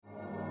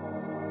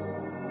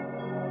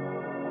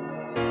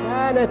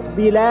كانت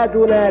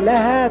بلادنا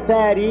لها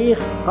تاريخ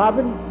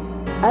قبل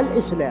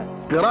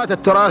الإسلام. قراءة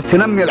التراث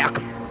تنمي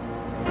العقل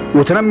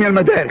وتنمي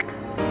المدارك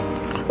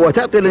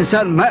وتعطي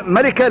الإنسان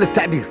ملكة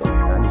للتعبير.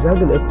 يعني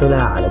زاد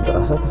الاطلاع على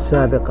الدراسات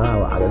السابقة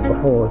وعلى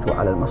البحوث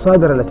وعلى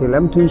المصادر التي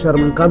لم تنشر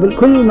من قبل،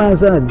 كل ما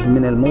زاد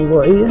من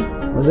الموضوعية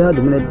وزاد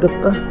من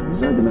الدقة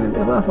وزاد من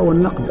الإضافة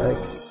والنقد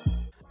أيضا.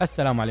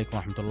 السلام عليكم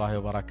ورحمة الله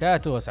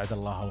وبركاته، وأسعد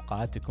الله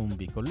أوقاتكم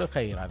بكل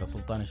خير. هذا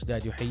سلطان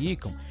شداد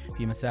يحييكم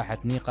في مساحة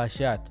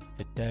نقاشات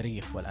في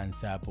التاريخ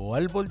والأنساب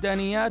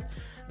والبلدانيات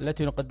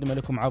التي نقدم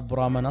لكم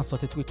عبر منصة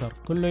تويتر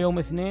كل يوم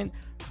اثنين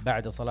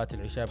بعد صلاة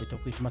العشاء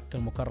بتوقيت مكة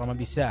المكرمة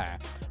بساعة،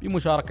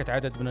 بمشاركة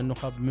عدد من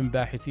النخب من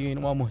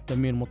باحثين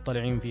ومهتمين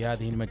مطلعين في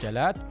هذه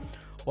المجالات.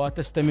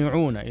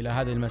 وتستمعون إلى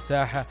هذه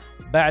المساحة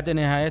بعد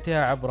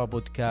نهايتها عبر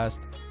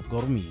بودكاست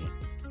قرمية.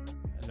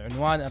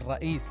 العنوان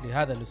الرئيس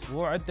لهذا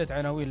الأسبوع، عدة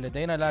عناوين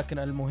لدينا لكن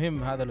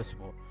المهم هذا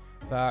الأسبوع،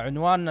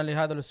 فعنواننا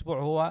لهذا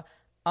الأسبوع هو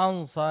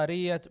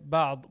أنصارية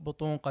بعض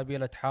بطون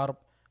قبيلة حرب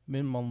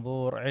من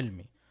منظور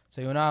علمي.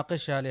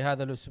 سيناقشها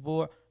لهذا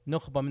الأسبوع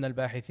نخبة من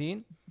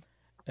الباحثين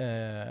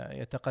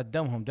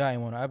يتقدمهم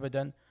دائما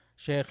وأبدا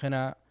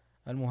شيخنا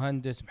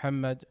المهندس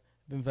محمد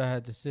بن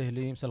فهد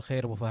السهلي. مساء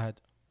الخير أبو فهد.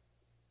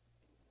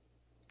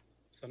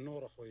 مساء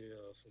النور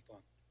أخوي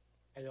سلطان،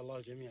 حيا الله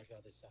الجميع في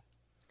هذا الساعة.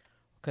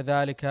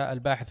 كذلك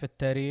الباحث في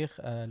التاريخ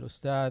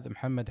الأستاذ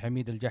محمد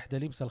حميد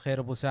الجحدلي. مساء الخير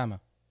أبو أسامة.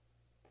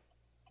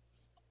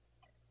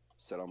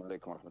 السلام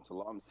عليكم ورحمة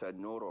الله، مساء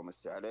النور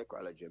ومساء عليك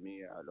وعلى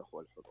جميع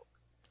الأخوة الحضور.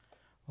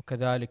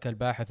 وكذلك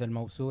الباحث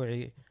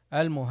الموسوعي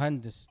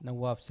المهندس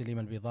نواف سليم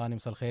البيضاني.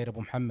 مساء الخير أبو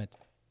محمد.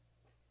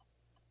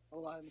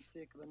 الله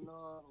يمسيك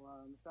بالنور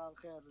ومساء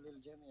الخير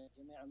للجميع،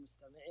 جميع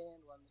المستمعين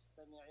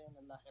والمستمعين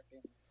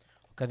اللاحقين.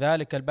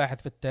 وكذلك الباحث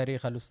في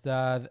التاريخ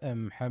الأستاذ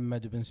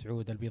محمد بن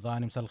سعود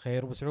البيضاني. مساء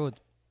الخير أبو سعود.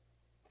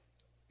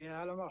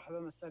 يا هلا مرحبا،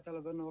 مساك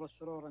الله بالنور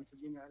والسرور أنت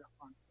جميع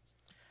الأخوان.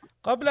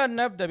 قبل أن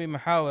نبدأ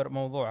بمحاور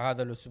موضوع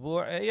هذا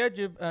الأسبوع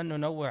يجب أن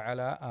ننوه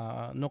على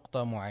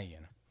نقطة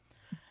معينة.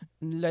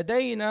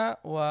 لدينا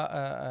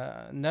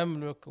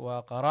ونملك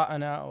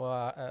وقرأنا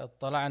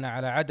واطلعنا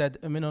على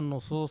عدد من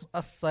النصوص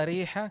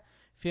الصريحة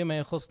فيما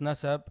يخص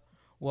نسب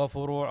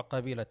وفروع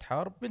قبيلة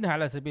حرب، منها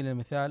على سبيل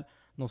المثال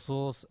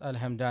نصوص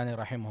الهمداني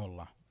رحمه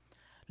الله.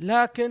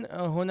 لكن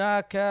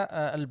هناك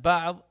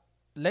البعض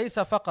ليس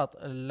فقط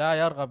لا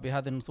يرغب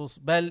بهذه النصوص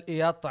بل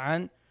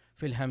يطعن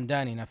في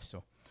الهمداني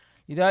نفسه.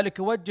 لذلك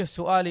وجه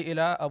سؤالي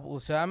إلى أبو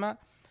أسامة: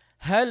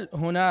 هل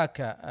هناك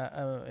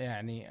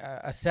يعني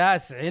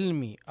أساس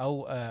علمي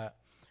أو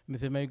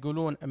مثل ما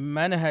يقولون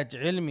منهج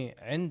علمي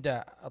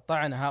عند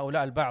طعن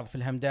هؤلاء البعض في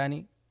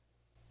الهمداني؟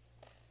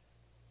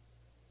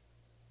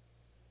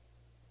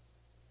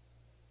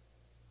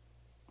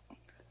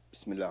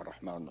 بسم الله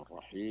الرحمن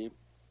الرحيم،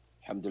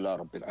 الحمد لله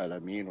رب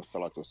العالمين،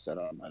 والصلاة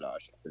والسلام على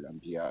أشرف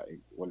الأنبياء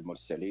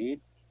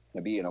والمرسلين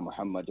نبينا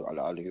محمد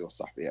وعلى آله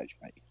وصحبه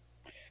أجمعين.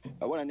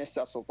 أولا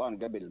أستاذ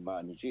سلطان، قبل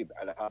ما نجيب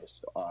على هذا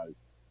السؤال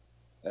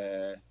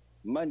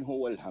من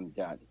هو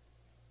الهمداني؟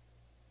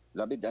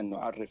 لابد أن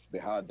نعرف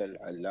بهذا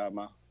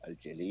العلامة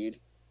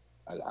الجليل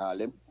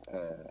العالم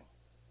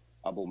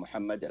أبو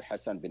محمد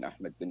الحسن بن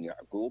أحمد بن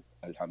يعقوب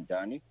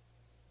الهمداني.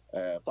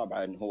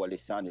 طبعا هو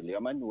لسان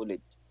اليمن،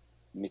 ولد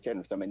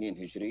 280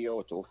 هجرية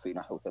وتوفي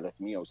نحو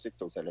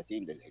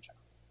 336 للهجرة.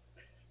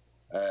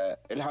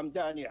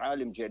 الهمداني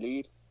عالم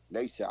جليل،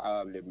 ليس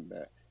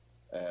عالم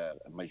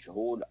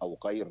مجهول أو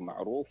غير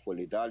معروف،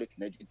 ولذلك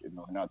نجد أن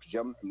هناك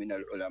جمع من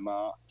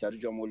العلماء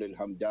ترجموا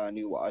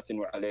للهمداني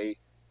وأثنوا عليه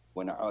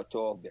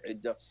ونعاتوه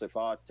بعدة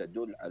صفات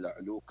تدل على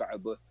علو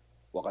كعبه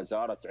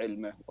وغزارة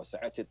علمه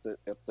وسعة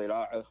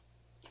اطلاعه.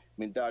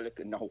 من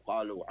ذلك أنه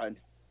قالوا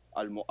عنه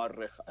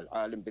المؤرخ،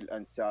 العالم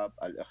بالأنساب،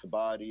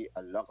 الإخباري،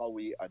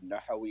 اللغوي،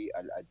 النحوي،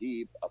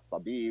 الأديب،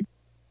 الطبيب،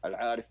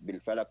 العارف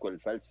بالفلك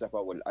والفلسفة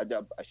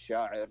والأدب،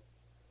 الشاعر،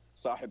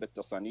 صاحب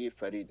التصانيف،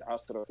 فريد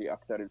عصره في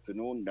أكثر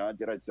الفنون،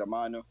 نادر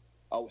زمانه،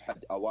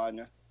 أوحد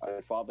أوانه،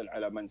 الفاضل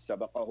على من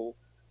سبقه،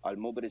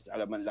 المبرز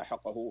على من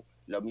لحقه،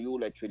 لم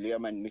يولد في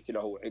اليمن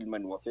مثله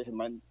علما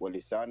وفهما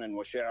ولسانا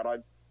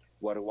وشعرا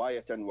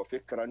ورواية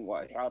وفكرا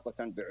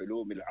وإحاطة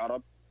بعلوم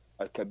العرب،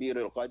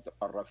 الكبير القدر،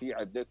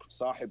 الرفيع الذكر،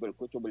 صاحب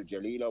الكتب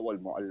الجليلة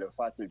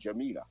والمؤلفات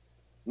الجميلة.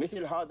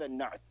 مثل هذا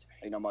النعت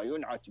حينما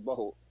ينعت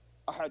به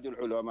أحد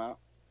العلماء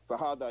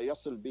فهذا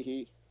يصل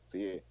به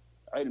في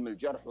علم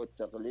الجرح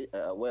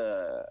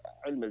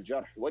وعلم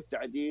الجرح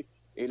والتعديل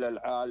إلى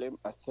العالم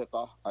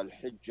الثقة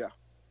الحجة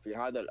في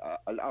هذا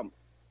الأمر.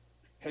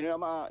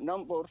 حينما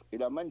ننظر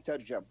إلى من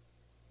ترجم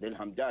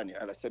للهمداني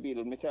على سبيل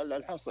المثال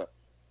للحصر،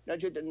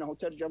 نجد أنه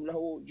ترجم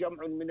له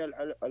جمع من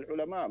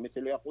العلماء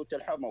مثل ياقوت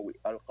الحموي،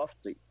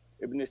 القفطي،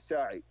 ابن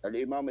الساعي،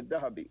 الإمام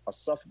الذهبي،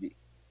 الصفدي،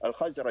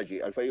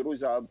 الخزرجي،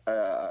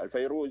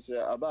 الفيروز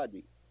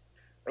أبادي،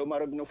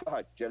 عمر بن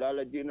فهد، جلال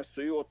الدين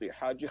السيوطي،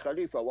 حاجي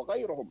خليفة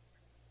وغيرهم.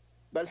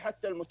 بل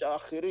حتى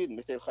المتأخرين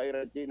مثل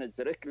خير الدين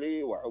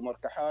الزركلي وعمر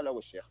كحالة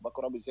والشيخ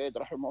بكر أبو زيد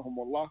رحمهم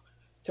الله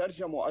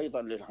ترجموا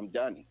أيضا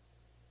للهمداني.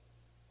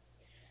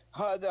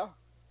 هذا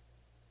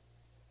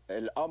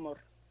الأمر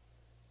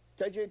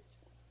تجد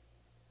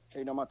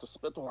حينما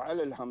تسقطه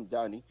على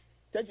الهمداني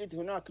تجد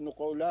هناك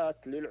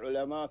نقولات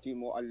للعلماء في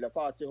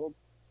مؤلفاتهم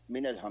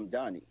من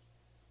الهمداني،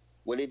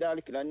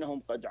 ولذلك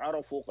لأنهم قد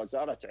عرفوا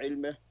غزارة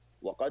علمه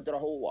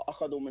وقدره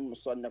وأخذوا من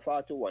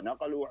مصنفاته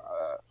ونقلوا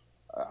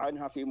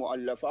عنها في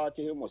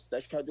مؤلفاتهم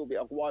واستشهدوا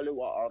بأقواله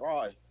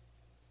وآرائه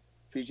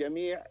في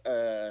جميع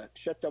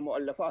شتى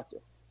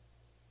مؤلفاته،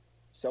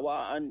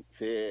 سواء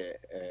في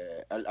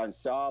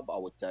الأنساب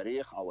أو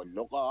التاريخ أو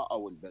اللغة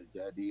أو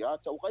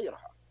البلدانيات أو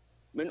غيرها.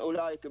 من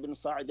أولئك ابن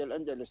صاعد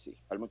الأندلسي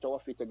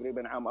المتوفي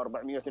تقريبا عام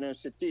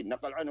 462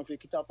 نقل عنه في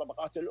كتاب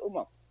طبقات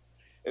الأمم.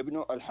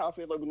 ابن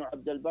الحافظ ابن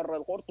عبد البر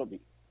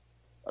القرطبي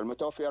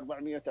المتوفي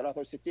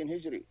 463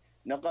 هجري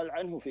نقل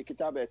عنه في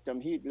كتابه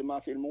التمهيد لما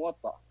في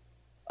الموطأ.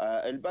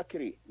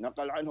 البكري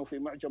نقل عنه في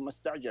معجم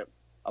مستعجم.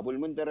 أبو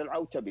المنذر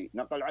العوتبي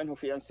نقل عنه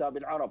في أنساب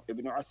العرب.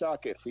 ابن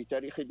عساكر في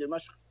تاريخ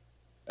دمشق.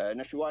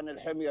 نشوان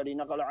الحميري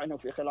نقل عنه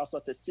في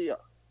خلاصة السير.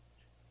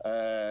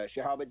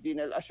 شهاب الدين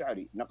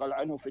الأشعري نقل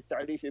عنه في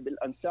التعريف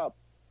بالأنساب.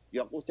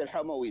 ياقوت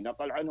الحموي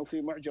نقل عنه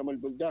في معجم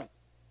البلدان.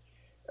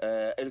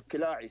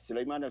 الكلاعي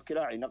سليمان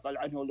الكلاعي نقل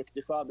عنه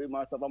الاكتفاء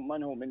بما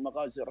تضمنه من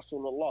مغازي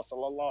رسول الله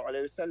صلى الله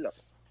عليه وسلم.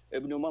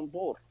 ابن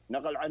منظور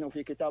نقل عنه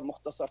في كتاب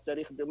مختصر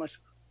تاريخ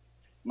دمشق.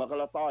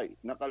 مغلطاي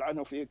نقل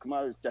عنه في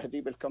إكمال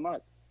تهذيب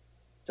الكمال.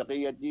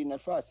 تقي الدين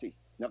الفاسي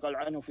نقل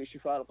عنه في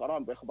شفاء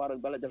القرآن بإخبار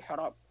البلد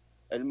الحرام.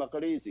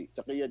 المقريزي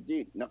تقي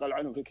الدين نقل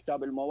عنه في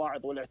كتاب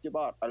المواعظ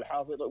والاعتبار.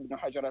 الحافظ ابن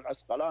حجر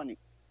العسقلاني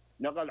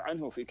نقل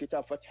عنه في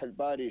كتاب فتح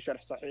الباري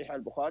شرح صحيح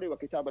البخاري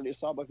وكتاب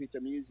الإصابة في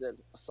تمييز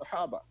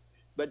الصحابة.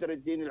 بدر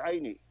الدين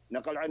العيني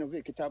نقل عنه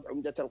في كتاب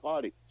عمدة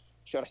القاري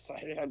شرح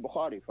صحيح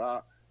البخاري.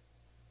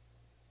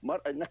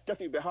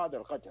 نكتفي بهذا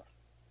القدر.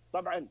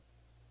 طبعا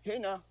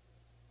هنا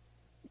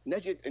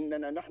نجد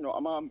أننا نحن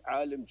أمام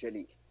عالم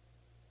جليل.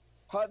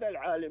 هذا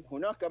العالم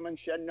هناك من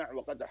شنع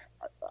وقدح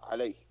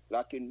عليه،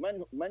 لكن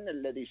من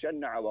الذي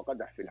شنع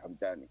وقدح في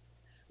الهمداني؟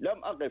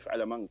 لم أقف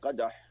على من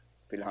قدح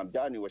في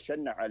الهمداني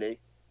وشنع عليه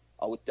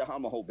أو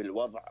اتهمه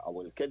بالوضع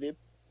أو الكذب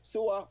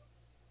سوى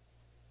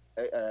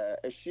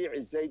الشيعي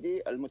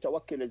الزيدي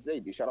المتوكل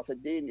الزيدي شرف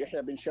الدين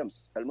يحيى بن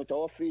شمس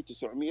المتوفي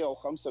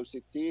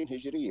 965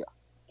 هجرية.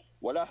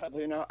 ولاحظ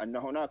هنا أن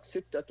هناك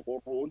 6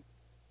 قرون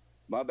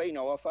ما بين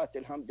وفاة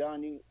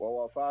الهمداني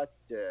ووفاة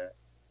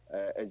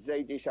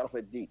الزيدي شرف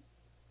الدين.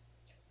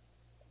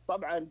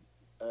 طبعا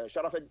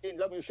شرف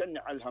الدين لم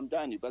يشنع على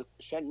الهمداني بل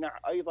شنع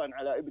أيضا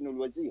على ابن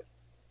الوزير،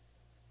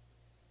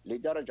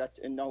 لدرجة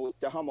أنه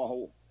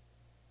اتهمه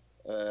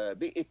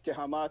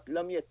باتهامات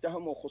لم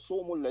يتهموا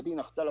خصومه الذين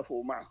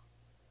اختلفوا معه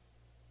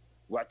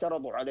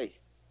واعترضوا عليه.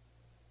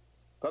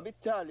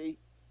 فبالتالي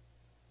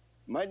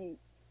من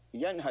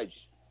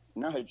ينهج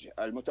نهج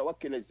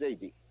المتوكل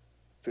الزيدي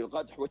في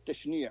القدح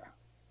والتشنيع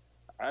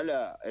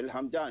على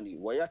الهمداني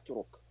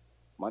ويترك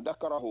ما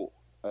ذكره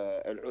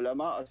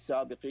العلماء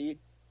السابقين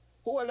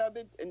هو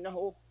لابد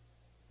أنه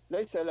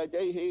ليس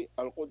لديه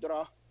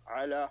القدرة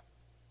على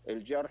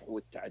الجرح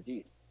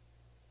والتعديل.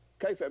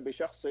 كيف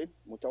بشخص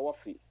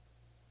متوفي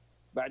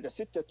بعد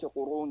 6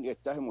 قرون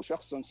يتهم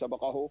شخص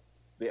سبقه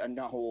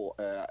بأنه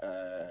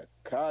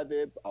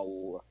كاذب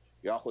أو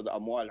يأخذ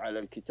أموال على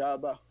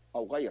الكتابة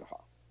أو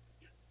غيرها؟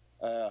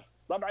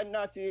 طبعا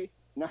نأتي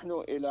نحن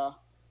إلى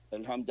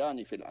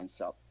الهمداني في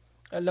الأنساب.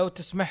 لو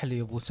تسمح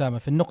لي أبو أسامة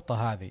في النقطة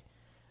هذه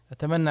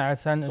أتمنى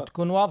عشان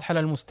تكون واضحة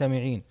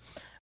للمستمعين.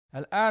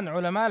 الآن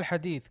علماء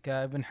الحديث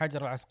كابن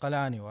حجر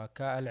العسقلاني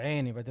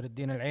وكالعيني بدر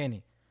الدين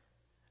العيني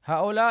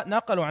هؤلاء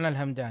نقلوا عن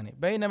الهمداني،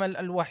 بينما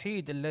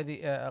الوحيد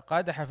الذي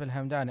قادح في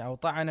الهمداني أو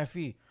طعن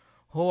فيه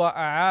هو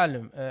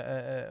عالم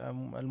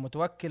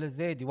المتوكل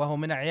الزيدي وهو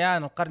من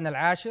أعيان القرن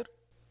العاشر.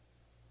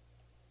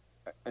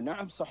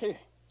 نعم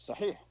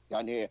صحيح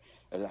يعني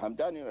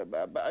الهمداني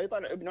أيضا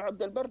ابن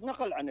عبد البر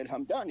نقل عن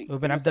الهمداني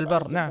وابن عبد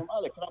البر نعم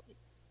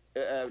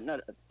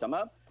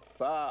تمام.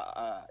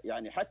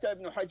 يعني حتى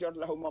ابن حجر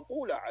له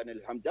مقولة عن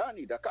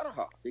الهمداني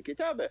ذكرها في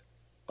كتابه،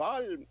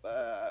 قال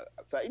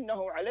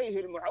فإنه عليه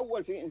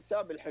المعول في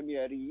إنساب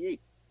الحميريين،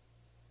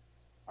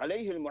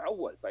 عليه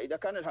المعول. فإذا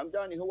كان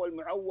الهمداني هو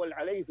المعول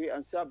عليه في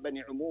أنساب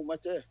بني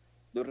عمومته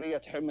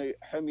ذرية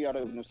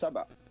حمير بن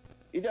سبع،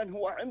 إذن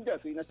هو عنده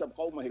في نسب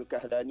قومه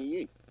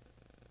الكهلانيين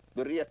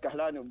ذرية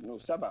كهلان بن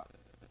سبع.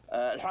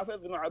 الحافظ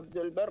بن عبد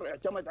البر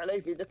اعتمد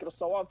عليه في ذكر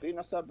الصواب في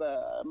نسب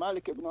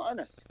مالك بن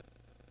أنس.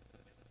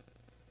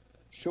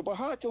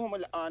 شبهاتهم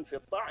الآن في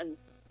الطعن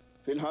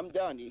في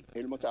الهمداني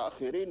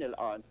المتأخرين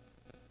الآن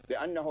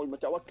بأنه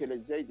المتوكل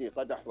الزيدي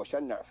قدح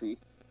وشنع فيه.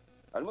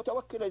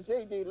 المتوكل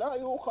الزيدي لا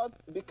يؤخذ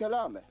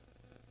بكلامه،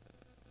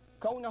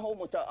 كونه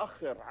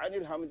متأخر عن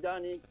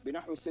الهمداني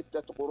بنحو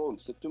 6 قرون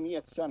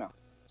 600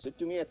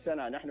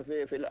 سنة. نحن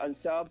في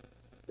الأنساب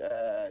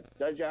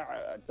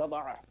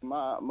تضع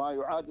ما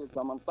يعادل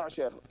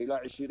 18 إلى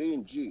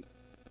 20 جي.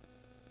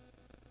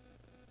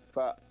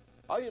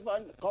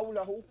 فأيضا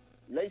قوله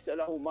ليس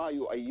له ما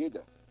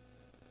يؤيده.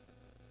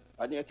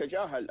 أن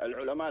يتجاهل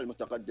العلماء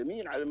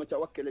المتقدمين على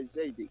المتوكل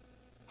الزيدي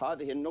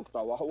هذه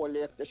النقطة وهو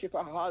اللي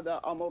يكتشفها،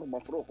 هذا أمر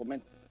مفروغ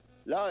منه،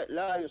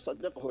 لا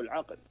يصدقه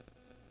العقل.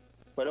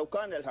 فلو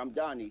كان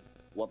الهمداني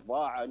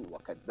وضاعا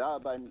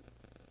وكذابا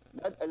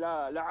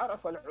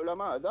لعرف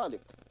العلماء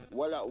ذلك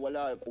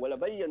ولا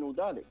بينوا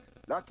ذلك،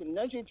 لكن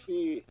نجد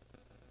في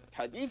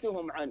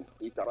حديثهم عنه،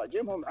 في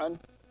تراجمهم عنه،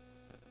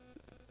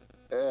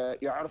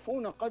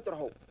 يعرفون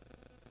قدره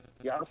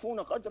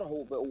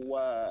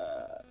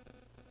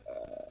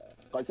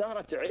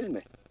وقزارة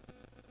علمه.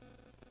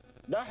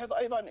 لاحظ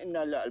أيضا أن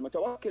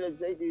المتوكل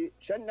الزيدي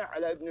شنع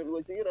على ابن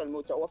الوزير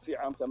المتوفي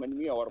عام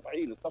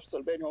 840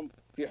 وتفصل بينهم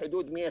في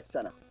حدود 100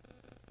 سنة،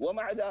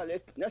 ومع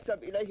ذلك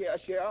نسب إليه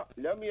أشياء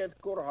لم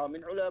يذكرها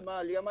من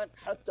علماء اليمن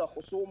حتى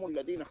خصوم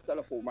الذين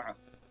اختلفوا معه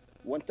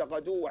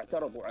وانتقدوه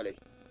واعترضوا عليه.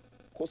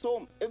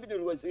 خصوم ابن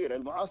الوزير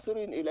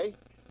المعاصرين إليه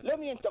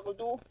لم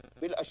ينتقدوه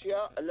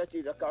بالأشياء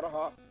التي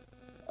ذكرها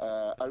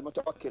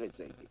المتوكل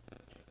الزيدي.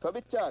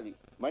 فبالتالي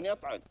من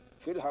يطعن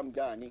في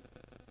الهمداني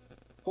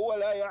هو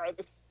لا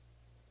يعرف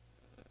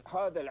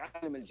هذا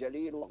العالم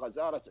الجليل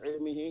وغزارة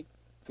علمه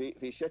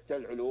في شتى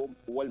العلوم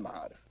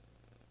والمعارف.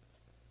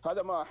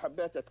 هذا ما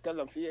حبيت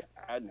أتكلم فيه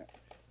عنه.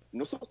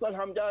 نصوص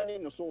الهمداني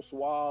نصوص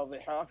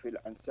واضحة في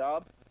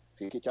الأنساب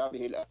في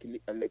كتابه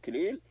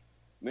الإكليل.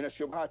 من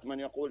الشبهات من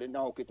يقول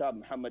إنه كتاب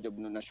محمد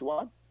بن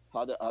نشوان،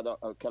 هذا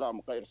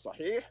الكلام غير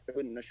صحيح.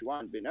 ابن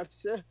نشوان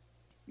بنفسه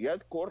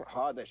يذكر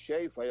هذا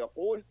الشيء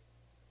فيقول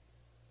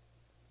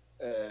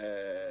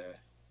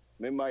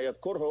مما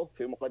يذكره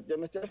في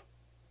مقدمته: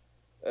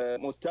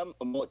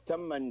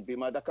 مؤتما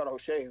بما ذكره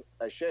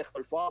الشيخ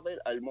الفاضل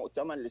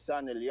المؤتمن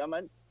لسان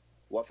اليمن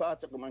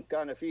وفاتق من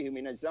كان فيه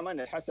من الزمن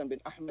الحسن بن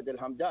أحمد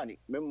الهمداني،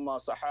 مما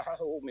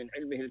صححه من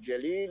علمه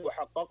الجليل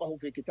وحققه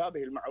في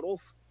كتابه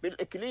المعروف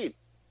بالإكليل،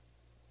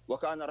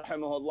 وكان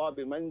رحمه الله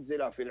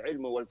بمنزلة في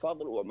العلم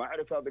والفضل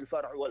ومعرفة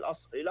بالفرع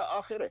والأصل إلى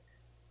آخره،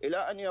 إلى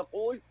أن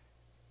يقول: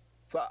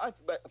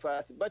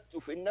 فأثبت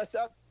في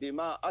النسب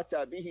بما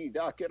أتى به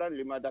ذاكرا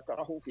لما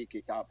ذكره في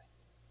كتابه.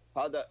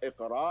 هذا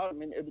إقرار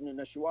من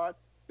ابن نشوان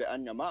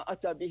بأن ما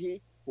أتى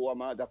به هو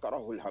ما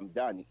ذكره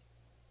الهمداني،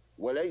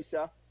 وليس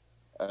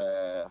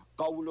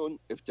قول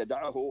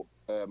ابتدعه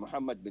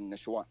محمد بن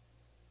نشوان.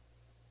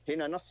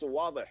 هنا نص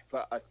واضح: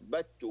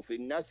 فأثبت في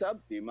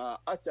النسب بما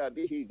أتى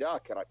به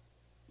ذاكرا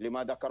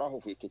لما ذكره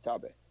في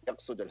كتابه،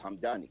 يقصد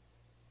الهمداني.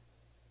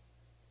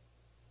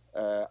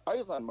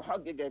 أيضا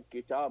محقق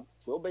الكتاب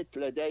ثبت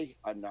لديه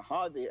أن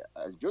هذا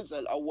الجزء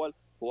الأول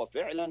هو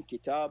فعلا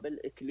كتاب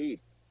الإكليل،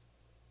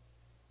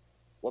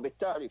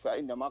 وبالتالي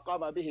فإن ما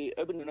قام به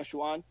ابن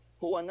نشوان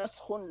هو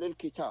نسخ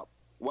للكتاب،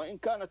 وإن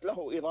كانت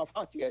له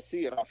إضافات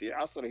يسيرة في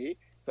عصره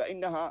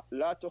فإنها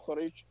لا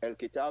تخرج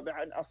الكتاب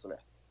عن أصله.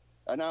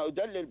 أنا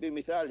أدلل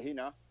بمثال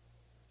هنا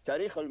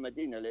تاريخ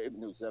المدينة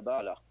لابن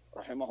الزبالة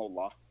رحمه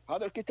الله.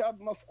 هذا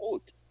الكتاب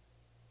مفقود،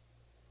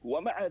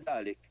 ومع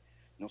ذلك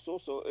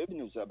نصوص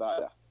ابن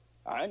الزبالة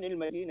عن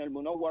المدينة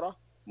المنورة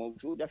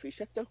موجودة في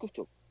شتى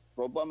الكتب.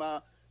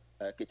 ربما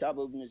كتاب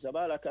ابن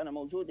الزبالة كان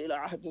موجود إلى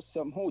عهد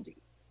السمهودي،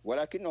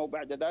 ولكنه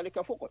بعد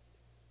ذلك فقد.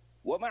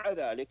 ومع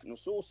ذلك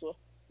نصوصه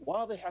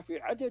واضحة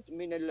في عدد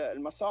من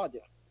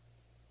المصادر.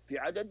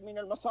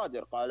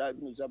 قال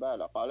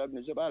ابن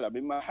الزبالة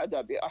مما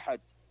حدا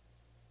بأحد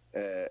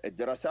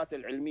الدراسات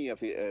العلمية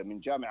من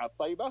جامعة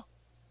طيبة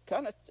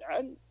كانت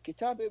عن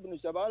كتاب ابن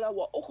الزبالة،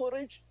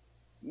 وأخرج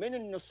من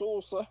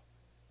النصوص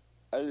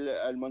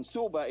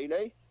المنسوبة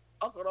إليه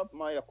أقرب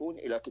ما يكون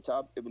إلى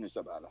كتاب ابن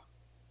الزبالة.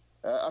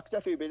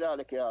 أكتفي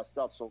بذلك يا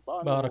أستاذ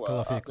سلطان. بارك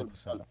الله فيك أبو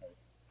أسامة،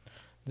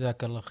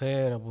 جزاك الله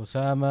خير أبو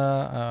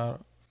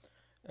أسامة.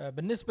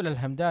 بالنسبة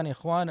للهمداني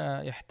إخوان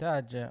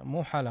يحتاج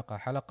مو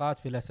حلقات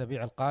في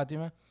الأسابيع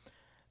القادمة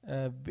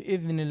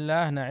بإذن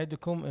الله.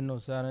 نعدكم أنه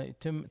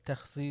سيتم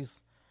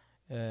تخصيص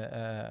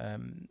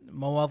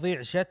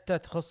مواضيع شتى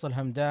تخص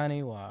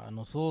الهمداني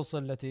ونصوص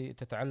التي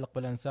تتعلق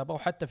بالأنساب، أو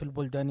حتى في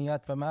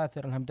البلدانيات،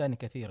 فمآثر الهمداني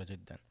كثيرة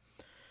جدا.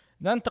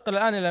 ننتقل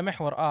الآن إلى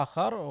محور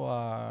آخر،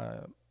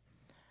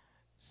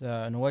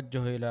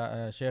 وسنوجه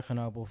إلى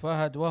شيخنا أبو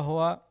فهد،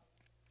 وهو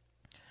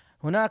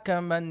هناك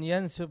من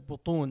ينسب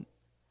بطون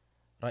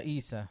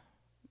رئيسة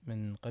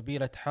من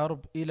قبيلة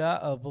حرب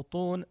إلى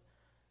بطون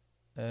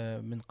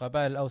من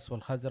قبائل الأوس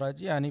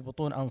والخزرج، يعني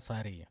بطون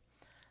أنصارية.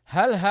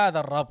 هل هذا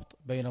الربط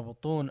بين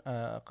بطون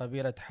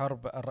قبيلة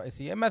حرب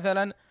الرئيسية،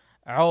 مثلا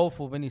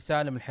عوف وبني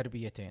سالم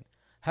الحربيتين،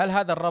 هل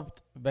هذا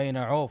الربط بين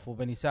عوف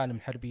وبني سالم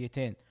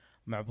الحربيتين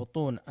مع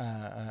بطون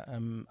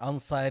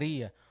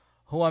أنصارية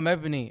هو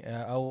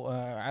مبني أو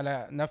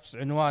على نفس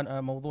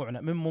عنوان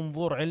موضوعنا من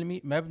منظور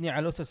علمي، مبني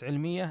على أسس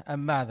علمية، أم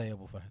ماذا يا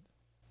أبو فهد؟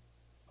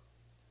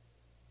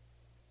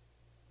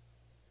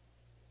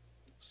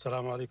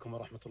 السلام عليكم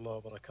ورحمة الله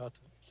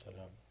وبركاته.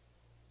 السلام.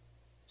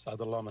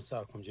 سعد الله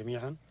مساءكم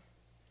جميعا.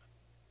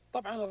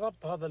 طبعا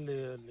الربط هذا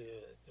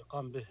اللي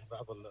يقام به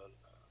بعض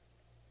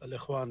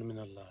الإخوان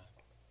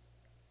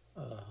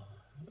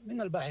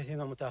من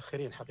الباحثين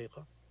المتأخرين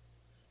حقيقة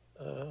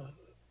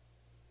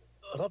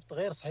ربط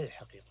غير صحيح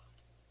حقيقة،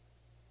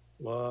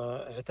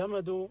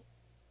 واعتمدوا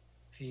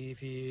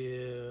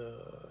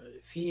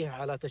فيه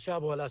على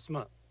تشابه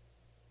الأسماء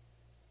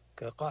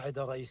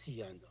كقاعدة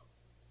رئيسية عندهم.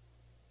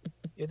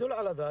 يدل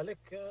على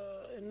ذلك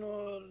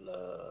أنه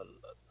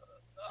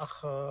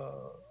الأخ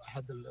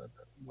أحد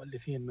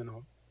المؤلفين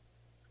منهم،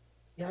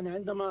 يعني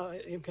عندما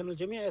يمكن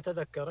الجميع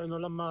يتذكر أنه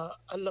لما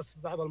ألف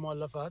بعض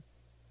المؤلفات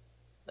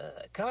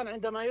كان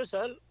عندما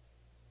يسأل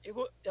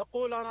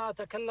يقول أنا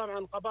أتكلم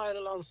عن قبائل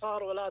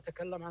الأنصار ولا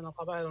أتكلم عن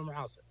القبائل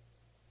المعاصرة.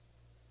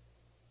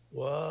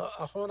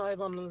 وأخونا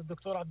أيضا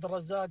الدكتور عبد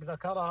الرزاق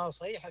ذكرها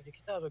صحيحة في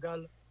كتابه،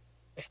 قال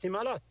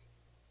احتمالات،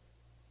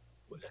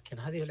 ولكن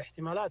هذه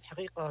الاحتمالات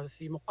حقيقة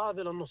في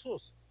مقابل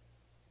النصوص،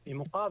 في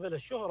مقابل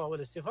الشهرة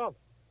والاستفاضة،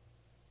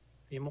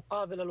 في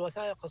مقابل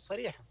الوثائق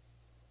الصريحة،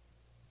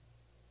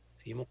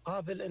 في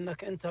مقابل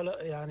أنك أنت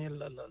يعني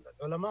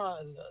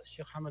العلماء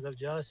الشيخ حمد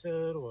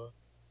الجاسر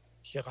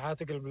والشيخ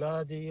عاتق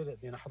البلادي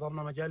الذين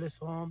حضرنا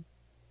مجالسهم،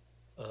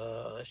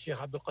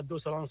 الشيخ عبد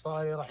القدوس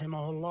الأنصاري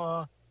رحمه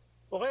الله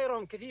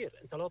وغيرهم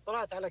كثير. أنت لو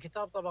طلعت على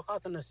كتاب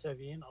طبقات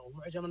النسابين أو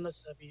معجم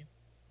النسابين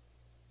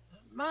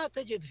ما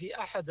تجد في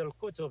أحد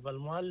الكتب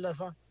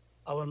المؤلفة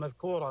أو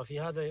المذكورة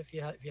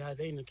في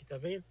هذين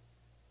الكتابين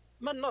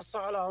من نص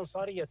على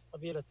أنصارية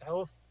قبيلة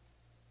عوف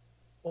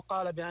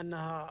وقال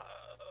بأنها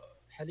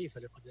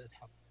حليفة لقبيلة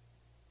حرب،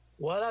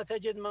 ولا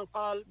تجد من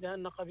قال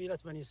بأن قبيلة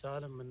بني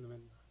سالم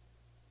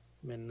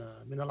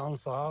من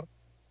الأنصار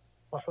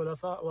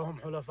وهم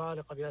حلفاء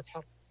لقبيلة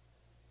حرب.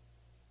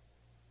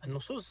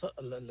 النصوص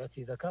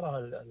التي ذكرها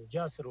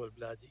الجاسر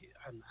والبلادي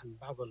عن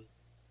بعض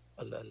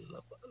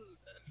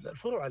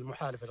الفروع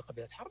المحالفة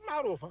لقبيلة حرب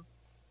معروفة،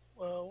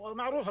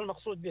 والمعروف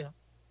المقصود بها.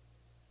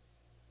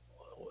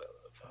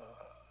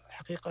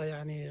 فحقيقة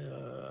يعني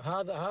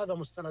هذا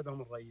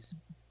مستندهم الرئيسي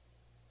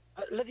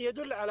الذي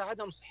يدل على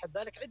عدم صحة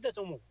ذلك عدة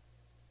أمور.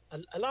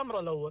 الأمر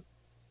الأول،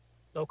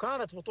 لو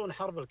كانت بطون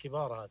حرب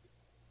الكبار هذه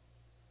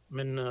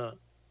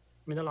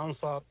من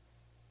الأنصار،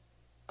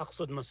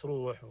 أقصد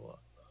مسروح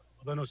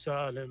وبنو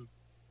سالم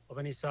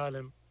وبني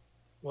سالم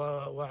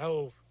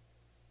وعوف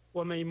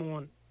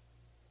وميمون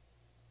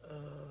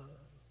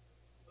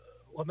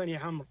وبني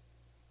عمرو،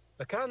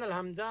 فكان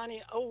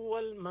الهمداني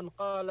أول من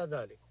قال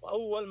ذلك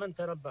وأول من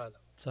تنبأ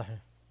له.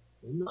 صحيح.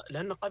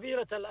 لأن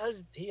قبيلة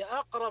الأزد هي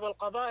أقرب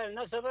القبائل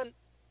نسبا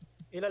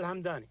إلى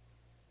الهمداني.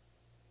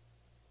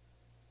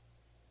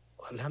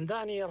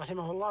 والهمداني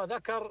رحمه الله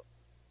ذكر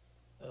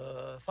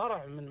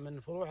فرع من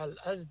فروع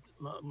الأزد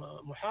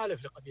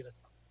محالف لقبيلة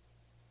عمرو.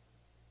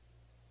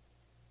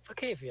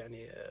 فكيف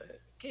يعني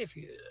كيف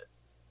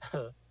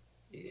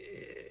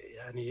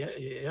يعني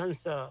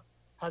ينسى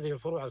هذه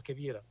الفروع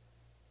الكبيرة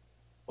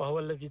وهو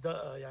الذي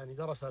يعني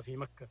درسها في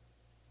مكة؟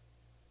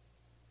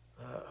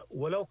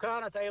 ولو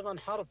كانت أيضا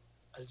حرب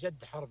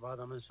الجد حرب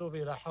هذا منسوب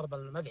إلى حرب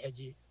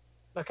المذحجي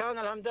لكان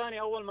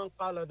الهمداني أول من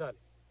قال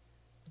ذلك،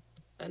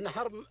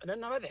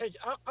 لأن مذحج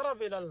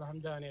أقرب إلى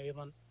الهمداني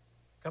أيضا،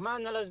 كما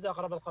أن الأزد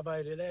أقرب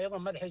القبائل إليه، أيضا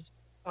مذحج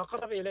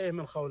أقرب إليه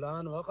من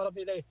خولان وأقرب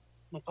إليه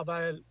من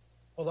قبائل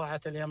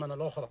قضاعة اليمن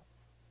الأخرى.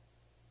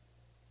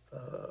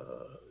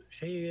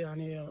 فشيء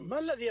يعني ما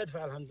الذي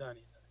يدفع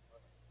الهمداني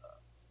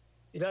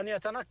إلى أن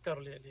يتنكر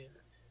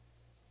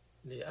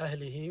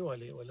لأهله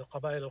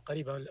وللقبائل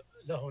القريبة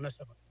له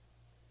نسبا؟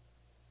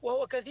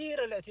 وهو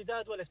كثير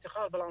الاعتداد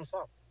والافتخار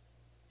بالأنصار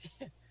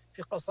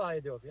في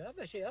قصائده وفي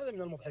هذا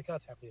من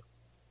المضحكات حقيقة.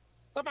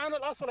 طبعا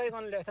الأصل أيضا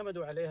اللي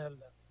اعتمدوا عليها،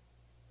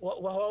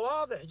 وهو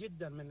واضح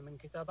جدا من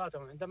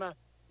كتاباتهم. عندما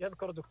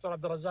يذكر الدكتور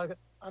عبد الرزاق،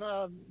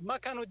 أنا ما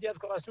كان ودي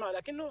أذكر أسماء،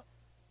 لكنه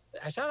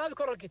عشان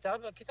أذكر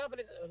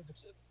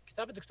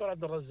كتاب الدكتور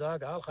عبد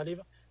الرزاق آل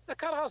خليفة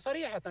ذكرها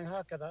صريحة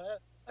هكذا.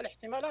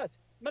 الاحتمالات،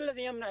 ما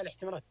الذي يمنع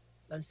الاحتمالات؟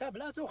 الأنساب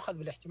لا تؤخذ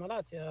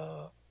بالاحتمالات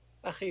يا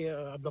أخي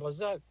عبد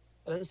الرزاق،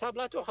 الأنساب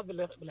لا تؤخذ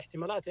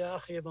بالاحتمالات يا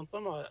أخي ابن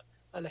طمع.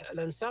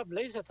 الأنساب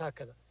ليست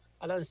هكذا،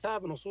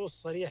 الأنساب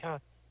نصوص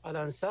صريحة،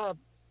 الأنساب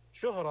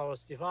شهرة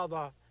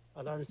واستفاضة،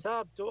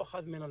 الأنساب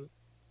تؤخذ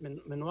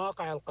من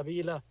واقع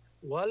القبيلة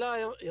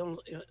ولا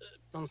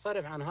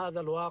تنصرف عن هذا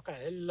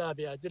الواقع إلا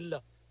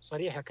بأدلة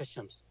صريحة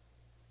كالشمس.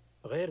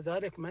 غير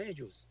ذلك ما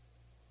يجوز،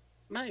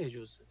 ما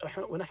يجوز.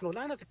 ونحن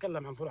لا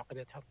نتكلم عن فروع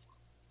قبيلة حرب،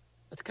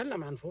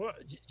 نتكلم عن فروع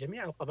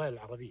جميع القبائل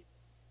العربية.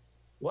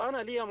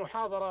 وأنا لي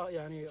محاضرة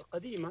يعني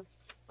قديمة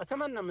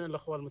أتمنى من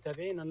الأخوة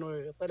المتابعين أنه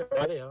يطلعوا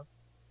عليها،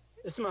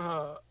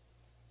 اسمها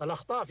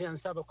الأخطاء في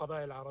أنساب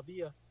القبائل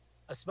العربية،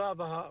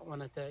 أسبابها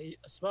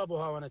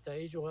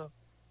ونتائجها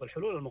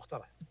والحلول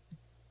المقترحة.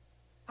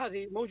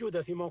 هذه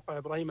موجودة في موقع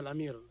إبراهيم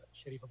الأمير،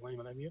 الشريف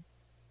إبراهيم الأمير،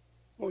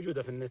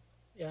 موجودة في النت،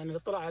 يعني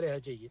الاطلاع عليها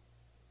جيد.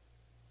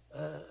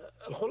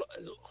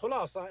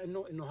 الخلاصة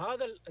إنه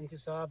هذا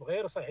الانتساب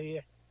غير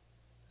صحيح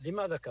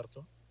لما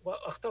ذكرته،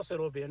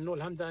 واختصره بأنه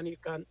الهمداني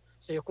كان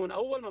سيكون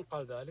أول من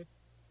قال ذلك.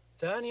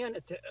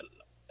 ثانيا،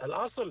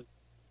 الأصل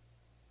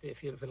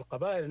في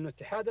القبائل إنه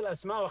اتحاد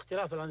الأسماء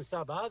واختلاف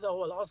الأنساب، هذا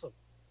هو الأصل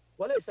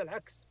وليس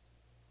العكس.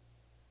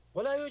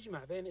 ولا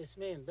يجمع بين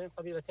اسمين بين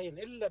قبيلتين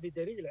إلا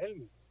بدليل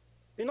علمي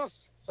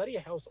بنص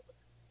صريح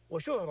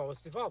وشهرة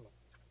واستفاضة.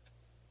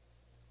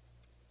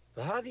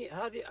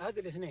 فهذه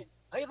الاثنين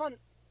أيضا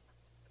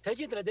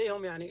تجد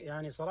لديهم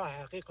يعني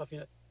صراحة حقيقة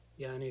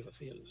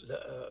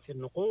في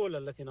النقول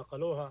التي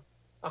نقلوها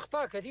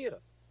أخطاء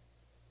كثيرة.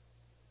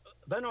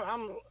 بنو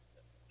عمرو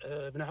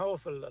بن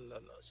عوف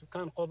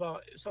سكان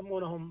قباء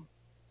يسمونهم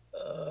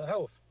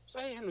عوف،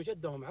 صحيح أنه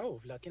جدهم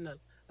عوف، لكن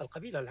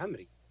القبيلة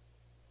العمري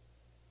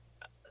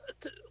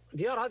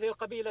ديار هذه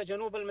القبيلة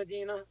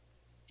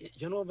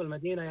جنوب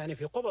المدينة يعني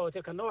في قبة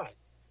وتلك النواحي،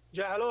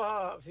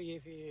 جعلوها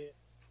في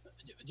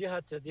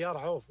جهة ديار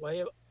عوف،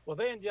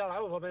 وبين ديار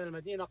عوف وبين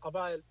المدينة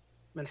قبائل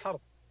من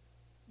حرب،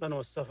 بنو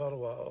السفر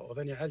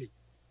وبني علي.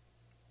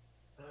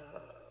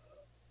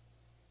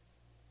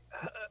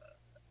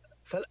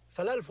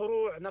 فلا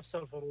الفروع نفس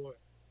الفروع،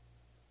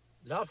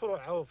 لا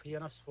فروع عوف هي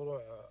نفس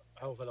فروع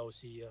عوف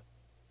الأوسية،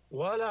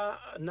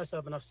 ولا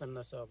النسب نفس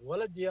النسب،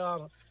 ولا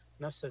الديار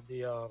نفس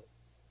الديار.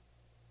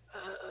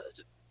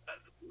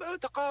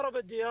 تقارب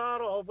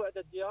الديار أو بعد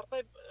الديار.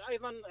 طيب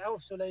أيضا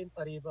عوف سليم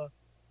قريبة،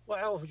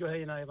 وعوف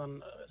جهينة أيضا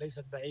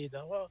ليست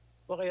بعيدة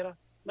وغيرها.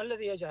 ما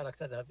الذي يجعلك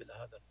تذهب إلى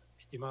هذا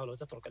الاحتمال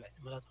وتترك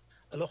الاحتمالات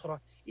الأخرى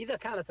إذا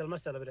كانت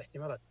المسألة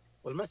بالاحتمالات؟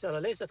 والمسألة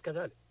ليست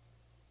كذلك.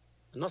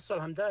 النص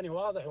الهمداني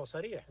واضح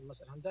وصريح.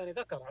 النص الهمداني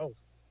ذكر عوف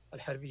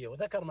الحربية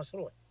وذكر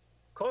مسروح،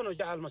 كونه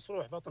جعل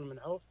مسروح بطن من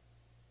عوف.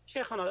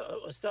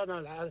 شيخنا أستاذنا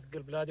العاثق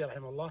البلادي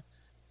رحمه الله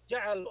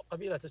جعل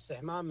قبيلة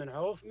السحمان من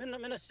عوف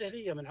من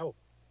السهلية من عوف،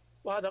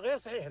 وهذا غير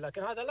صحيح.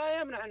 لكن هذا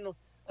لا يمنع أنه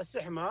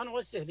السحمان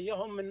والسهلية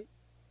هم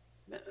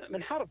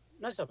من حرب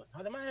نسبا،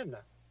 هذا ما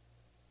يمنع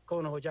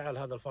كونه جعل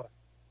هذا الفرع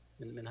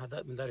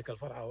من ذلك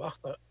الفرع،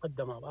 وأخطأ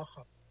قدم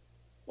وأخر.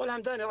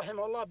 والهمداني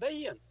رحمه الله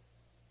بين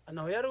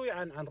أنه يروي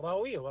عن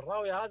راويه،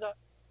 والراوي هذا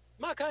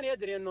ما كان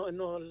يدري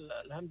أنه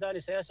الهمداني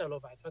سيسأله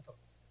بعد فترة.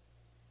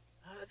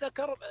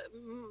 ذكر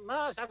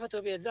ما أسعفته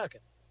به الذاكر،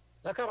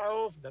 ذكر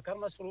عوف، ذكر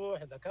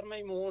مسروح، ذكر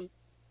ميمون،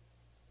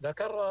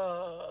 ذكر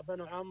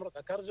بنو عمرو،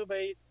 ذكر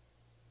زبيد،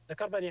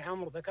 ذكر بني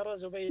عمرو، ذكر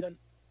زبيدا.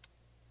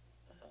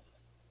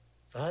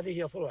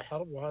 فهذه هي فروع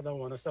حرب، وهذا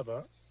هو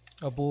نسبها.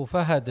 أبو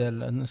فهد،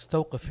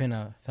 نستوقف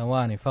هنا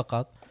ثواني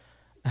فقط.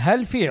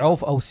 هل في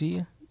عوف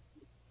أوسية؟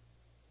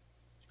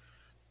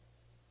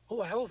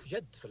 هو عوف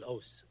جد في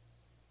الأوس،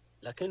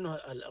 لكنه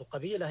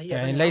القبيلة هي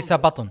يعني ليس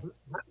بطن.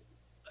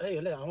 أي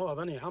لا، هو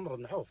بني عمرو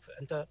بن عوف.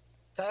 أنت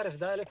تعرف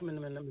ذلك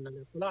من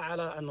الاطلاع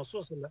على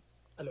النصوص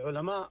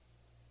العلماء،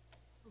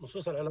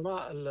 نصوص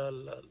العلماء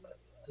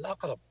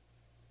الأقرب،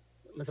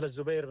 مثل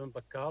الزبير بن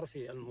بكار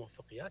في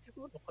الموافقيات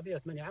يقول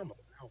قبيلة بني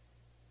عمرو بن عوف،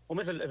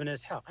 ومثل ابن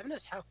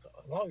إسحاق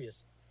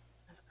راويس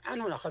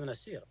عنه أخذنا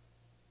السيرة.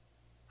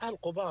 أهل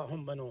قباء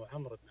هم بنو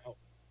عمرو بن عوف.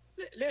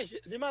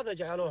 لماذا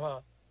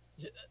جعلوها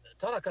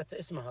تركت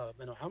اسمها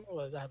بنو عمرو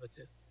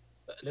وذهبت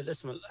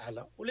للاسم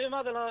الأعلى؟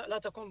 ولماذا لا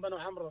تكون بنو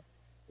عمرو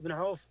بن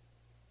عوف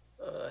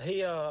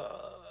هي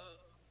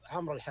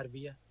عمرو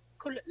الحربية؟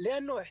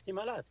 لأنه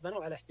احتمالات،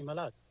 بنوا على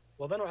احتمالات،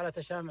 وبنوا على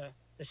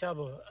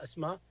تشابه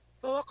أسماء،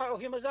 فوقعوا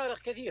في مزارق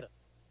كثيرة،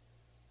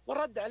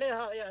 والرد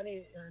عليها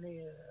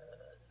يعني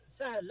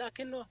سهل،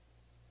 لكنه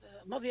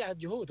مضيعة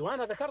جهود.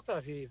 وأنا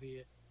ذكرتها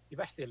في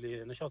بحثي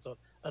لنشاط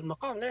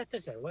المقام لا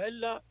يتسع،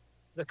 وإلا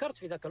ذكرت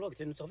في ذاك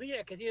الوقت أنه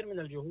تضيع كثير من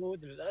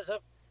الجهود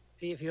للأسف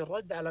في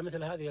الرد على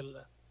مثل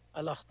هذه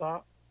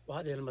الأخطاء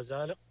وهذه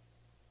المزالق.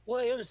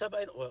 وينسب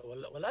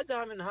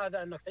والأدهى من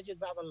هذا أنك تجد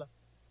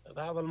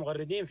بعض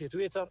المغردين في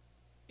تويتر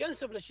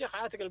ينسب للشيخ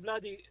عاتق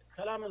البلادي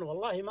كلاما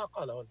والله ما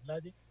قاله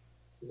البلادي،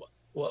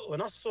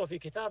 ونصه في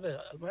كتابه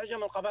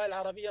المعجم القبائل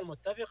العربية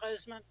المتفقة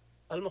اسما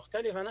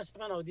المختلفة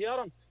نسبا أو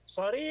ديارا،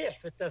 صريح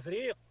في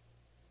التفريق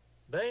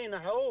بين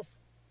عوف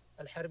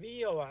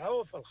الحربية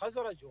وعوف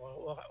الخزرج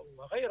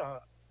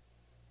وغيرها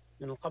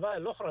من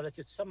القبائل الأخرى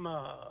التي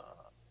تسمى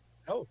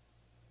عوف،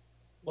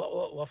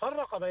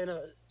 وفرق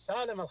بين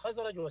سالم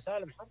الخزرج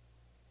وسالم حرب.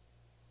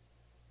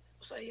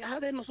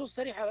 هذه النصوص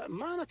صريحة،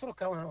 ما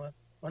نتركها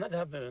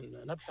ونذهب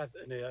نبحث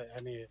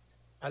يعني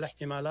على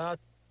احتمالات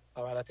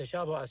أو على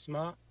تشابه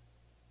أسماء.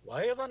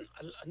 وأيضا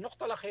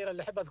النقطة الأخيرة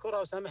اللي أحب أذكرها،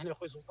 وسامحني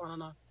أخوي سلطان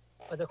أنا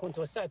قد أكون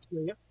توسعت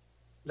شوية،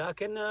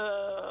 لكن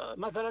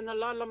مثلا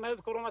الآن لما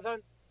يذكروا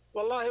مثلا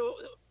والله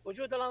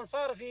وجود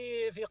الأنصار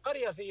في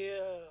قرية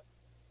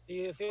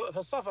في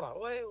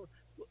الصفراء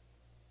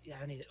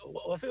يعني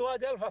وفي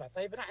وادي الفرع.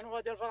 طيب نحن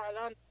وادي الفرع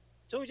الآن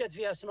توجد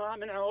فيه أسماء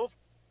من عوف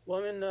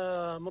ومن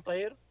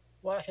مطير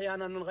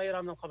وأحيانا من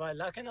غيرها من القبائل،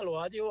 لكن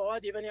الوادي هو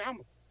وادي بني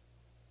عمرو.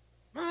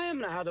 ما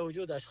يمنع هذا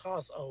وجود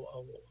أشخاص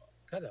أو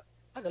كذا،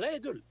 هذا لا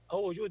يدل،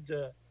 أو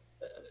وجود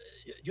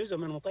جزء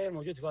من مطير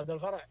موجود في وادي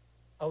الفرع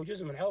أو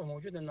جزء من عوف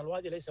موجود أن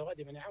الوادي ليس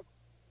وادي بني عمرو.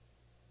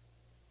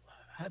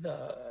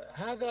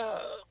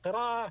 هذا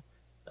قراءة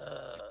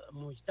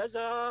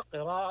مجتزأة،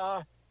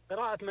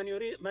 قراءة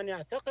من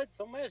يعتقد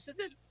ثم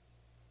يستدل،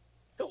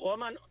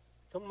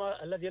 ثم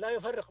الذي لا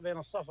يفرق بين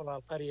الصفراء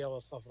القرية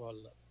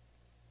والصفراء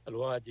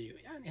الوادي.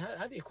 يعني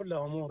هذه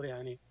كلها أمور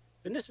يعني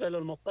بالنسبة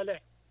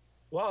للمطلع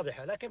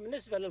واضحة، لكن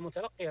بالنسبة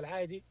للمتلقي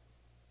العادي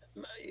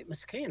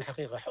مسكين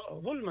حقيقة،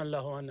 ظلما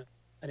له أن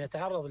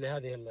يتعرض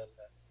لهذه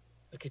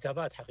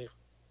الكتابات حقيقة.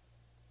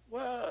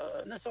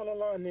 ونسأل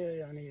الله أن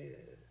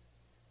يعني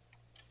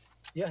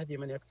يهدي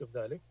من يكتب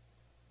ذلك.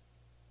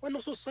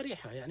 والنصوص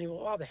صريحة يعني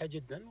واضحة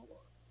جدا.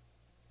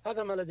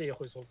 هذا ما لدي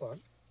أخوي سلطان.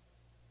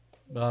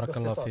 بارك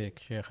الله فيك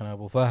شيخنا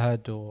أبو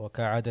فهد،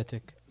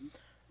 وكعادتك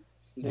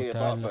لي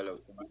إضافة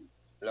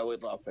لو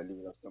إضافة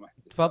لي لو سمحت.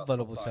 تفضل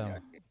أبو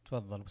سامة،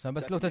 تفضل.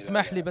 بس لو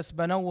تسمح لي بس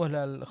بنوه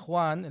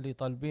للإخوان اللي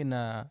طالبين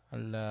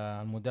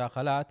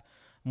المداخلات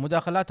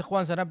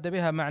إخوان، سنبدأ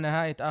بها مع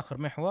نهاية آخر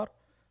محور،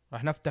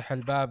 راح نفتح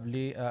الباب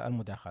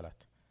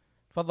للمداخلات.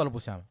 تفضل أبو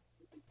سامة.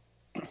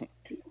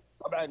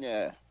 طبعا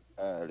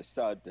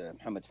الأستاذ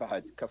محمد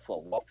فهد كفى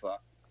ووفى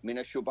من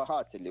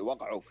الشبهات اللي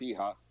وقعوا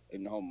فيها،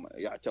 إنهم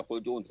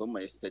يعتقدون ثم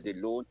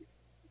يستدلون،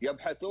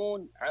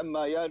 يبحثون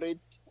عما يرد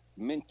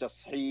من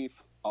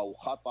تصحيف أو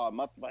خطأ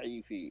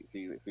مطبعي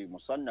في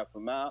مصنف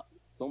ما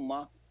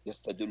ثم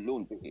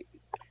يستدلون به.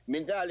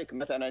 من ذلك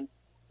مثلا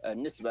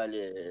النسبة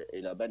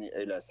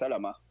إلى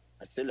سلمة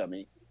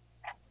السلمي،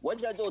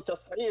 وجدوا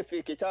تصحيف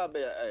في كتاب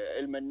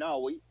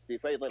المناوي في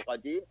فيض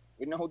القدير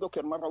إنه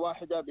ذكر مرة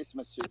واحدة باسم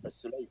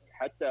السليمي،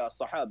 حتى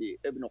الصحابي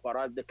ابن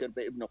قراء ذكر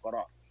بابن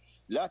قراء،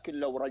 لكن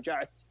لو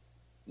رجعت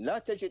لا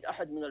تجد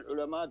أحد من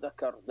العلماء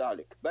ذكر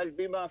ذلك، بل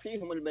بما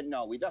فيهم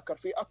المناوي ذكر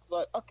في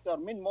أكثر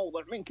من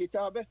موضع من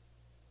كتابه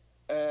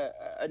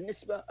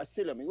النسبة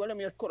السلمي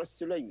ولم يذكر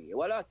السليمي،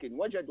 ولكن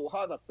وجدوا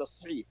هذا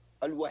التصحيح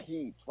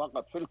الوحيد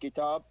فقط في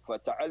الكتاب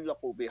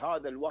فتعلقوا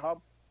بهذا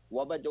الوهم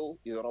وبدأوا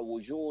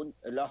يروجون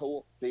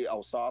له في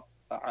أوساط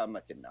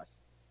عامة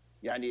الناس.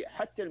 يعني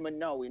حتى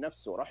المناوي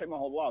نفسه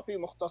رحمه الله في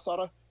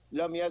مختصره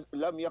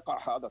لم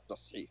يقع هذا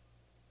التصحيح.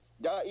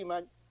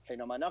 دائما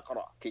حينما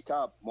نقرأ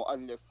كتاب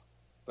مؤلف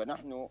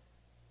فنحن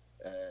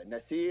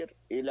نسير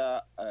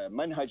إلى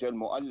منهج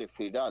المؤلف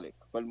في ذلك،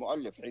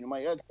 فالمؤلف حينما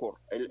يذكر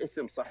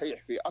الاسم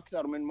صحيح في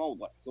أكثر من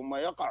موضع ثم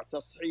يقع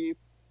تصحيف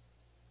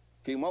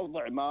في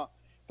موضع ما،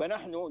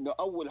 فنحن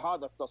نؤول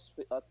هذا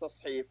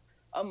التصحيف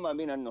أما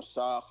من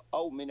النساخ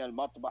أو من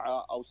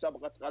المطبعة أو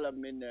سبقة قلم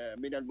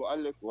من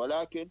المؤلف،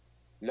 ولكن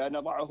لا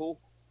نضعه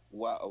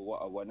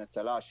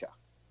ونتلاشى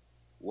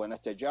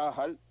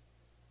ونتجاهل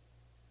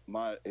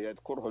ما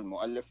يذكره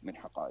المؤلف من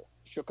حقائق.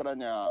 شكرا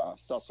يا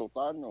أستاذ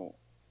سلطان.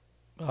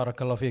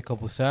 بارك الله فيك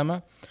أبو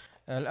سامة.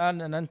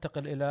 الآن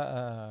ننتقل إلى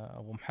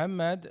أبو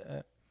محمد.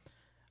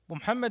 أبو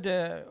محمد،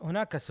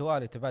 هناك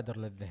سؤال يتبادر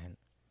للذهن: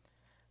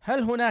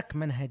 هل هناك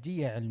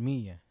منهجية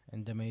علمية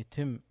عندما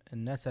يتم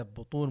النسب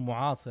بطون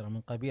معاصرة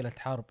من قبيلة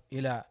حرب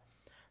إلى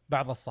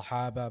بعض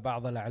الصحابة،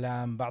 بعض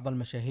الأعلام، بعض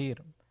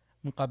المشاهير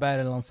من قبائل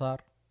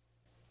الأنصار؟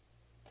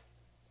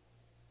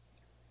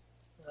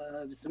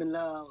 بسم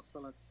الله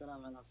والصلاة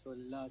والسلام على رسول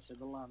الله.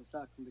 أسعد الله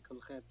مساكم بكل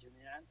خير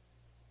جميعا.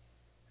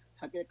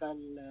 حقيقة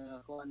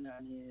الأخوان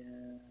يعني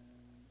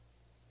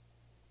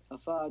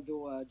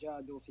أفادوا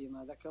وجادوا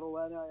فيما ذكروا،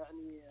 وأنا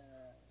يعني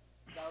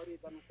لا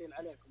أريد أن أطيل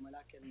عليكم،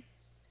 ولكن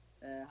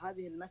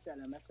هذه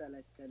المسألة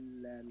مسألة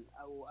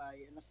أو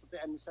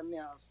نستطيع أن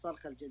نسميها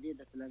الصرخة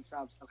الجديدة في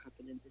الأنساب، صرخة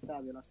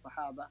الانتساب إلى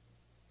الصحابة.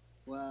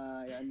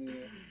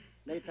 ويعني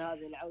ليت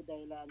هذه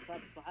العودة إلى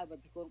أنساب الصحابة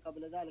تكون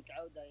قبل ذلك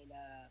عودة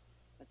إلى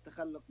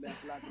التخلق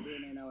بأخلاق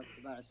ديننا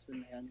واتباع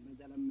السنة، يعني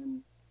بدلا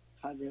من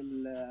هذه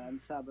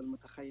الأنساب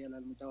المتخيلة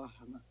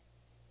المتوهمة.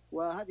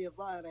 وهذه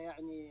الظاهرة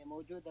يعني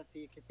موجودة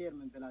في كثير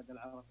من بلاد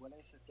العرب،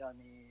 وليست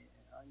يعني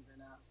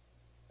عندنا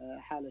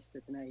حالة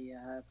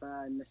استثنائية.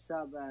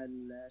 فالنساب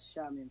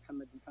الشامي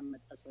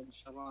محمد حسن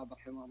الشراب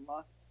رحمه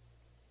الله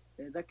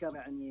ذكر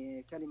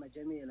يعني كلمة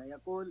جميلة،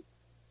 يقول: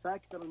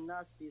 فأكثر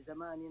الناس في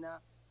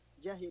زماننا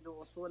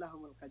جهلوا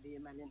أصولهم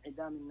القديمة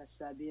لانعدام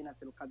النسابين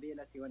في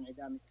القبيلة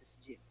وانعدام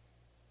التسجيل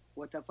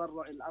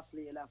وتفرع الأصل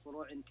إلى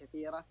فروع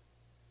كثيرة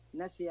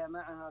نسي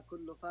معها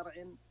كل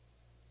فرع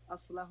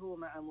أصله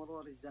مع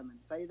مرور الزمن.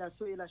 فإذا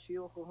سئل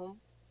شيوخهم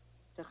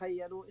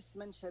تخيلوا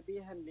اسما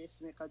شبيها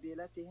لاسم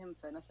قبيلتهم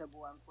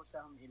فنسبوا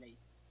أنفسهم إليه،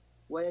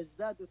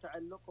 ويزداد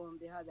تعلقهم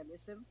بهذا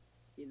الاسم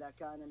إذا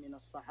كان من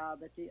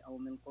الصحابة أو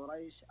من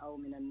قريش أو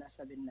من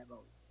النسب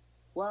النبوي.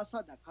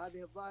 وصدق،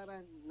 هذه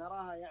الظاهرة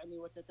نراها يعني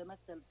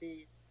وتتمثل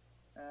في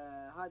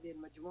هذه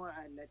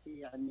المجموعة التي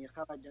يعني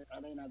خرجت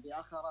علينا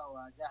بأخرة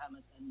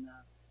وزعمت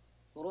أن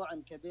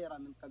فروعا كبيرة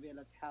من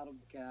قبيلة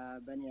حرب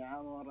كبني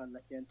عمر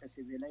التي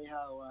ينتسب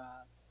إليها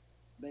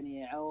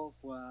وبني عوف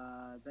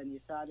وبني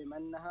سالم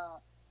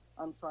أنها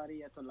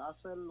أنصارية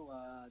الأصل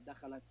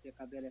ودخلت في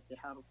قبيلة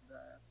حرب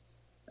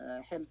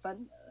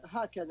حلفا،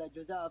 هكذا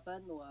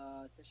جزافا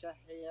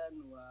وتشهيا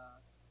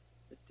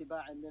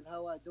واتباعا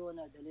للهوى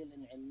دون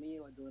دليل علمي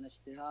ودون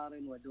اشتهار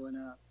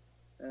ودون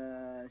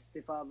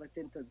استفاضة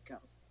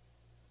تذكر.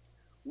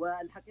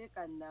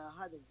 والحقيقة أن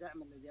هذا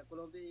الزعم الذي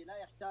يقولون به لا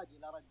يحتاج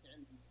إلى رد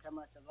علمي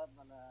كما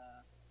تفضل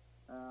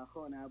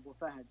أخونا أبو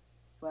فهد.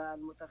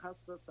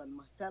 فالمتخصص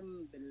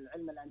المهتم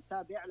بالعلم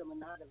الأنساب يعلم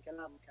أن هذا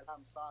الكلام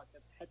كلام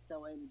ساقط، حتى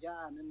وإن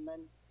جاء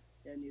ممن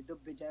يعني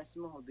دبج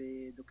اسمه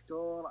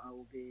بدكتور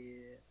أو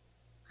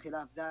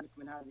بخلاف ذلك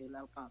من هذه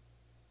الألقاب.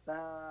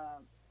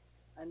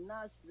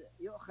 فالناس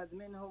يؤخذ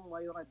منهم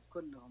ويرد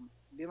كلهم،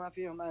 بما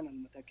فيهم أنا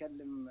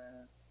المتكلم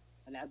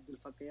العبد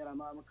الفقير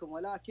أمامكم.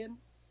 ولكن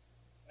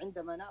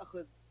عندما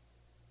نأخذ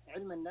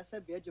علم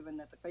النسب يجب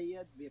أن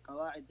نتقيد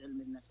بقواعد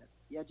علم النسب،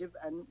 يجب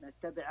أن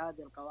نتبع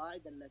هذه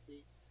القواعد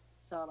التي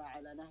سار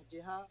على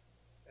نهجها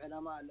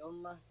علماء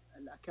الأمة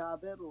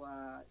الأكابر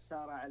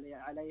وسار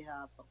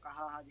عليها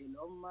فقهاء هذه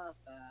الأمة.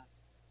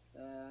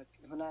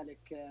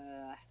 فهنالك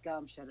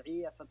أحكام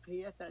شرعية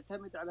فقهية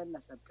تعتمد على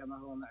النسب كما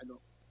هو معلوم.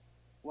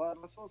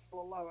 والرسول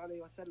صلى الله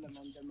عليه وسلم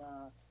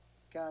عندما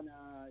كان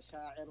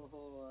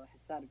شاعره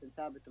حسان بن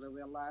ثابت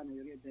رضي الله عنه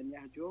يريد أن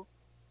يهجو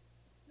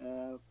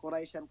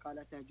قريشا،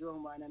 قال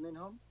تهجوهم وأنا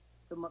منهم،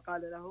 ثم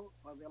قال له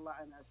رضي الله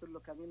عنه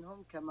أسلك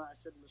منهم كما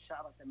أسل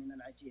الشعرة من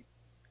العجين.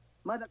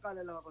 ماذا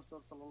قال له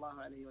الرسول صلى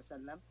الله عليه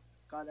وسلم؟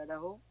 قال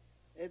له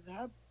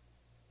اذهب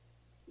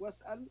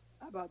واسأل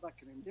أبا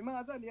بكر.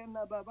 لماذا؟ لأن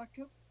أبا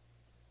بكر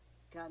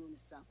كان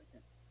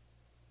نسابة.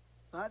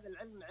 فهذا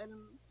العلم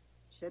علم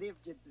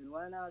شريف جدا،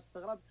 وأنا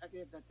استغربت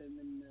حقيقة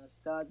من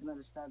أستاذنا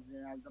الأستاذ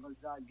عبد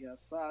الرزاق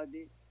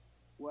الصاعدي،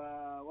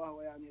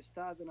 وهو يعني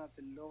أستاذنا في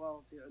اللغة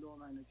وفي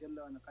علومها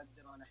نجله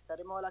ونقدره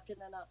ونحترمه،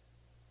 ولكننا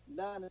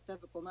لا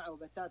نتفق معه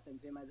بتاتا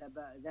فيما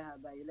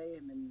ذهب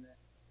إليه من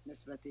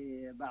نسبة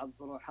بعض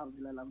طلوع حرب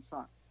إلى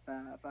الأنصار،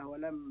 فهو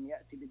لم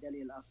يأتي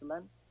بدليل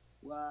أصلا.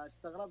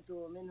 واستغربت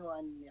منه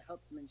أن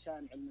يحط من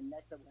شأن علم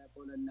النسب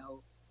ويقول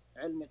أنه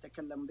علم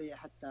يتكلم به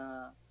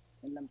حتى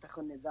إن لم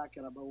تخن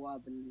الذاكرة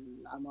بواب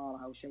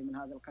العمارة أو شيء من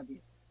هذا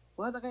القبيل،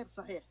 وهذا غير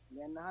صحيح،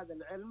 لأن هذا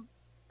العلم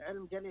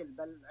علم جليل،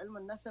 بل علم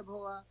النسب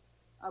هو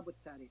أبو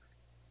التاريخ،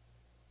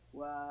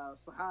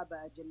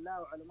 وصحابة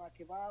أجلاء وعلماء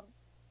كبار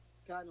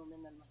كانوا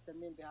من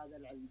المهتمين بهذا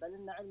العلم، بل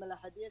إن علم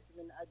الأحاديث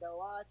من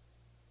أدوات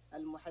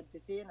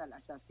المحدثين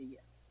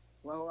الأساسية،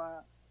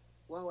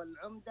 وهو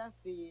العمدة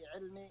في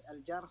علم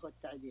الجرح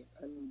والتعديل،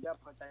 علم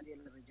الجرح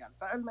وتعديل الرجال.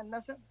 فعلم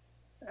النسب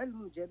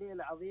علم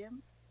جليل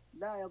عظيم،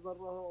 لا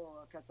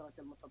يضره كثرة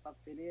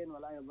المتطفلين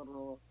ولا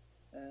يضره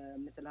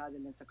مثل هذه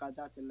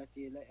الانتقادات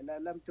التي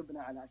لم تبنى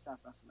على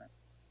أساس أصلا.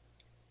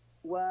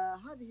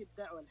 وهذه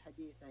الدعوة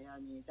الحديثة،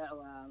 يعني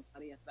دعوة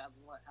أنصارية بعد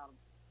طلوع حرب،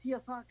 هي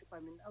ساقطة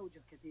من أوجه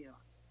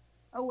كثيرة.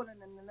 أولا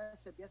أن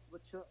النسب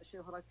يثبت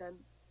شهرة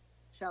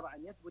شرعا،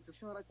 يثبت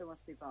شهرة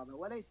واستفاضة،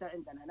 وليس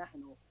عندنا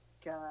نحن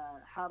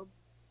كحرب،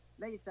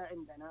 ليس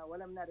عندنا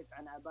ولم نرث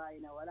عن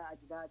آبائنا ولا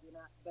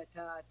أجدادنا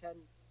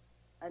بتاتا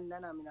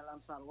أننا من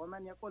الأنصار،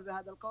 ومن يقول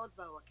بهذا القول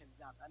فهو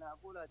كذاب. أنا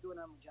أقولها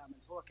دون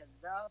مجامل، هو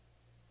كذاب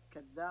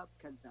كذاب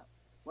كذاب،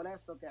 ولا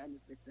يستطيع أن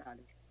يثبت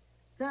ذلك.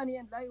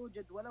 ثانيا، لا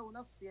يوجد ولو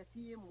نص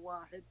يتيم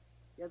واحد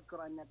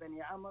يذكر أن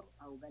بني عمرو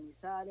أو بني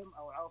سالم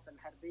أو عوف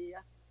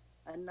الحربية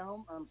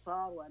أنهم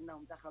أنصار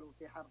وأنهم دخلوا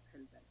في حرب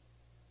حلبا،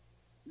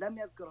 لم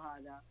يذكر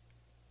هذا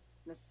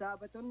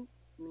نسابة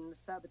من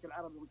نسابة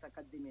العرب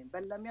المتقدمين،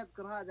 بل لم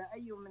يذكر هذا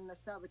أي من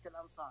نسابة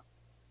الأنصار.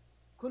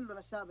 كل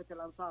نسابة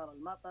الأنصار،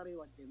 المطري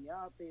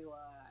والدمياطي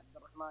وعبد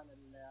الرحمن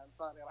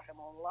الأنصاري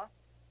رحمه الله،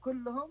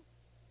 كلهم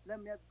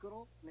لم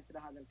يذكروا مثل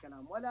هذا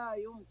الكلام، ولا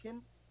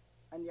يمكن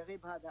أن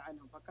يغيب هذا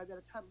عنهم.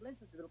 فقبيلة حرب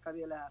ليست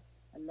بالقبيلة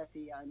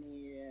التي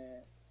يعني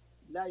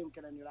لا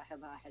يمكن أن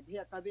يلاحظها أحد، هي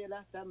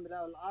قبيلة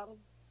تملأ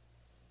الأرض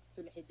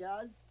في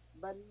الحجاز،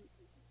 بل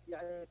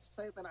يعني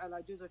تسيطر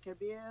على جزء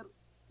كبير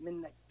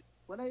من نجد،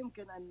 ولا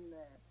يمكن أن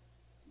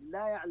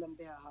لا يعلم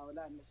بها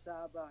هؤلاء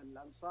النسابة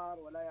الأنصار،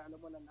 ولا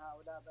يعلمون أن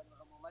هؤلاء بنو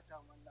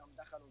عمومتهم وأنهم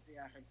دخلوا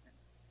فيها حلفا.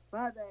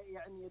 فهذا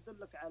يعني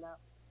يدلك على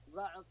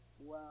ضعف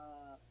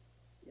ويعني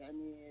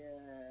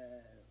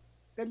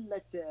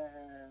قلة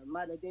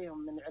ما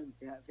لديهم من علم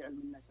في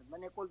علم النسب.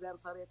 من يقول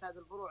بأنصارية هذه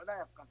الفروع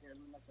لا يفقه في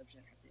علم النسب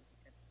شيء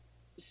حقيقي.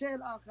 الشيء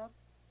الآخر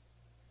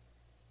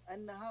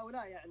أن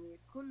هؤلاء يعني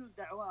كل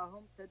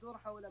دعواهم تدور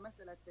حول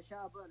مسألة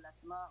تشابه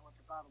الأسماء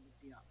وتقارب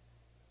الديار،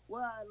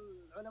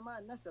 والعلماء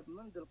النسب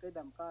منذ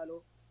القدم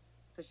قالوا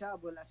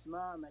تشابه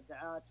الأسماء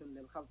مدعاة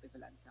للخلط في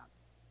الأنساب.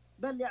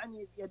 بل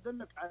يعني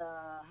يدلك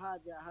على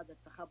هذا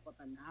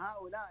التخبط أن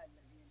هؤلاء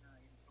الذين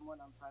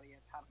يزعمون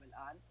أنصارية حرب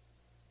الآن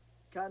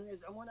كانوا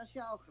يزعمون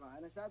أشياء أخرى.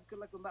 أنا سأذكر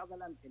لكم بعض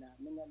الأمثلة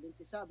من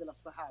الانتساب إلى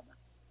الصحابة.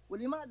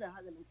 ولماذا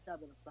هذا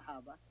الانتساب إلى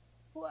الصحابة؟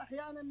 هو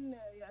أحيانا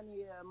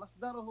يعني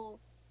مصدره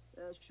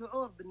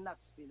شعور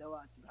بالنقص في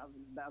ذوات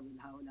بعض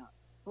هؤلاء،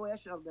 هو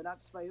يشعر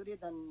بنقص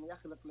فيريد أن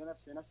يخلق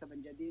لنفسه نسبا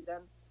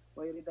جديدا،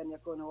 ويريد أن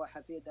يكون هو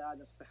حفيد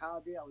هذا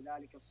الصحابي أو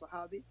ذلك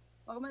الصحابي،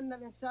 رغم أن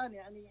الإنسان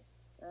يعني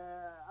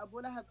أبو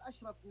لهب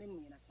أشرف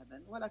مني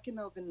نسبا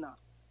ولكنه في النار،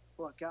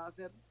 هو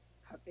كافر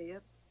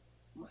حقير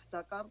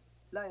محتقر،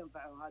 لا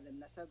ينفعه هذا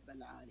النسب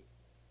العالي.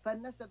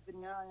 فالنسب في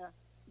النهاية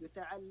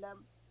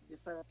يتعلم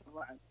لصلة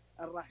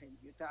الرحم،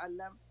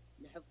 يتعلم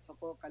لحفظ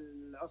حقوق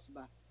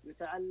العصبة،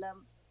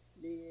 يتعلم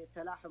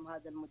لتلاحم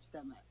هذا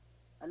المجتمع.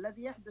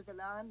 الذي يحدث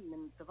الآن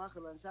من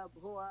تفاخر الأنساب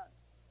هو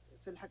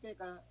في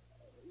الحقيقة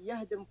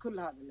يهدم كل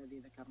هذا الذي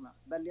ذكرناه،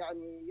 بل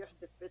يعني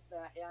يحدث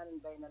فتنة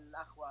أحيانا بين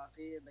الأخ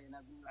وأخيه، بين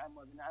ابن العم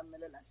وابن عم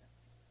للأسف.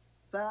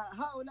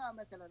 فهؤلاء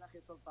مثلا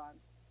أخي سلطان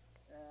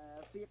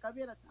في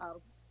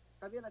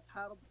قبيلة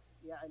حرب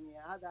يعني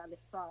هذا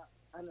الإحصاء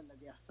أنا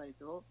الذي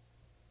أحصيته،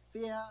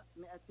 فيها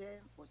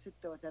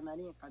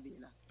 286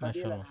 قبيلة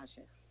لها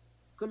شيخ.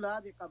 كل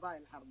هذه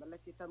قبائل حرب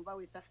التي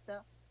تنضوي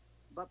تحت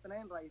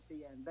بطنين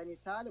رئيسيين، بني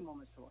سالم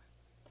ومسروح.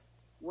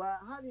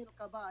 وهذه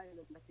القبائل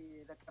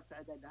التي ذكرت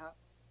عددها،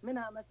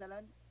 منها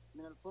مثلا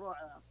من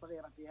الفروع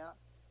الصغيرة فيها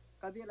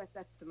قبيلة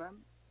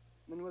التمم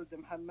من ولد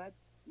محمد،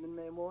 من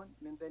ميمون،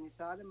 من بني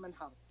سالم، من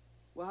حرب،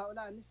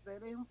 وهؤلاء نسبة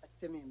إليهم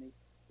التميمي،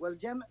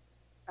 والجمع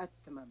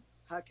التمم.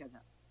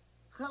 هكذا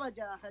خرج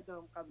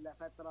أحدهم قبل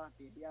فترة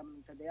في أيام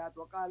المنتديات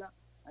وقال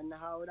أن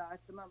هؤلاء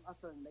التمام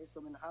أصلا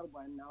ليسوا من حرب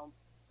وأنهم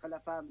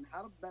حلفاء من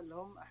حرب، بل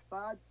هم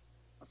أحفاد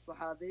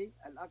الصحابي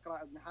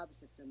الأقرع بن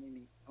حابس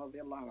التميمي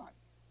رضي الله عنه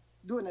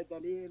دون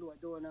دليل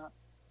ودون.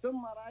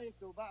 ثم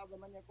رأيت بعض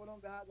من يقولون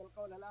بهذا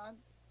القول الآن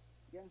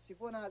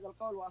ينسفون هذا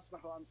القول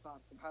وأصبحوا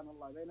أنصار، سبحان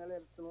الله، بين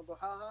ليلة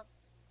وضحاها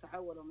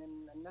تحولوا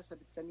من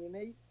النسب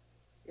التميمي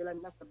إلى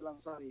النسب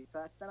الأنصاري،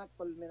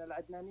 فالتنقل من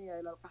العدنانية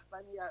إلى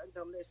القحطانية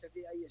عندهم ليس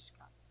فيه أي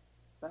إشكال.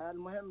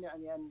 فالمهم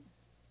يعني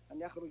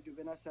أن يخرجوا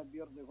بنسب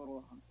يرضي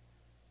غرورهم.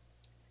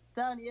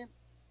 ثانيا،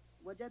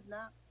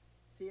 وجدنا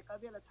في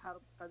قبيلة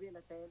حرب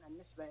قبيلتين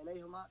النسبة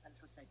إليهما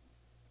الحسين.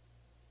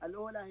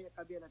 الأولى هي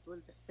قبيلة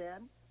ولد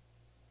حسين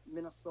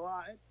من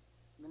الصواعد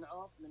من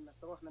عوف من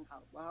مسروح من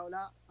حرب،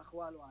 وهؤلاء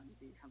أخوال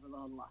والدي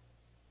حفظه الله.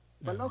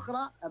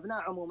 والأخرى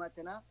أبناء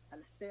عمومتنا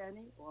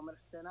الحسيني وهم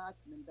الحسينات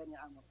من بني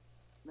عمرو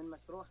من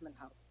مسروح من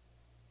حرب.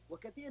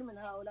 وكثير من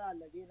هؤلاء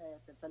الذين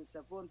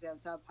يتفلسفون في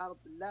أنساب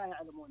حرب لا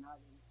يعلمون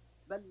هذه،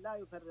 بل لا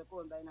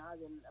يفرقون بين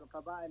هذه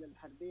القبائل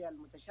الحربية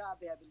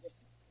المتشابهة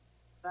بالاسم.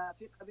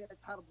 ففي قبيلة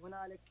حرب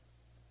هنالك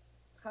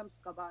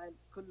 5 قبائل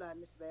كلها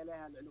النسبة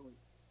إليها العلوي،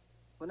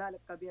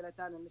 هنالك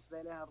قبيلتان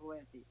النسبة إليها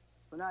الرويثي،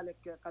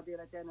 هنالك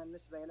قبيلتين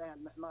النسبة إليها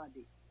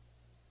المحمادي.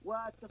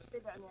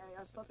 والتفصيل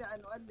يعني أستطيع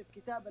أن أؤلف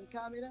كتابا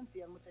كاملا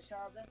في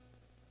المتشابه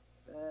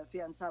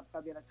في أنساب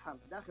قبيلة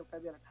حرب داخل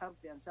قبيلة حرب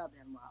في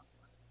أنسابها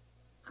المعاصرة.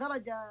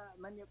 خرج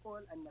من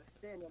يقول أن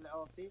الحسيني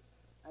العوفي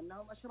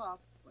أنهم أشراف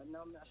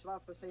وأنهم من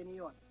أشراف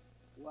حسينيون،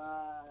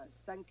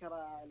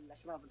 واستنكر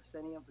الأشراف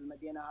الحسينيون في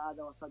المدينة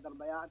هذا وصدر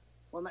بيان،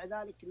 ومع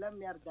ذلك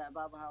لم يردع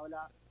بعض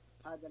هؤلاء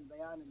هذا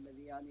البيان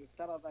الذي يعني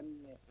افترض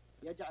أن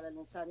يجعل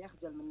الإنسان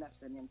يخجل من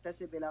نفسه أن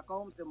ينتسب إلى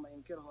قوم ثم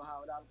ينكره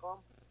هؤلاء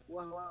القوم،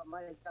 وهو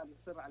ما يزال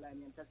يصر على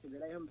أن ينتسب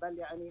إليهم، بل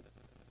يعني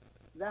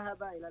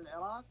ذهب إلى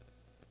العراق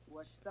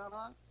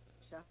واشترى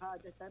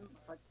شهادة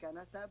صك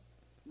نسب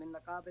من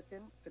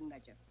نقابة في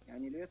النجف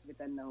يعني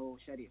ليثبت أنه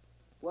شريف.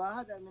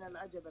 وهذا من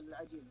العجب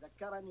العجيب،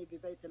 ذكرني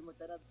ببيت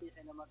المتنبي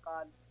حينما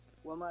قال: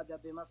 وماذا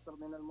بمصر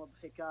من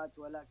المضحكات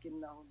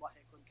ولكنه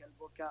ضحك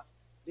كالبكاء،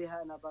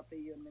 بها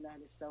نبطي من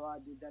أهل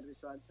السواد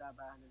يدرس أنساب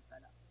أهل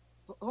الفلاح.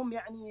 هم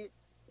يعني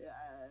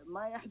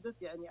ما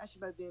يحدث يعني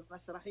أشبه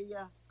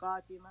بمسرحية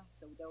قاتمة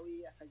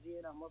سوداوية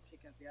حزينة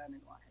مضحكة في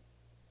آن واحد.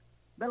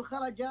 بل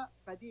خرج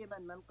قديما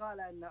من قال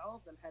أن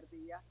عوف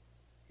الحربية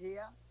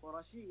هي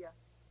قرشية،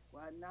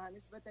 وأنها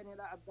نسبة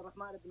إلى عبد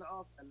الرحمن بن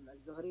عوف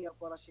الزهري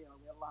القرشي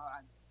رضي الله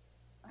عنه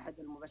أحد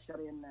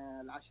المبشرين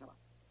العشرة.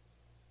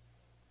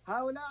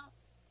 هؤلاء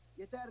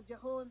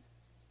يتأرجحون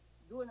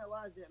دون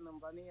وازع من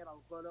ضمير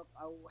أو خلق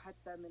أو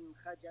حتى من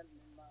خجل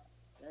مما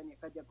يعني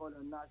قد يقوله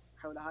الناس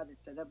حول هذا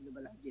التذبذب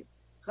العجيب.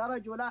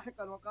 خرجوا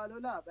لاحقا وقالوا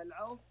لا، بل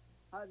عوف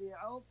هذه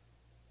عوف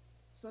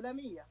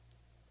سلمية،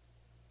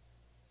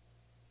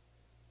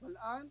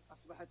 والآن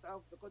أصبحت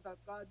عوف بقدرة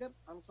قادر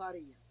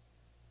أنصارية،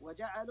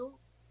 وجعلوا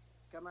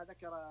كما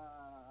ذكر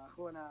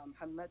أخونا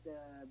محمد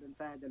بن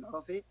فهد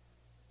العوفي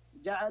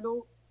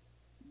جعلوا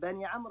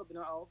بني عمرو بن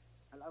عوف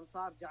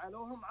الأنصار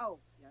جعلوهم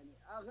عوف، يعني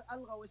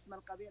ألغوا اسم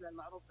القبيلة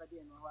المعروف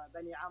قديما وهو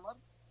بني عمرو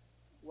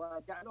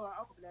وجعلوها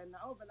عوف، لأن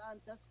عوف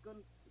الآن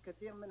تسكن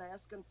كثير منها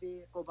يسكن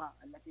في قباء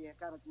التي هي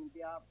كانت من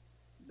ديار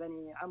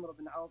بني عمرو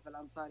بن عوف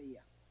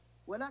الأنصارية.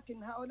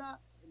 ولكن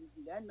هؤلاء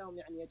لأنهم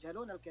يعني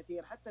يجهلون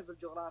الكثير حتى في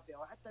الجغرافيا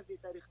وحتى في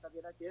تاريخ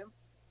قبيلتهم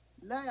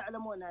لا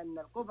يعلمون أن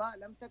القباء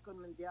لم تكن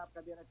من ديار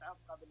قبيلة عوف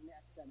قبل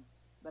 100 سنة،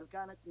 بل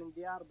كانت من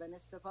ديار بني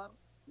السفر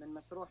من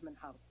مسروح من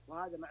حرب،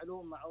 وهذا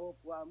معلوم معروف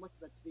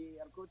ومثبت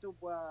في الكتب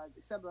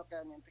وسبق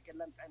يعني أن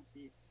تكلمت عنه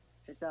في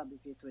حسابي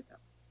في تويتر.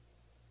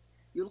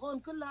 يلغون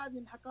كل هذه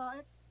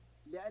الحقائق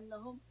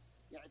لأنهم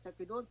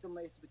يعتقدون ثم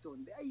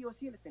يثبتون بأي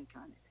وسيلة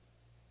كانت.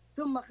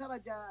 ثم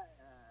خرج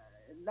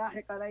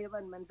لاحقا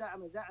أيضا من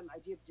زعم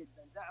عجيب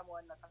جدا، زعموا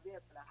أن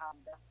قبيلة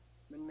الأحامدة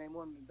من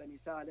ميمون من بني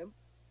سالم،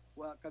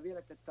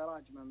 وقبيلة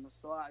التراجمة من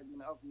الصواعد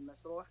من عوف من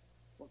مسروح،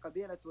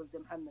 وقبيلة ولد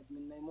محمد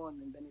من ميمون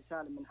من بني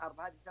سالم من حرب،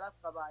 هذه 3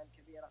 قبائل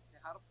كبيرة في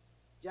حرب،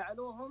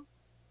 جعلوهم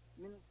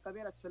من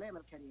قبيلة سليم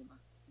الكريمة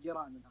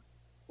جيراننا،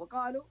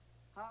 وقالوا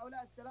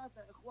هؤلاء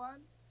ال3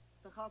 إخوان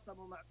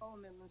تخاصموا مع قوم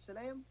من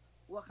سليم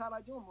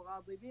وخرجوا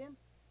مغاضبين،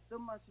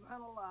 ثم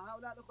سبحان الله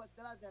هؤلاء الأخوة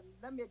ال3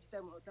 لم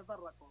يجتمعوا،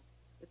 تفرقوا،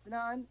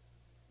 2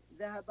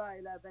 ذهبا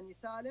إلى بني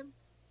سالم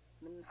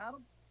من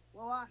حرب،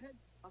 وواحد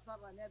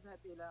أصر أن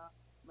يذهب إلى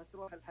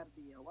مسروح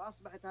الحربية،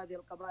 وأصبحت هذه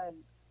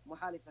القبائل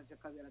محالفة في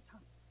قبيلة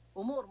حرب.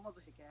 أمور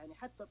مضحكة يعني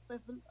حتى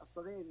الطفل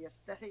الصغير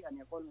يستحي أن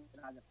يقول مثل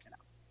هذا الكلام.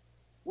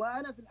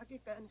 وأنا في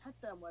الحقيقة يعني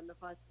حتى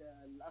مؤلفات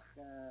الأخ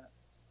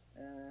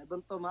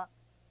بن طمع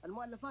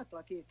المؤلفات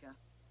ركيكة،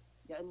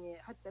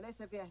 يعني حتى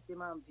ليس فيها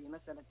اهتمام في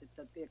مسألة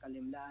التدقيق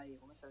الإملائي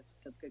ومسألة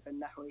التدقيق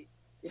النحوي،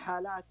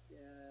 إحالات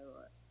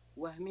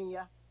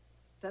وهمية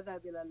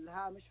تذهب إلى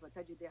الهامش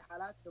وتجد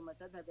إحالات، ثم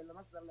تذهب إلى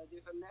المصدر الذي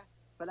يحله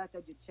فلا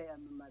تجد شيئا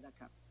مما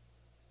ذكر.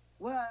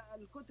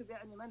 والكتب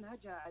يعني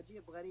منهجها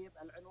عجيب غريب،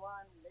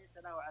 العنوان ليس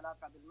له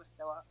علاقة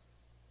بالمحتوى،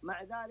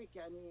 مع ذلك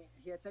يعني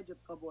هي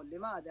تجد قبول.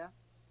 لماذا؟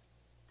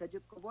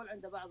 تجد قبول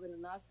عند بعض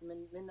الناس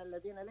من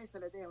الذين ليس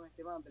لديهم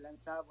اهتمام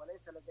بالأنساب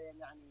وليس لديهم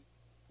يعني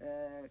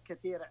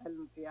كثير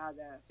علم في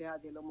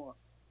هذه الأمور.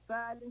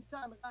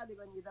 فالإنسان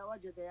غالبا إذا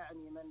وجد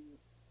يعني من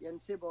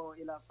ينسبه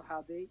إلى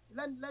صحابي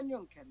لن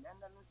ينكر،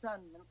 لأن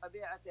الإنسان من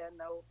طبيعته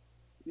أنه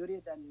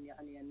يريد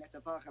أن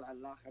يتفاخر على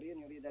الآخرين،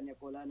 يريد أن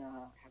يقول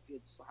أنا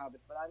حفيد الصحابي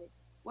الفلاني،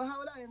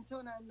 وهؤلاء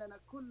ينسون أننا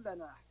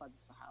كلنا أحفاد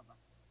الصحابة.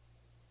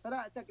 فلا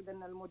أعتقد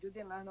أن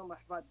الموجودين أنهم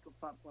أحفاد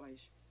كفار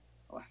قريش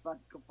أو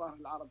أحفاد كفار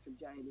العرب في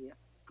الجاهلية،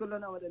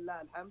 كلنا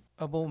ولله الحمد.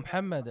 أبو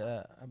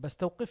محمد،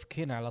 بستوقفك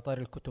هنا على طار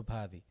الكتب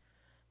هذه.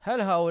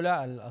 هل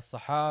هؤلاء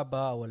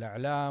الصحابة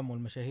والأعلام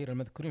والمشاهير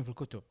المذكورين في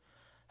الكتب،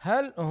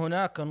 هل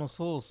هناك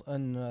نصوص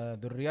أن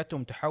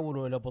ذريتهم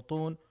تحولوا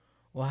إلى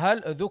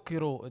وهل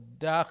ذكروا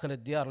داخل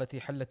الديار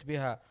التي حلت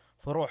بها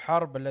فروع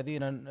حرب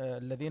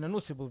الذين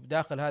نسبوا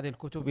بداخل هذه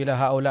الكتب إلى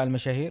هؤلاء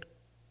المشاهير؟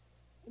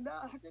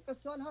 لا، حقيقة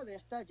السؤال هذا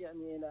يحتاج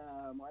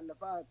إلى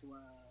مؤلفات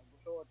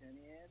وبحوث،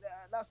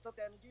 لا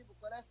أستطيع أن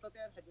أجيبك ولا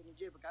يستطيع أحد أن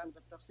يجيبك عنه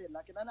بالتفصيل،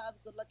 لكن أنا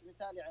أذكر لك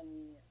مثال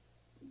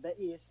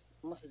بئيس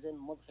محزن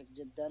مضحك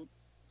جدا،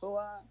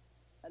 هو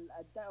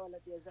الدعوة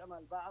التي يزعمها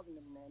البعض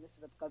من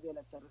نسبة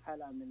قبيلة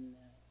الحلقة من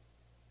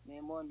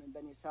ميمون من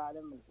بني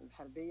سالم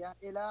الحربية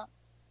إلى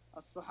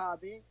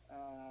الصحابي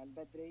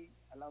البدري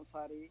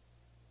الأنصاري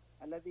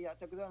الذي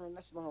يعتقدون أن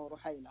اسمه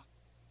رحيلة،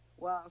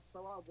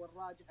 والصواب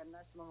والراجح أن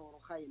اسمه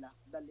رخيلة،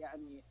 بل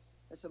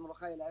اسم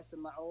رخيلة اسم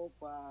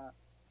معروف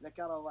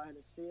وذكره أهل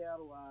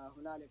السير،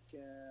 وهنالك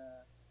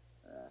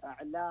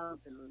أعلام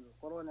في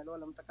القرون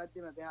الأولى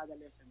المتقدمة بهذا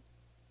الاسم،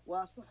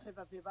 وصحف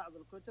في بعض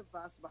الكتب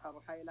فأصبح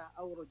رحيلة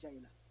أو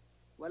رجيلة،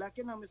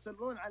 ولكنهم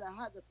يصرون على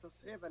هذا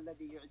التصحيف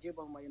الذي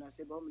يعجبهم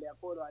ويناسبهم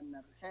ليقولوا أن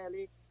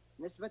الرحيلي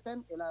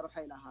نسبة إلى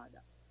رحيلة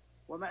هذا.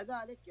 ومع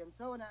ذلك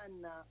ينسون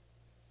أن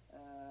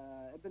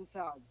ابن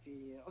سعد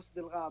في أسد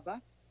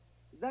الغابة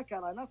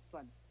ذكر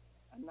نصا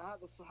أن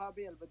هذا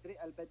الصحابي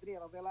البدري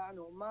رضي الله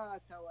عنه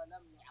مات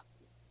ولم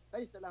يعقب،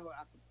 ليس له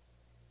عقب،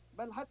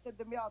 بل حتى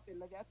الدمياطي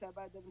الذي أتى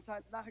بعد ابن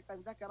سعد لاحقا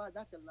ذكر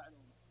ذات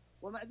المعلومة،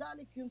 ومع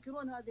ذلك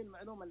ينكرون هذه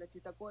المعلومة التي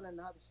تقول أن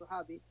هذا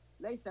الصحابي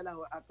ليس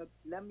له عقب،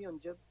 لم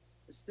ينجب،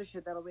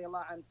 استشهد رضي الله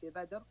عنه في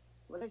بدر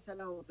وليس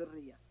له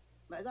ذرية.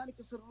 مع ذلك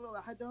يصر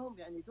أحدهم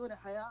دون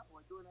حياء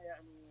ودون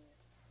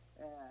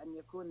أن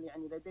يكون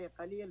لديه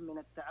قليل من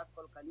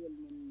التعقل،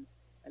 قليل من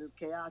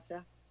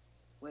الكياسة،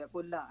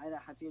 ويقول لا أنا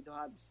حفيد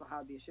هذا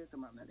الصحابي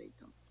شئتم أم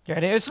أبيتم.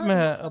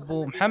 اسمه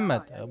أبو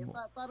محمد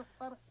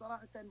طرح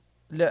صراحة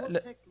لا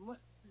مضحك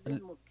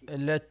محزن مبكي.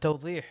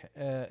 للتوضيح،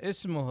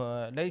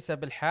 اسمه ليس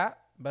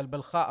بالحاء بل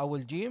بالخاء أو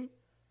الجيم،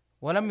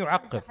 ولم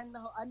يعقب.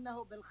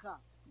 أنه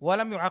بالخاء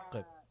ولم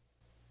يعقب.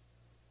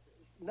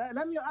 لا،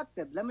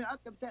 لم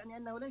يعقب تعني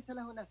أنه ليس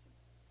له نسل.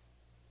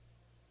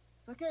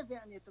 فكيف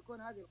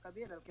تكون هذه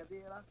القبيلة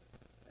الكبيرة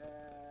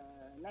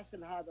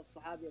نسل هذا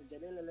الصحابي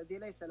الجليل الذي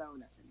ليس له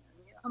نسل؟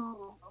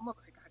 أمر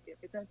مضحك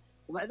حقيقة.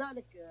 ومع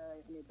ذلك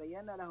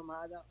بينا لهم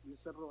هذا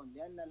يصرون،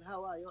 لأن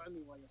الهوى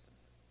يعمي ويصم.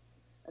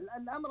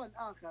 الأمر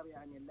الآخر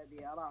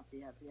الذي أراه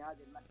في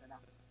هذه المسألة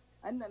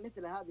أن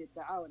مثل هذه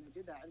الدعاوى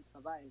نجدها عند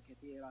قبائل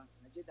كثيرة،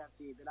 نجدها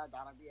في بلاد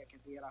عربية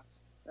كثيرة،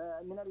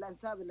 من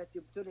الأنساب التي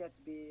ابتليت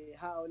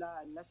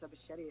بهؤلاء النسب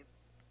الشريف.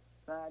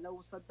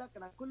 فلو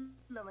صدقنا كل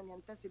من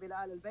ينتسب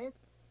إلى آل البيت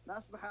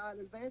لأصبح آل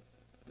البيت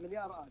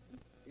مليار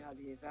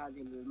آدم في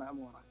هذه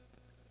المعمورة.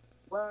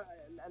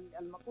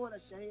 والمقولة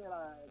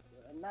الشهيرة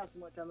الناس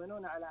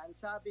مؤتمنون على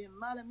أنسابهم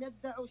ما لم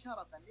يدعوا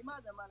شرفا.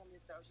 لماذا ما لم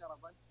يدعوا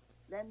شرفا؟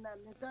 لأن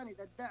الإنسان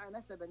إذا ادعى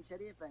نسبا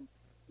شريفا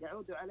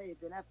يعود عليه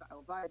بنفع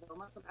أو فائدة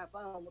ومصلحة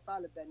فهو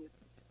مطالب بأن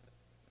يثبته.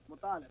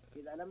 مطالب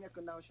إذا لم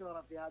يكن له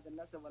شهرة في هذا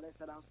النسب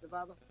وليس له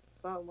استفاضة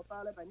فهو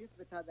مطالب أن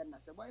يثبت هذا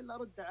النسب، وإلا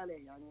رد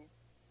عليه،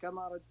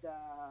 كما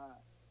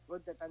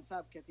ردت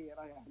أنساب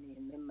كثيرة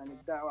ممن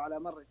ادعوا على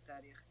مر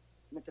التاريخ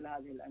مثل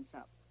هذه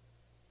الأنساب.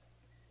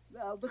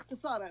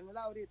 باختصار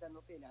لا أريد أن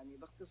أطيل،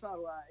 باختصار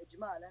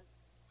وإجمالا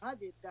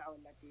هذه الدعوة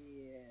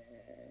التي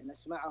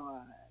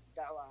نسمعها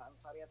دعوة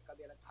أنصارية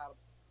قبيلة حرب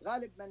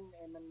غالب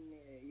من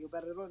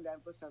يبررون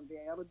لأنفسهم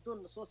بها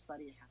يردون نصوص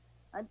صريحة.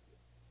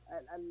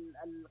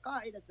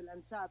 القاعدة في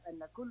الأنساب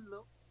أن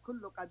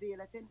كل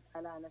قبيلة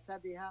على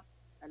نسبها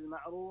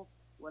المعروف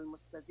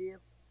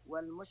والمستفيض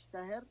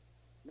والمشتهر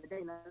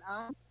لدينا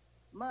الآن،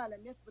 ما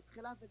لم يثبت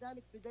خلاف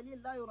ذلك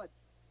بدليل لا يرد.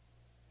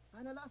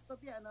 فأنا لا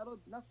أستطيع أن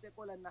أرد نص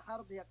يقول أن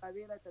حرب هي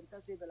قبيلة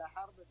تنتسب إلى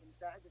حرب بن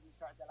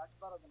سعد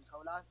الأكبر بن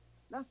خولان،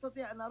 لا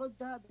أستطيع أن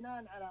أردها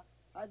بناء على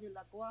هذه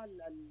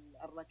الأقوال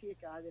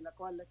الركيكة، هذه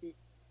الأقوال التي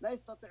لا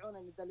يستطيعون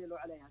أن يدللوا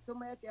عليها.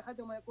 ثم يأتي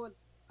أحدهم ويقول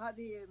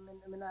هذه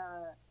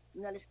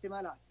من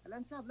الاحتمالات.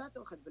 الأنساب لا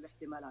تؤخذ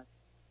بالاحتمالات.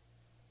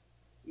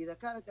 إذا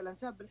كانت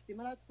الأنساب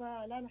بالاحتمالات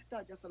فلا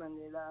نحتاج أصلا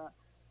إلى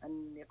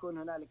أن يكون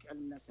هنالك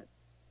علم نسب،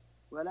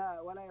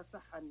 ولا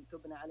يصح أن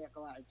تبنى عليه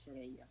قواعد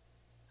شرعية.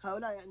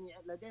 هؤلاء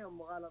لديهم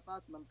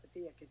مغالطات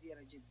منطقية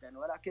كثيرة جدا،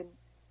 ولكن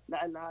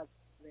لعل هذا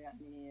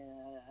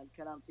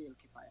الكلام فيه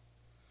الكفاية.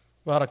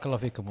 بارك الله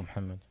فيك أبو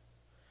محمد.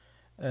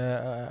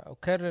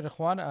 أكرر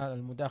إخوان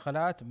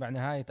المداخلات بعد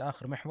نهاية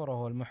آخر محور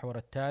وهو المحور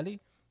التالي،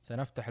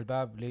 سنفتح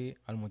الباب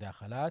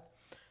للمداخلات.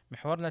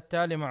 محورنا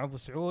التالي مع أبو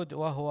سعود،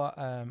 وهو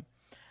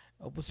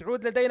أبو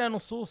سعود لدينا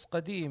نصوص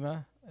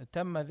قديمة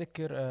تم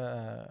ذكر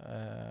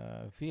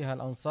فيها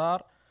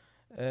الأنصار،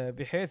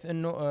 بحيث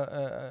أنه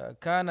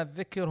كان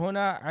الذكر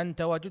هنا عن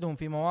تواجدهم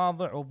في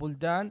مواضع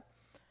وبلدان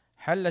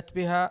حلت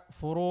بها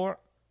فروع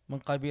من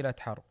قبيلة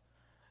حرب.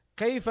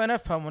 كيف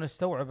نفهم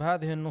ونستوعب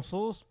هذه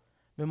النصوص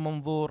من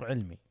منظور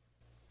علمي؟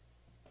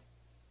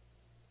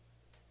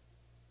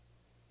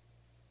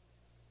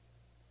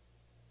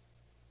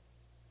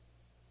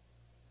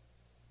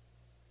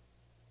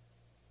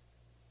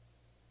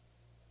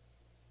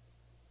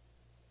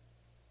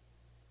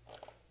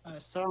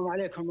 السلام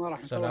عليكم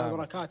ورحمة الله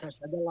وبركاته.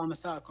 أسعد الله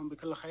مساءكم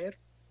بكل خير.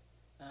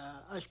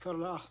 أشكر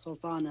الأخ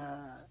سلطان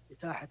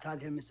إتاحة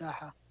هذه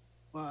المساحة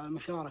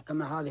والمشاركة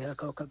مع هذه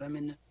الكوكبة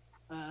من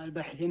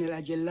الباحثين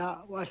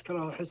الأجلاء،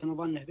 وأشكره حسن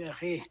ظنه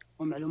بأخيه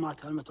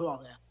ومعلوماته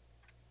المتواضعة.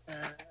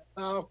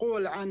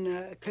 أقول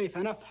عن كيف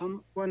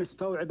نفهم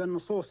ونستوعب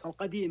النصوص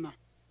القديمة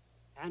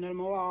عن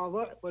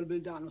المواضع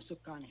والبلدان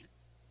وسكانها.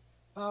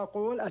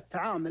 فأقول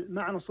التعامل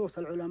مع نصوص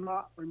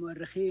العلماء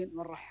والمؤرخين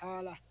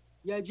والرحالة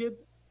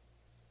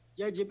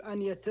يجب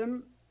أن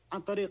يتم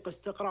عن طريق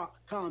استقراء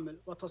كامل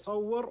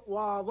وتصور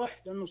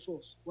واضح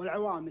للنصوص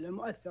والعوامل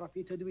المؤثرة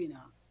في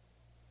تدوينها،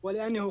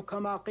 ولأنه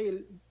كما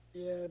قيل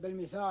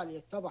بالمثال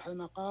يتضح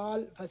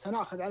المقال،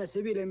 فسنأخذ على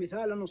سبيل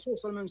المثال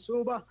النصوص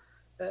المنسوبة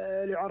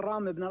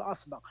لعرام بن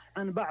الأصبغ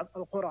عن بعض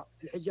القرى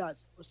في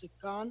الحجاز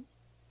وسكان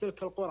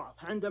تلك القرى.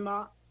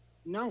 فعندما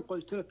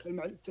ننقل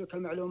تلك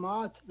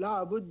المعلومات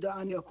لا بد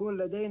أن يكون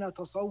لدينا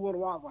تصور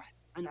واضح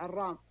عن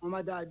عرام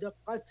ومدى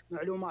دقة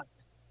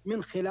معلوماته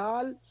من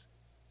خلال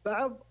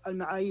بعض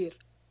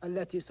المعايير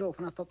التي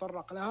سوف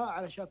نتطرق لها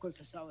على شكل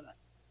تساؤلات.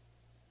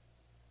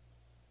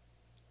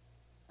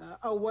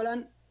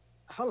 أولا،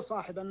 هل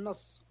صاحب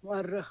النص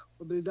مؤرخ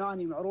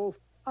وبلداني معروف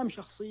أم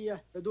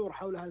شخصية تدور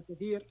حولها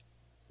الكثير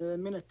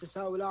من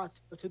التساؤلات،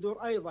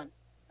 وتدور أيضا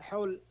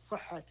حول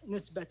صحة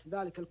نسبة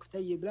ذلك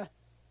الكتيب له؟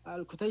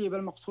 الكتيب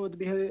المقصود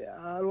به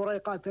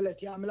الوريقات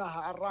التي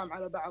أملاها عرام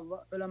على بعض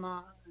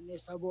علماء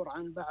النيسابور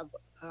عن بعض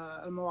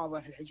المواضع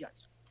في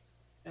الحجاز.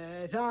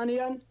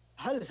 ثانيا،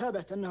 هل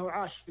ثبت أنه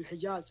عاش في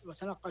الحجاز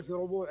وتنقل في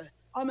ربوعه،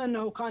 أم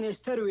أنه كان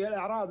يستروي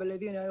الأعراب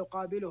الذين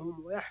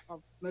يقابلهم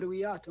ويحفظ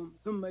مروياتهم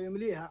ثم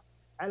يمليها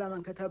على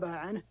من كتبها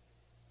عنه؟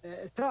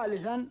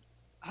 ثالثا،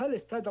 هل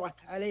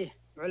استدرك عليه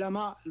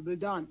علماء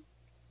البلدان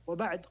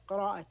وبعد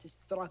قراءة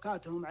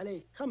استدراكاتهم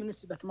عليه كم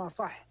نسبة ما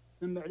صح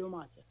من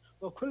معلوماته؟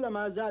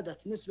 وكلما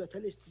زادت نسبة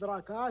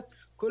الاستدراكات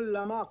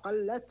كلما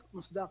قلت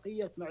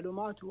مصداقية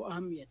معلوماته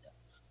وأهميته.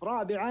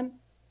 رابعا،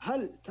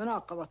 هل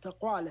تناقضت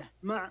أقواله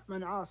مع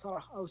من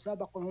عاصره أو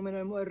سبقه من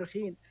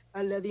المؤرخين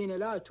الذين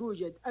لا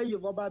توجد أي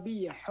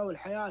ضبابية حول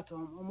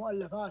حياتهم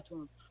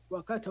ومؤلفاتهم،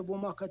 وكتبوا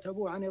ما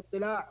كتبوه عن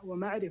اطلاع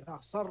ومعرفة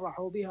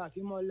صرحوا بها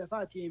في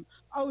مؤلفاتهم،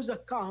 أو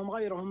زكاهم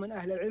غيرهم من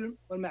أهل العلم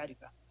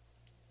والمعرفة؟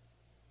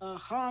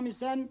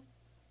 خامسا،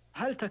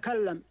 هل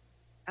تكلم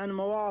عن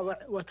مواضع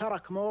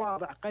وترك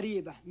مواضع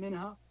قريبة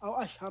منها أو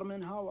أشهر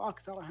منها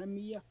وأكثر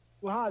أهمية؟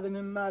 وهذا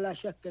مما لا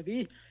شك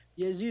فيه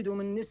يزيد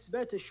من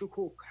نسبة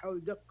الشكوك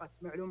حول دقة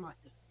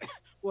معلوماته.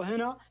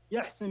 وهنا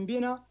يحسن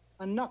بنا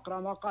أن نقرأ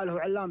ما قاله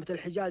علامة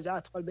الحجاز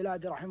عاتق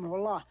البلاد رحمه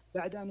الله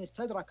بعد أن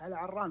استدرك على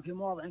عرام في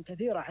مواضع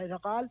كثيرة، حيث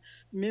قال: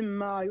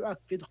 مما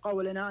يؤكد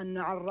قولنا أن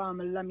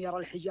عراما لم يرى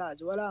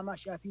الحجاز ولا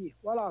مشى فيه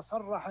ولا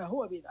صرح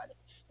هو بذلك،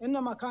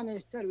 إنما كان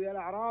يستروي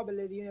الأعراب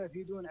الذين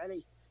يفيدون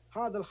عليه.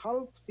 هذا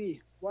الخلط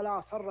فيه ولا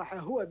صرح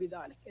هو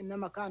بذلك،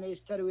 إنما كان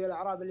يستروي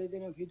الأعراب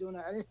الذين يفيدون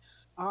عليه،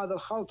 هذا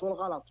الخلط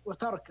والغلط،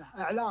 وتركه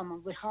أعلاما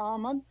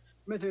ضخاما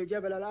مثل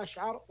جبل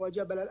الأشعر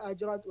وجبل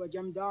الأجرد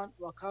وجمدان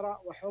وكرى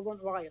وحضن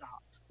وغيرها،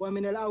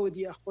 ومن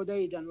الأودية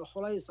قديدا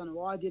وخليصا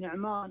ووادي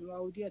نعمان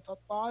وأودية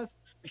الطائف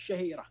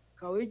الشهيرة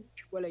كوج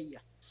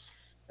ولية.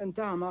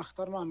 انتهى ما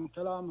اخترناه من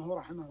كلامه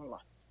رحمه الله.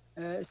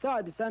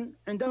 سادسا،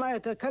 عندما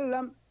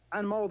يتكلم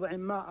عن موضع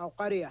ما أو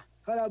قرية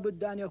فلا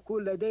بد أن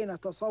يكون لدينا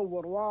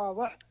تصور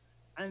واضح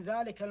عن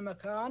ذلك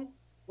المكان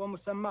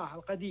ومسماه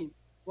القديم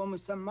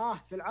ومسماه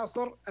في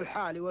العصر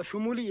الحالي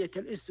وشمولية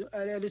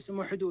الاسم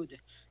وحدوده.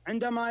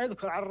 عندما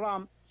يذكر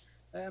عرام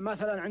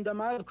مثلا،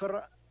 عندما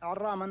يذكر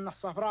عرام أن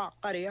الصفراء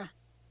قرية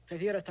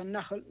كثيرة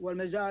النخل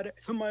والمزارع،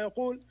 ثم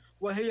يقول: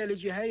 وهي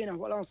لجهينة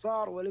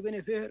والأنصار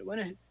ولبني فهر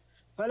ونهد،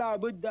 فلا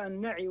بد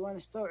أن نعي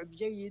ونستوعب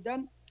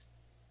جيدا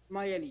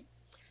ما يلي: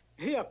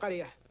 هي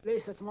قرية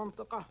ليست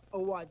منطقة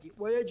أو وادي،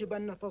 ويجب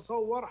أن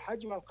نتصور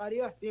حجم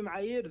القرية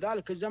بمعايير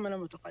ذلك الزمن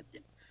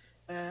المتقدم.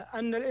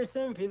 أن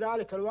الاسم في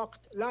ذلك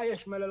الوقت لا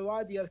يشمل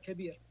الوادي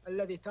الكبير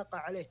الذي تقع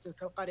عليه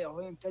تلك القرية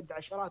وهو يمتد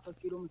عشرات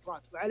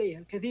الكيلومترات، وعليه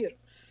الكثير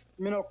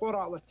من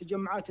القرى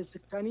والتجمعات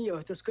السكانية،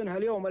 وتسكنها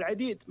اليوم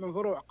العديد من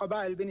فروع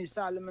قبائل بني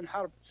سالم من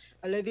حرب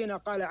الذين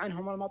قال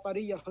عنهم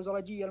المطرية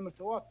الخزرجية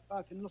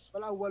المتوفى في النصف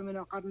الأول من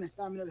القرن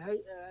الثامن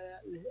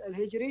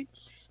الهجري،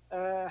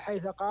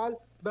 حيث قال: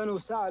 بنو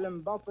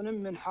سالم بطن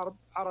من حرب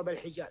عرب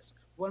الحجاز،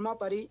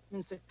 والمطري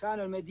من سكان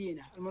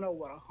المدينة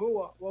المنورة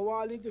هو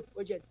ووالده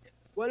وجده،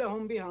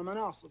 ولهم بها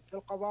مناصب في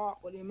القضاء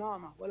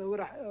والإمامة،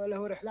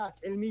 وله رحلات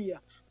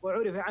علمية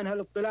وعرف عنها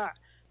الاطلاع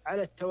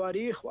على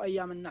التواريخ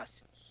وأيام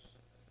الناس.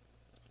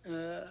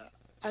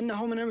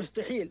 أنه من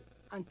المستحيل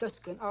أن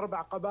تسكن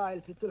 4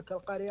 قبائل في تلك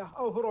القرية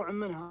أو فروع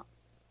منها،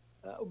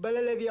 بل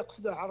الذي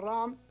يقصده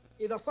عرام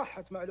إذا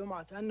صحت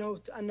معلومات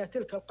أن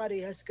تلك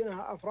القرية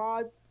يسكنها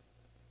أفراد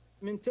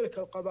من تلك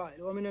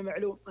القبائل، ومن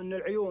المعلوم أن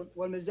العيون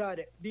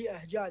والمزارع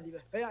بيئة جاذبة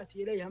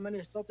فيأتي إليها من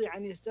يستطيع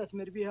أن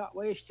يستثمر بها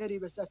ويشتري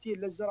بساتين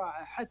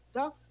للزراعة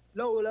حتى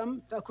لو لم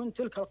تكن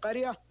تلك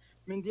القرية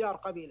من ديار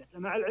قبيلة.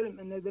 مع العلم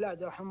أن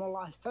البلاد رحمه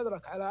الله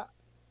استدرك على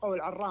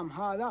قول عرام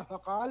هذا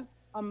فقال: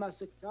 أما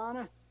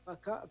سكانه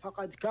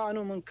فقد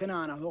كانوا من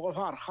كنانة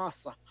وغفار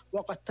خاصة،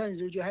 وقد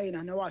تنزل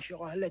جهينة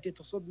نواشغه التي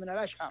تصب من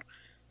الأشعار،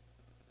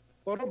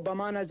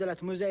 وربما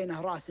نزلت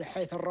مزينة راسه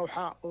حيث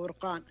الروحاء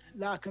وورقان،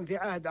 لكن في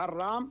عهد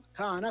عرام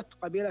كانت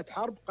قبيلة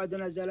حرب قد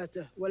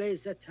نزلته،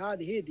 وليست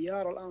هذه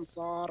ديار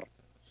الأنصار.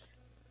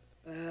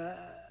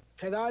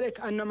 كذلك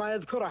أن ما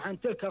يذكره عن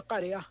تلك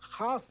القرية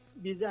خاص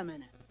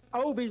بزمنه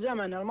أو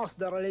بزمن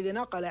المصدر الذي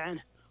نقل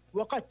عنه،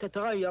 وقد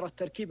تتغير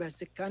التركيبة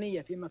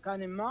السكانية في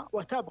مكان ما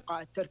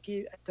وتبقى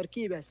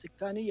التركيبة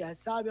السكانية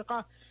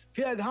السابقة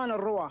في أذهان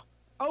الرواة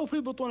أو في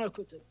بطون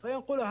الكتب،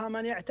 فينقلها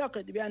من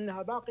يعتقد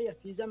بأنها باقية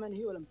في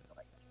زمنه ولم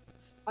تتغير.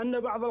 أن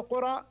بعض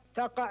القرى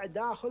تقع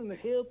داخل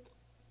محيط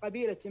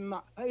قبيلة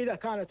ما، فإذا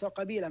كانت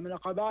القبيلة من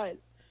القبائل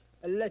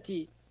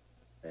التي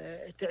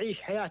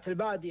تعيش حياة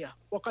البادية،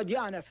 وقد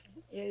يأنف،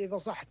 إذا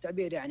صح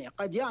التعبير يعني،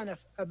 قد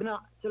يأنف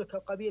أبناء تلك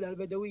القبيلة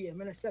البدوية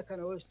من السكن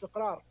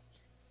والاستقرار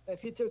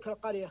في تلك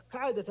القرية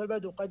كعادة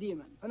البدو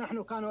قديما،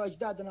 فنحن كانوا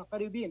أجدادنا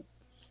قريبين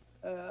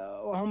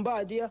وهم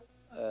بادية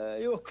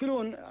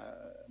يوكلون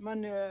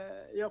من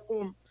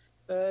يقوم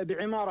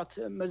بعمارة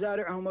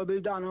مزارعهم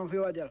وبلدانهم في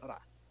وادي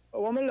الفرات،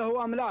 ومن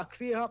له أملاك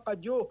فيها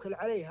قد يوكل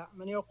عليها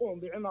من يقوم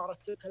بعمارة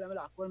تلك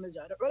الأملاك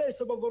والمزارع،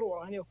 وليس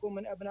بالضرورة أن يكون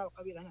من أبناء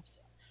القبيلة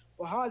نفسها.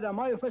 وهذا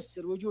ما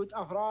يفسر وجود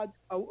أفراد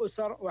أو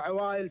أسر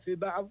وعوائل في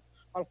بعض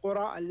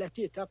القرى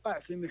التي تقع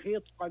في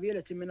محيط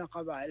قبيلة من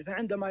القبائل.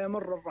 فعندما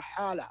يمر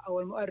الرحالة أو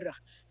المؤرخ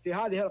في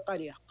هذه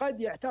القرية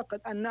قد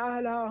يعتقد أن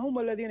أهلها هم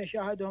الذين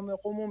شاهدهم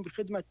يقومون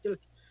بخدمة تلك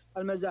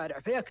المزارع،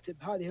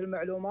 فيكتب هذه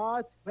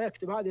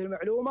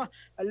المعلومة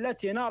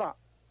التي نرى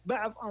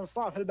بعض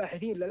أنصاف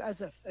الباحثين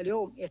للأسف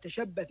اليوم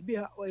يتشبث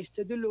بها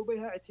ويستدل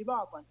بها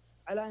اعتباطا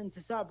على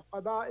انتساب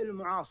قبائل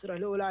معاصرة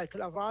لأولئك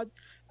الأفراد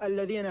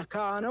الذين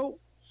كانوا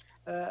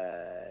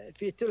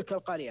في تلك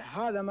القرية.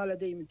 هذا ما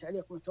لدي من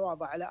تعليق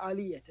متواضع على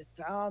آلية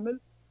التعامل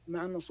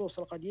مع النصوص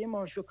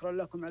القديمة، وشكرا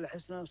لكم على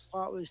حسن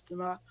الإصغاء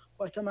والاستماع،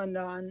 وأتمنى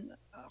أن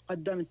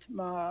قدمت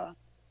ما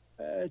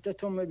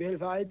تتم به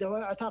الفائدة.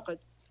 وأعتقد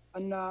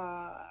أن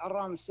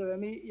عرام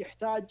السلمي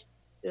يحتاج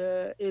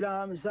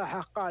إلى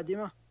مساحة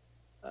قادمة،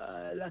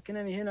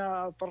 لكنني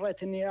هنا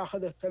اضطريت أني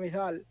أخذه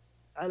كمثال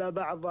على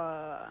بعض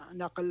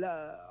نقل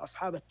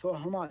أصحاب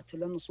التوهمات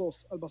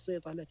للنصوص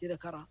البسيطة التي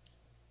ذكرها.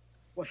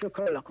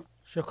 وشكرا لكم.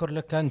 شكر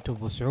لك أنت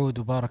أبو سعود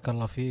وبارك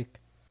الله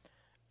فيك.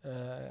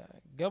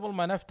 قبل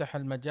ما نفتح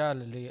المجال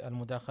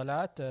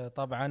للمداخلات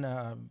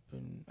طبعا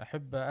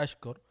أحب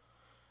أشكر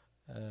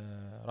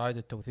رائد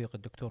التوثيق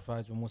الدكتور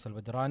فايز بن موسى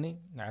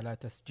البدراني على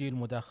تسجيل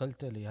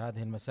مداخلته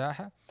لهذه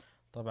المساحة.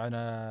 طبعا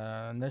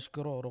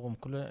نشكره رغم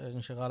كل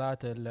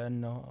انشغالاته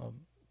لأنه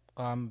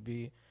قام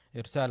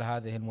بإرسال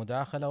هذه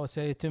المداخلة،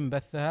 وسيتم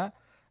بثها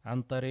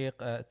عن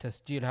طريق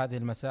تسجيل هذه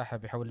المساحة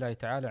بحول الله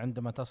تعالى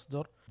عندما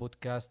تصدر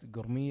بودكاست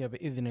قرمية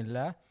بإذن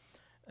الله.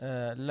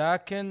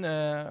 لكن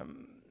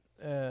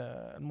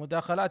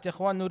المداخلات يا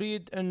أخوان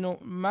نريد أنه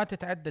ما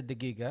تتعدى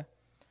دقيقة،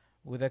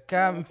 وإذا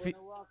كان في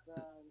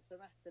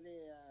سمحت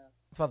لي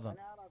تفضل.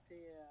 أنا أرى في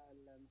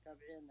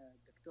المتابعين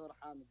الدكتور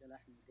حامد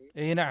الأحمدي.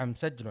 إيه نعم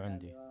سجلوا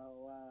عندي،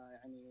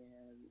 ويعني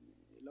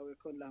لو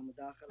يكون له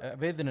مداخلة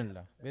بإذن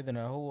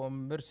الله هو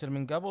مرسل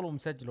من قبل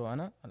ومسجله،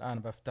 أنا الآن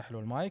بفتح له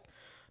المايك.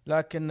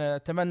 لكن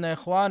أتمنى يا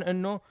إخوان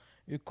أنه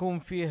يكون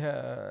فيه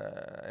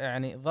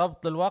يعني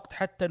ضبط للوقت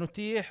حتى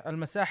نتيح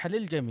المساحة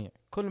للجميع.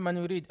 كل من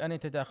يريد أن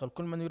يتداخل،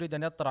 كل من يريد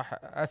أن يطرح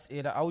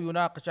أسئلة أو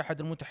يناقش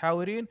أحد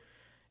المتحاورين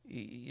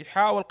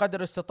يحاول قدر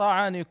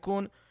الاستطاعة أن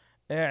يكون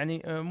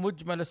يعني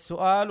مجمل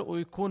السؤال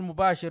ويكون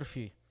مباشر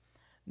فيه.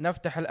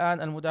 نفتح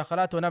الآن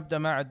المداخلات ونبدأ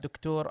مع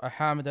الدكتور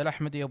حامد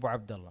الأحمدي أبو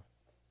عبد الله.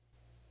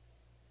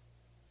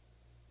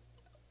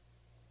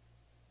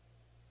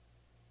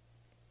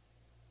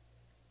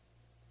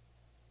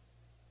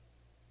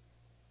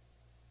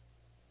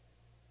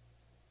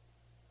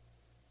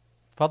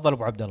 تفضل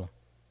ابو عبد الله.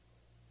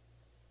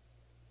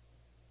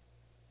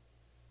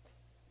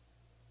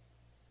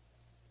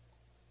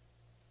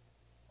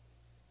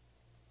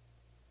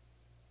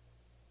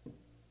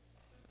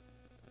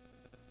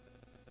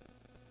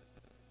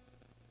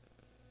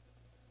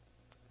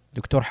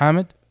 دكتور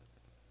حامد.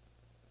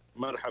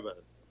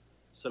 مرحبا،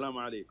 السلام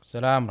عليكم.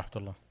 السلام ورحمة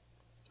الله.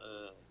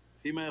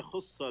 فيما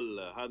يخص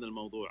هذا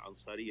الموضوع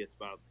أنصارية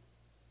بعض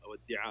أو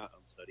ادعاء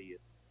أنصارية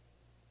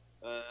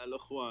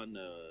الأخوان،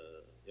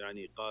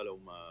 يعني قالوا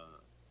ما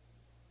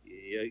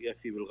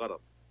يفي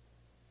بالغرض،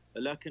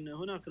 لكن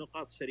هناك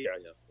نقاط سريعة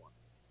يا أخوان.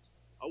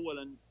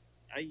 أولا،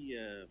 أي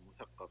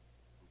مثقف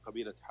من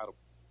قبيلة حرب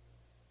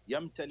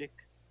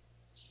يمتلك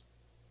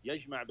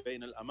يجمع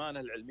بين الأمانة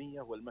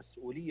العلمية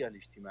والمسؤولية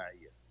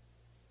الاجتماعية.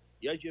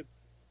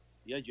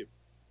 يجب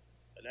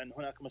لأن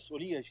هناك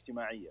مسؤولية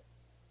اجتماعية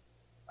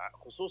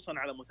خصوصا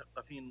على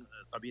مثقفين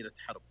قبيلة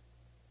حرب،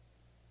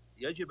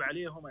 يجب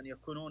عليهم أن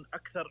يكونون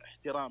أكثر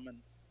احتراما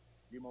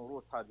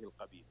لموروث هذه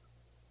القبيلة.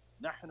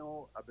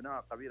 نحن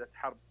أبناء قبيلة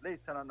حرب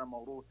ليس لنا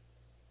موروث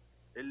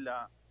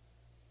إلا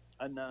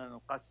أننا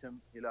ننقسم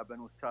إلى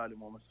بنو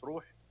سالم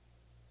ومسروح،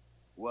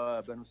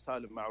 وبنو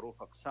سالم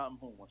معروف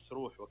أقسامهم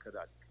ومسروح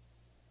وكذلك.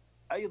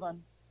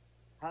 أيضا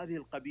هذه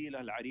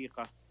القبيلة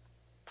العريقة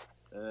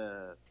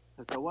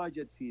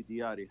تتواجد في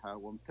ديارها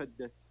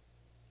وامتدت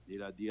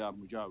إلى ديار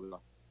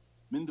مجاورة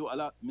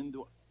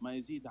منذ ما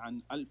يزيد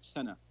عن 1000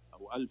 سنة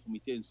أو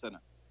 1200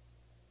 سنة.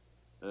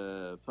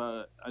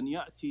 فأن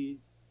يأتي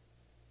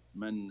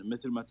من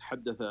مثل ما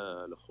تحدث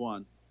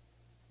الأخوان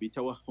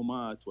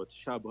بتوهمات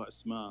وتشابه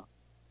أسماء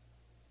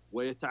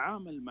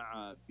ويتعامل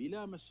مع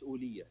بلا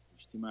مسؤولية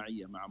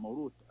اجتماعية مع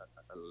موروث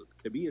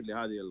الكبير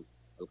لهذه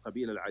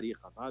القبيلة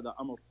العريقة، فهذا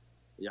أمر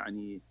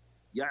يعني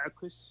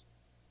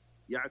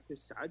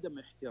يعكس عدم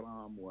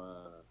احترام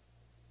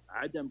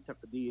وعدم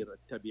تقدير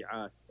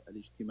التبعات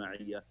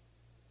الاجتماعية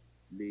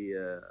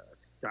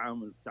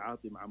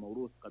للتعاطي مع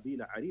موروث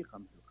قبيلة عريقة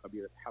مثل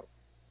قبيلة حرب.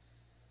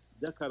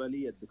 ذكر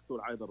لي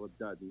الدكتور عايض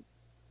الردادي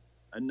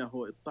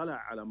أنه اطلع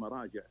على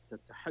مراجع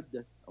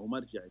تتحدث أو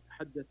مرجع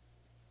يتحدث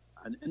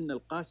عن أن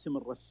القاسم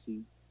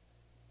الرسي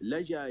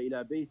لجأ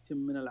إلى بيت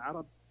من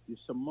العرب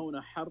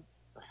يسمون حرب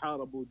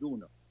فحاربوا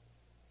دونه.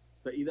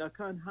 فإذا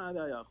كان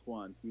هذا يا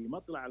أخوان في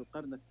مطلع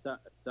القرن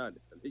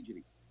الثالث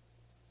الهجري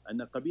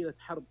أن قبيلة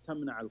حرب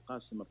تمنع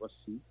القاسم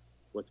الرسي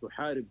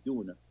وتحارب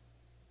دونه،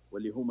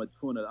 واللي هو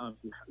مدفون الآن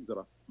في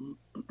حزرة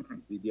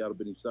في ديار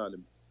بني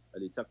سالم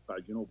اللي تقع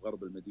جنوب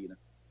غرب المدينة،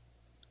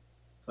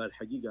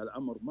 فالحقيقة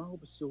الأمر ما هو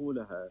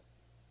بالسهولة.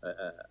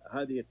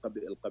 هذه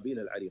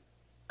القبيلة العريقة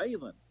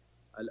أيضا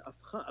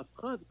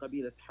أفخاذ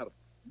قبيلة حرب،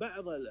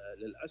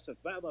 للأسف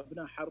بعض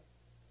أبناء حرب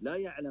لا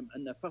يعلم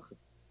أن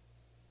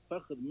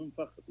فخذ من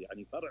فخذ،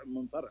 يعني فرع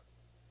من فرع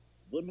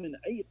ضمن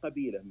أي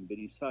قبيلة من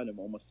بني سالم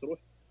أو مسروح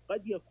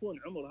قد يكون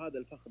عمر هذا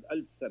الفخذ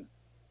 1000 سنة.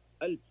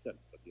 1000 سنة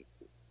قد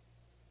يكون.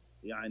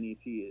 يعني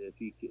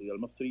في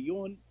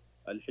المصريون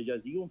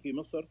الحجازيون في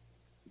مصر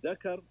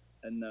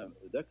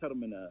ذكر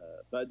من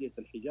بادية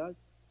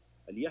الحجاز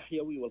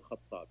اليحيوي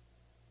والخطاب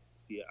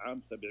في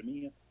عام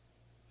 700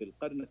 في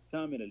القرن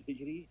الثامن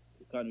الهجري،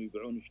 وكانوا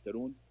يبيعون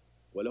ويشترون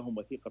ولهم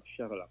وثيقة في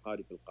الشهر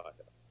العقاري في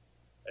القاهرة.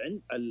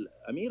 عند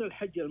الأمير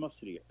الحج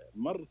المصري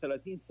مر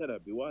 30 سنة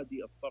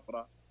بوادي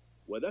الصفراء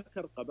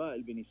وذكر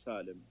قبائل بني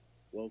سالم،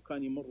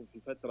 وكان يمر في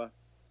فترة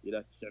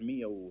إلى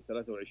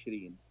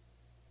 923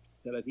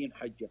 30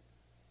 حجة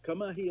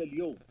كما هي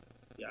اليوم.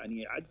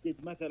 يعني يعدد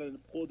مثلا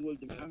فقود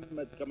ولد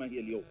محمد كما هي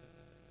اليوم،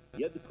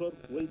 يذكر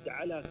ولد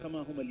على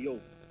كما هم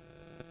اليوم.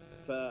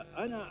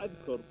 فأنا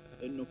أذكر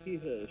أنه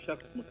فيه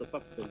شخص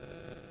متطفل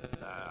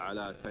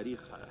على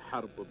تاريخ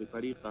حرب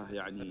وبطريقة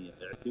يعني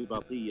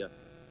اعتباطية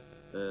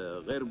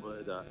غير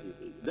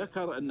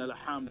ذكر أن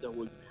الحامدة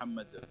ولد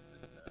محمد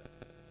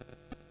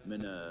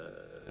من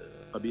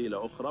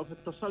قبيلة أخرى،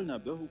 فاتصلنا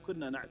به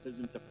وكنا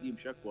نعتزم تقديم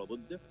شكوى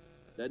ضده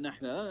لأن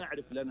احنا لا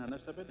نعرف لنا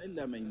نسبا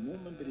إلا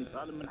ميمون من بني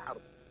سالم من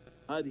حرب.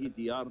 هذه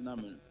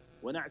ديارنا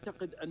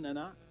ونعتقد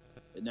أننا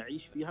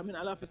نعيش فيها من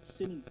آلاف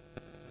السنين.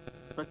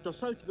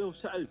 فاتصلت به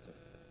وسألته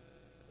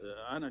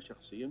أنا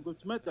شخصيا،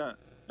 قلت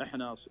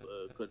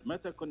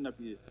متى كنا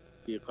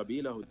في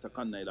قبيلة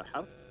وانتقلنا إلى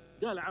حرب؟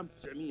 قال عام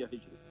 900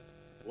 هجري،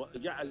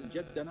 وجعل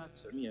جدنا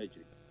 900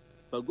 هجري.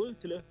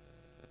 فقلت له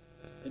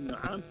إنه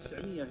عام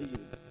 900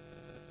 هجري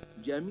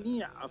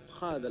جميع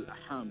أفخاذ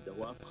الأحامدة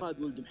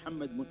وأفخاذ ولد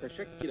محمد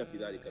متشكلة في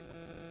ذلك الوقت،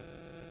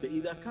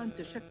 فإذا كان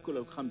تشكل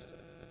الخمسة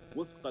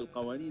وفق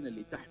القوانين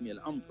اللي تحمي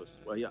الأنفس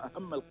وهي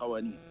أهم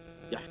القوانين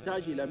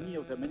يحتاج إلى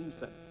 180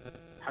 سنة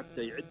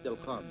حتى يعد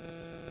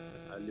الخامس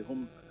اللي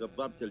هم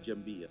الضابطة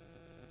الجنبية،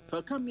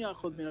 فكم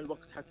يأخذ من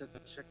الوقت حتى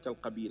تتشكل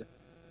قبيلة؟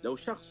 لو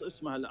شخص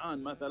اسمه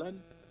الآن مثلا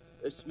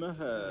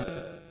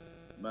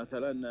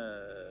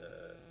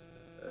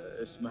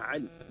اسمه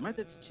علي،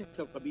 متى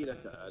تتشكل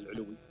قبيلة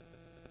العلوي؟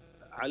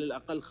 على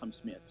الأقل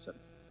 500 سنة.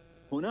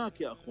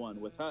 هناك يا أخوان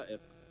وثائق،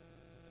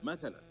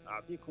 مثلا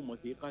أعطيكم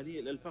وثيقة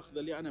لي للفخذ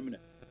اللي أنا منه،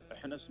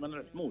 إحنا اسمنا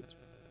الحمود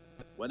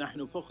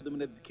ونحن فخذ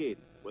من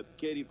الذكيري،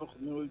 والذكيري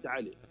فخذ من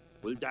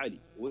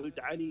ولد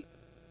علي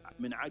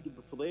من عقب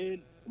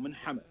فضيل ومن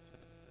حمد.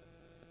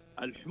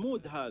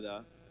 الحمود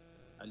هذا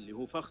اللي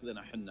هو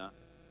فخذنا حنا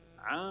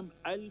عام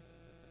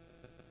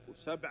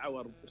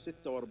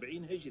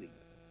 1046 هجري.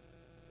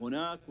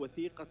 هناك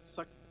وثيقة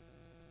صك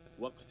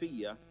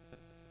وقفية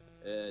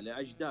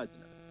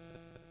لأجدادنا،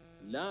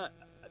 لا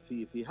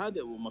في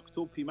هذا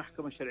ومكتوب في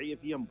محكمة شرعية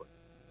في ينبع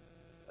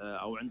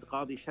أو عند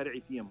قاضي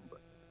شرعي في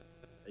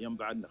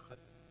ينبع النخل،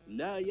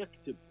 لا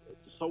يكتب.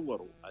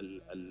 تصوروا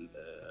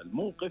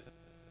الموقف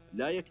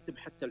لا يكتب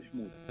حتى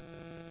الحمود.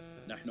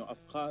 نحن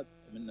أفخاذ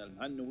من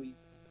المهنوي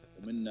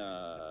ومن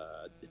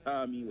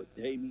الدهامي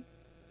والدهيمي،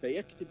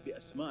 فيكتب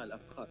بأسماء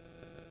الأفخاذ،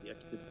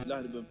 يكتب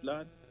فلان بن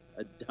فلان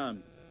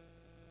الدهامي.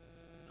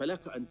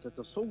 فلك أن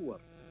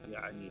تتصور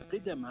يعني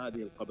قدم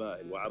هذه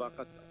القبائل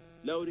وعراقتها.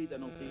 لا أريد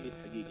أن أطيل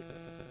حقيقة،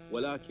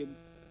 ولكن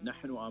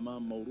نحن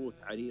أمام موروث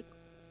عريق،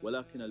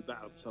 ولكن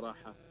البعض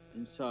صراحة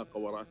انساق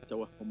وراء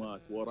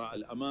التوهمات وراء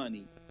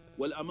الأماني،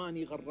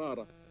 والأماني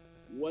غرارة.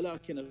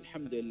 ولكن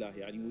الحمد لله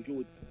يعني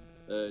وجود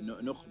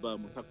نخبة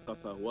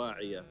مثقفة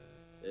واعية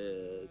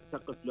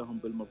تقف لهم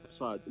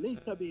بالمرصاد،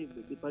 ليس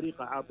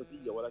بطريقة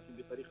عاطفية ولكن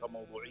بطريقة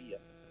موضوعية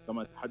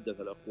كما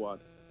تحدث الأخوان،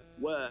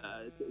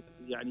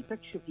 ويعني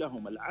تكشف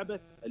لهم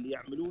العبث اللي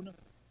يعملونه،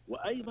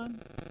 وأيضا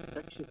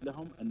تكشف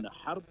لهم أن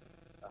حرب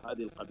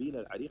هذه القبيلة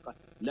العريقة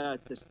لا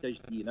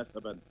تستجدي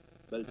نسبا،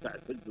 بل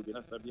تعتز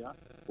بنسبها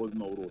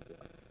وبموروثها.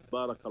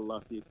 بارك الله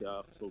فيك يا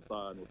أخ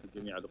سلطان، وفي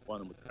جميع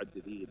الأخوان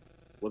المتحدثين،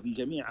 وفي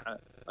جميع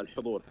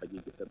الحضور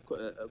حقيقة.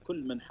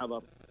 كل من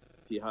حضر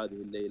في هذه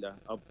الليلة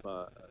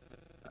أضفى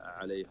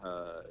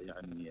عليها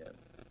يعني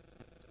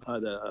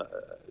هذا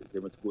زي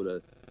ما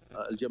تقول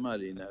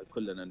الجمال اللي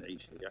كلنا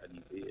نعيشه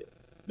يعني في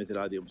مثل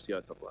هذه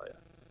الأمسيات الرائعة.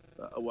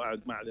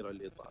 وأعد معذرة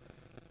للإطالة.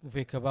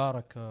 وفيك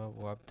بارك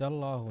أبو عبد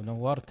الله،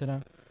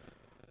 ونورتنا،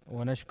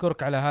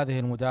 ونشكرك على هذه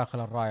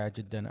المداخلة الرائعة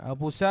جدا.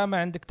 أبو سامة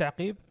عندك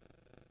تعقيب؟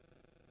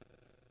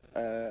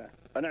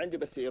 أنا عندي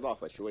بس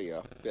إضافة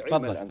شوية في علم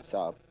فضل.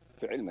 الأنساب.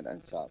 في علم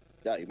الأنساب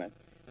دائما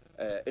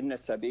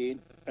النسابين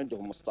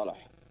عندهم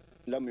مصطلح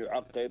لم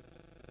يعقب،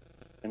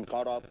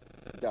 انقرض،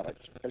 درج.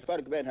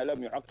 الفرق بينها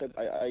لم يعقب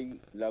أي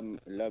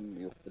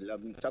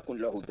لم تكن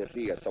له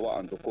ذرية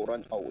سواء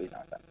ذكورا أو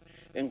إناثا.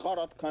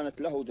 انقرض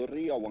كانت له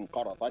ذرية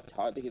وانقرضت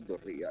هذه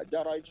الذرية.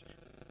 درج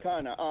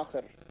كان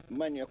آخر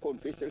من يكون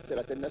في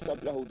سلسلة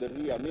النسب له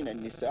ذرية من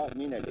النساء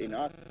من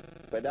الإناث،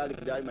 فذلك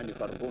دائما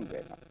يفرقون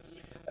بينها.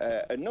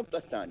 النقطة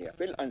الثانية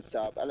في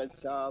الأنساب،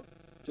 الأنساب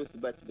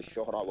تثبت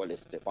بالشهرة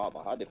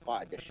والاستفاضة، هذه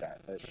القاعدة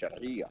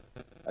الشرعية.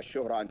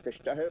 الشهرة أن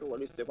تشتهر،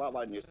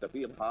 والاستفاضة أن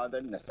يستفيض هذا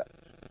النسب.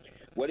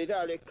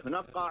 ولذلك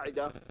هناك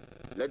قاعدة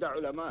لدى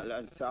علماء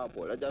الأنساب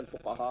ولدى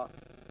الفقهاء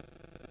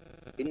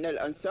إن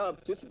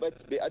الأنساب تثبت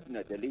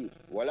بأدنى دليل،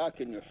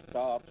 ولكن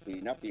يحتاط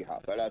في نفيها،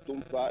 فلا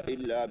تنفى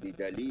إلا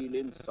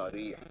بدليل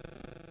صريح.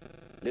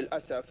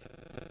 للأسف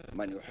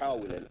من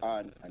يحاول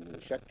الآن أن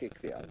يشكك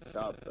في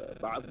أنساب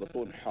بعض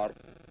بطون حرب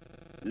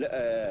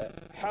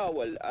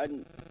حاول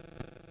أن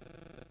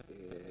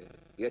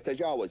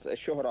يتجاوز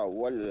الشهرة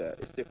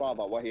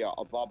والاستفاضة وهي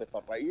الضابط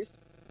الرئيس،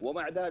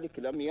 ومع ذلك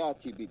لم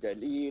يأتي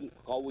بدليل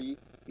قوي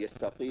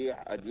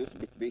يستطيع أن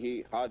يثبت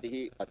به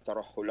هذه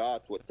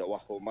الترهلات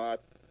والتوهمات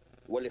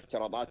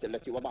والافتراضات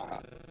التي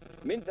وضعها.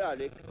 من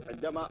ذلك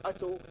عندما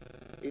أتوا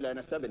إلى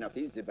نسبنا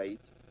في زبيد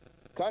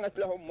كانت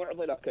لهم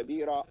معضلة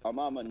كبيرة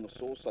أمام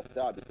النصوص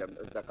الثابتة،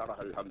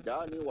 ذكرها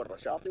الهمداني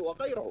والرشاطي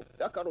وغيرهم.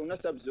 ذكروا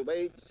نسب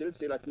زبيد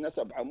سلسلة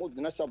نسب، عمود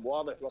نسب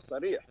واضح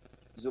وصريح: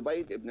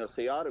 زبيد ابن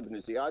الخيار ابن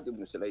زياد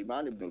ابن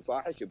سليمان ابن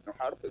الفاحش ابن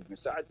حرب ابن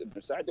سعد ابن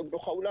سعد ابن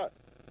خولان.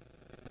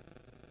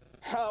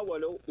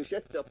 حاولوا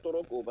بشتى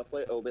الطرق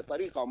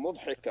وبطريقة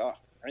مضحكة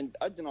عند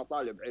أدنى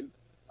طالب علم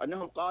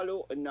أنهم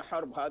قالوا أن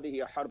حرب هذه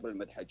هي حرب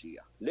المدحجية.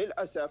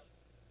 للأسف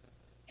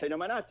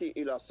حينما نأتي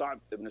إلى صعب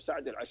ابن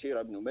سعد العشيرة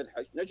ابن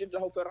مدحج نجد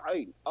له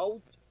فرعين: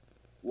 أود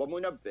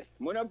ومنبه.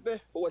 منبه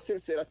هو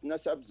سلسلة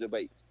نسب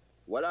زبيد،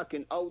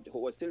 ولكن أود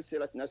هو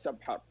سلسلة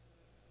نسب حرب.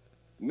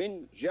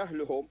 من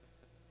جهلهم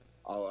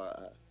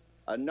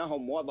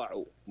أنهم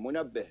وضعوا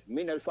منبه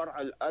من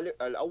الفرع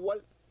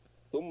الأول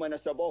ثم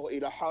نسبوه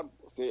إلى حرب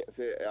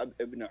في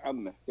ابن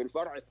عمه في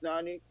الفرع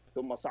الثاني،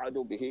 ثم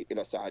صعدوا به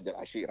إلى سعد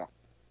العشيرة.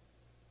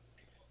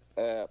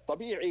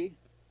 طبيعي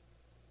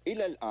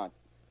إلى الآن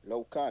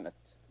لو كانت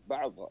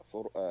بعض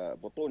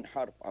بطون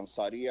حرب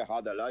أنصارية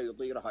هذا لا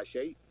يضيرها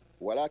شيء،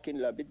 ولكن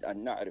لابد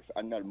أن نعرف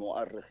أن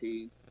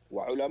المؤرخين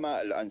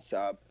وعلماء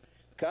الأنساب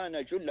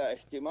كان جل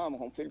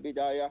اهتمامهم في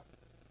البداية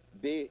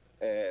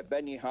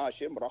ببني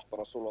هاشم رحت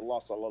رسول الله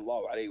صلى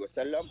الله عليه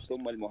وسلم،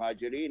 ثم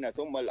المهاجرين،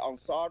 ثم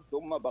الأنصار،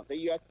 ثم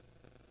بقية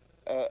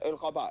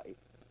القبائل.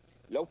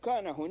 لو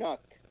كان هناك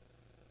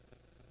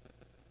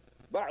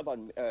بعض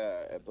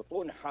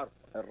بطون حرب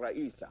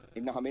الرئيسة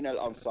إنها من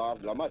الأنصار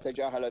لما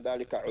تجاهل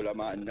ذلك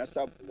علماء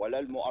النسب ولا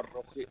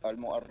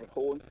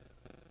المؤرخون،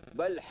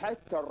 بل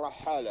حتى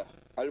الرحالة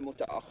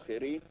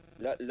المتأخرين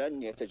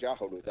لن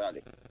يتجاهلوا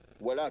ذلك.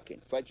 ولكن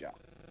فجأة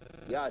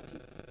يأتي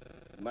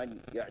من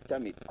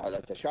يعتمد على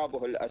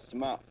تشابه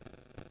الأسماء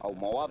أو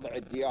مواضع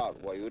الديار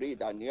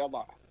ويريد أن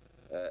يضع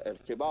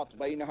ارتباط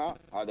بينها،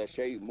 هذا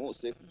شيء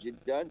مؤسف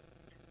جدا.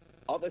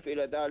 أضف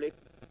إلى ذلك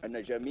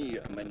أن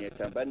جميع من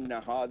يتبنى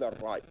هذا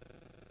الرأي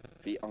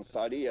في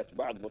أنصارية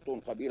بعض بطون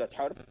قبيلة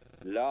حرب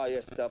لا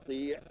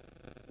يستطيع،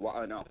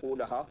 وأنا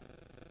أقولها،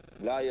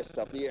 لا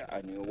يستطيع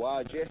أن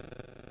يواجه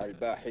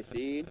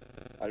الباحثين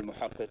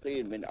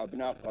المحققين من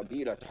أبناء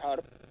قبيلة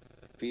حرب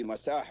في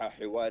مساحة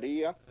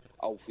حوارية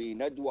أو في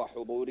ندوة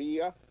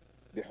حضورية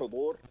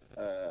بحضور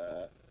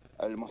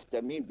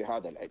المهتمين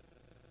بهذا العلم.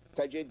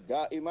 تجد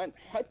دائما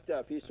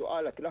حتى في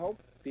سؤالك لهم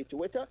في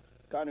تويتر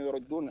كانوا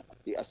يردون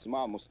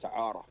بأسماء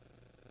مستعارة،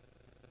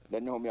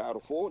 لأنهم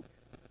يعرفون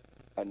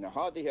أن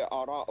هذه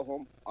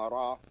آراءهم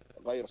آراء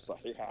غير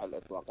صحيحة على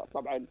الإطلاق.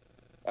 طبعا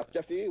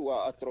أكتفي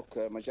وأترك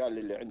مجال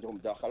اللي عندهم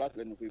مداخلات،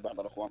 لأنه في بعض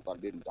الأخوان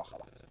طالبين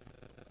مداخلات.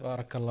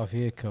 بارك الله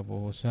فيك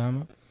أبو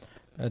أسامة.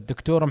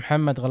 الدكتور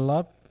محمد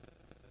غلاب.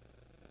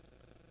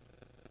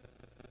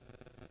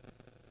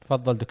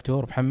 تفضل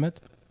دكتور محمد.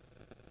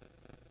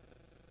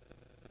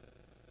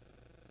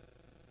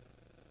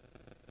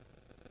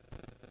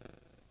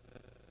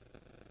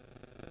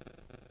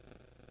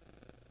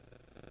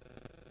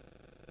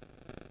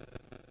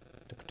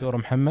 دكتور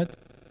محمد.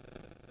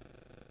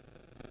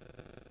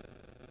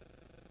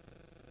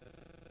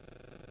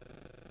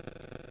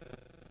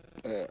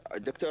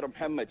 دكتور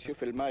محمد،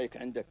 شوف المايك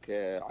عندك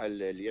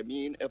على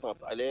اليمين،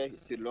 اضغط عليه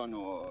يصير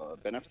لونه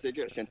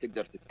بنفسجي عشان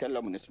تقدر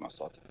تتكلم ونسمع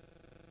صوتك.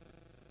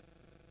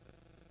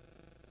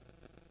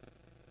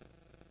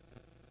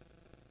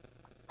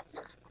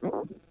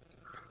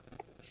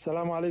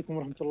 السلام عليكم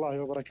ورحمة الله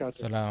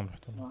وبركاته. السلام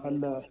ورحمة الله.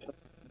 هل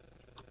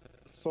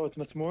الصوت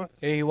مسموع؟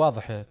 اي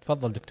واضح،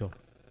 تفضل دكتور.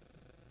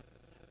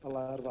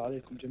 الله يرضى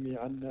عليكم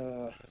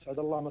جميعا، سعد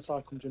الله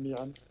مساكم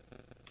جميعا.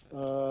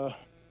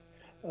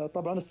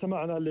 طبعا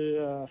استمعنا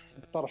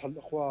لطرح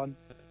الإخوان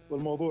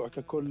والموضوع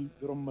ككل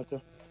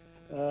برمته.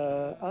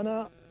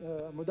 أنا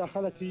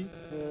مداخلتي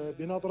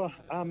بنظرة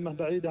عامة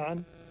بعيدة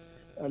عن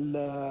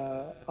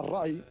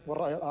الرأي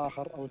والرأي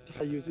الآخر أو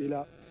التحيز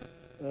إلى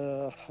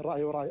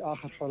رأي ورأي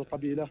آخر حول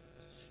القبيلة.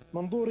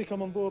 منظوري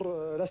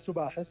كمنظور لست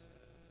باحث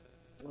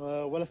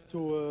ولست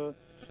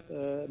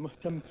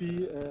مهتم في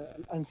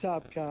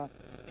الأنساب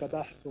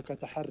كبحث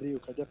وكتحري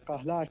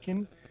وكدقة،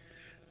 لكن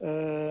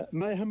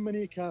ما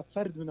يهمني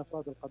كفرد من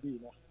أفراد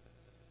القبيلة.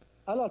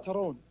 ألا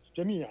ترون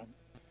جميعا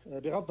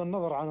بغض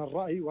النظر عن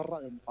الرأي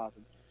والرأي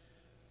المقابل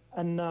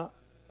أن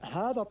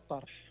هذا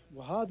الطرح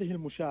وهذه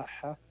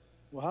المشاحة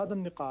وهذا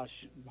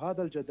النقاش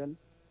وهذا الجدل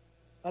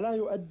ألا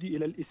يؤدي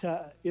إلى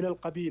الإساءة إلى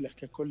القبيلة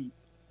ككل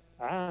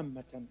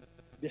عامة،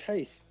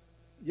 بحيث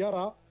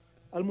يرى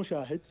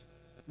المشاهد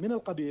من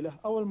القبيلة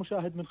أو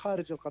المشاهد من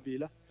خارج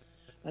القبيلة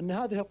أن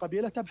هذه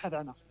القبيلة تبحث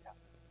عن أصلها.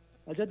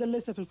 الجدل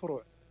ليس في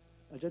الفروع،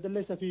 الجدل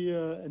ليس في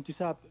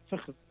انتساب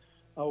فخذ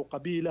أو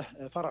قبيلة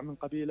فرع من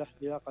قبيلة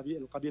إلى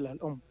القبيلة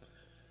الأم.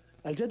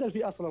 الجدل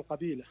في أصل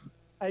القبيلة،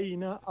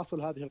 أين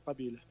أصل هذه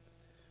القبيلة؟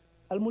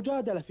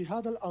 المجادلة في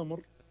هذا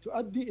الأمر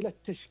تؤدي إلى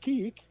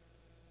التشكيك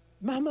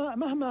مهما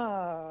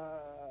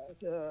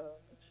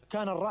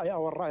كان الرأي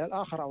أو الرأي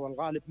الآخر أو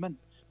الغالب من،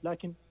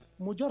 لكن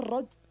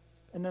مجرد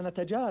أن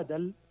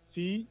نتجادل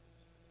في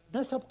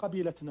نسب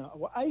قبيلتنا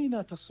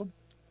وأين تصب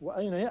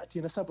وأين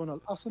يأتي نسبنا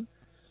الأصل،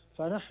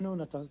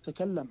 فنحن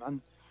نتكلم عن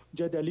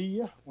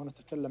جدلية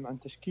ونتكلم عن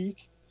تشكيك.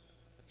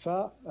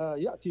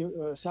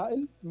 فيأتي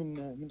سائل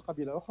من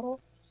قبيلة أخرى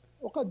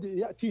وقد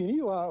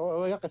يأتيني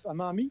ويقف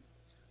أمامي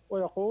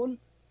ويقول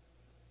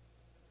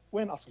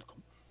وين أصلكم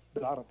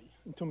بالعربي؟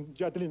 أنتم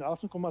جادلين على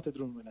أصلكم، ما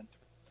تدرون وين أنتم.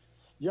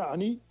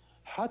 يعني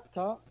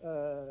حتى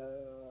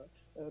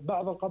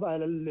بعض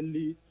القبائل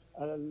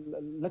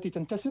التي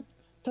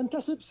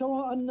تنتسب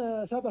سواء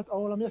ثبت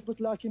أو لم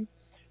يثبت، لكن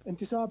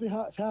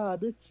انتسابها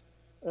ثابت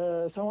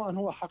سواء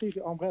هو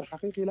حقيقي أو غير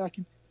حقيقي،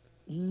 لكن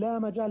لا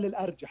مجال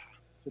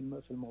للأرجح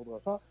في الموضوع.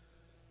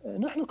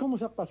 فنحن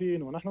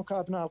كمثقفين ونحن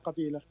كأبناء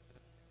القبيلة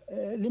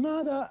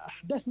لماذا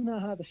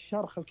أحدثنا هذا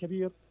الشرخ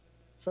الكبير؟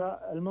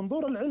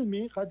 فالمنظور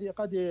العلمي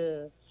قد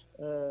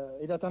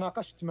إذا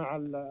تناقشت مع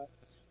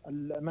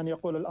من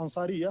يقول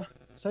الأنصارية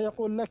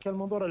سيقول لك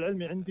المنظور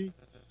العلمي عندي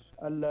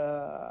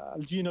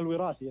الجين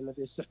الوراثي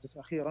الذي استحدث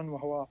أخيرا،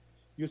 وهو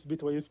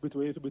يثبت ويثبت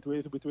ويثبت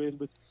ويثبت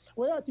ويثبت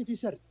ويأتي في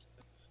سرد.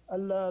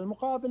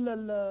 المقابل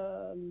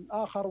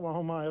الآخر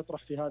وهو ما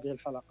يطرح في هذه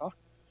الحلقة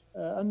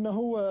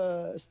أنه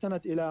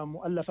استند إلى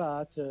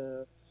مؤلفات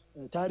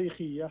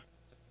تاريخية،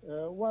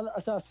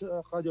 والأساس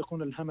قد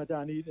يكون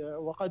الهمداني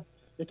وقد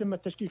يتم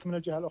التشكيك من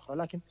الجهة الأخرى.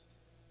 لكن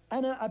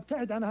أنا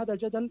أبتعد عن هذا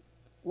الجدل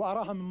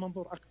وأراها من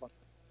منظور أكبر،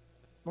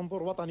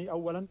 منظور وطني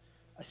أولا.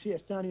 الشيء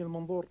الثاني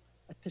المنظور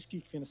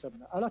التشكيك في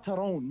نسبنا. ألا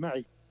ترون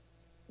معي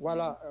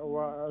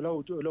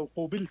ولو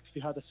قوبلت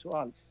في هذا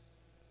السؤال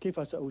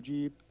كيف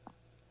سأجيب؟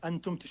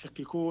 أنتم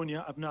تشككون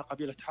يا أبناء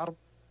قبيلة حرب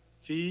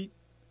في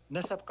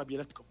نسب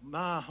قبيلتكم،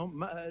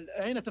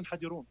 أين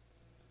تنحدرون؟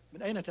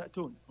 من أين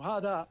تأتون؟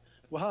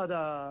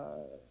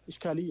 وهذا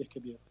إشكالية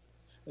كبيرة.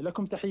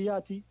 لكم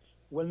تحياتي،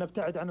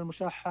 ولنبتعد عن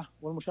المشاحة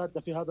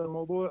والمشادة في هذا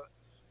الموضوع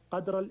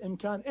قدر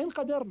الإمكان إن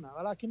قدرنا،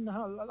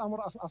 ولكنها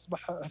الأمر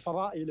أصبح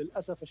فضائي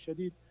للأسف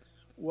الشديد،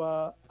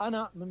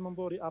 وأنا من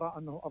منظوري أرى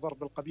أنه أضر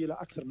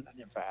بالقبيلة أكثر من أن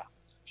ينفعها.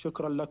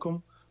 شكرا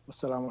لكم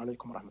والسلام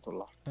عليكم ورحمة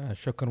الله.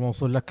 الشكر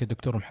موصول لك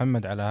دكتور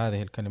محمد على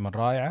هذه الكلمة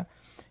الرائعة.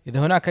 إذا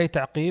هناك أي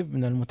تعقيب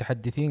من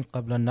المتحدثين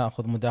قبل أن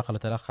نأخذ مداخلة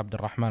الأخ عبد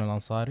الرحمن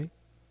الأنصاري؟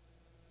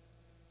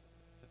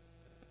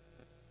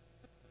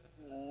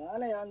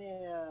 أنا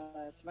يعني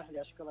اسمح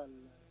لي أشكر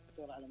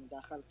الدكتور على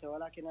مداخلته،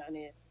 ولكن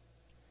يعني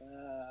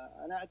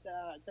أنا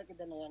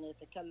أعتقد أنه يعني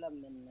يتكلم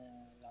من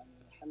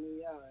يعني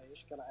حمية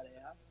يشكر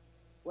عليها،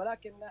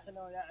 ولكن نحن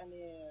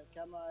يعني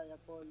كما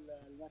يقول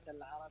المثل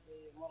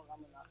العربي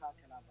مرغم أخاك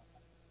لا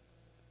بطل.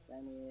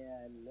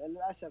 يعني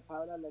للأسف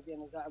هؤلاء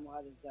الذين زعموا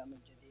هذا الزعم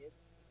الجديد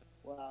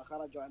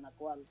وخرجوا عن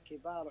أقوال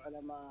كبار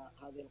علماء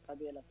هذه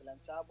القبيلة في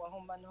الأنساب،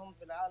 وهم من هم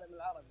في العالم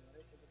العربي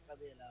وليس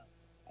بالقبيلة،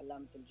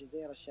 علامة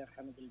الجزيرة الشيخ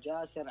حمد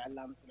الجاسر،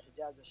 علامة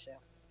الحجاز الشيخ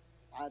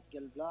عاتق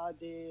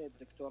البلادي،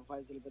 الدكتور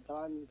فايز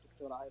البدراني،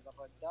 الدكتور عايض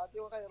الردادي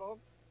وغيرهم.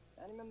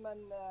 يعني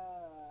ممن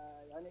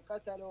يعني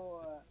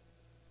قتلوا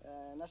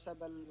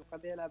نسب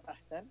القبيلة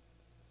بحتا،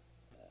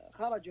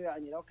 خرجوا.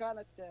 يعني لو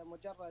كانت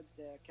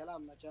مجرد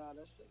كلام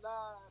مجالس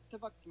لا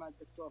اتفقت مع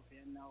الدكتور في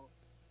أنه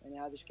يعني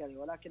هذا إشكالي،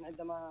 ولكن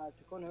عندما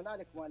تكون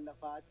هنالك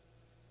مؤلفات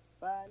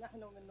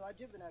فنحن من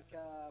واجبنا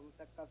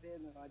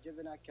كمثقفين، من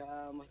واجبنا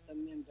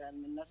كمهتمين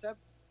بعلم النسب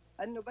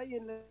أن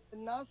نبين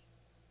للناس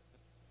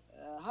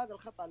هذا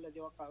الخطأ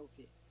الذي وقعوا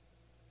فيه.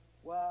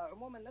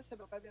 وعموما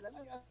نسب القبيلة لا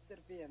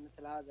يؤثر فيه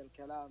مثل هذا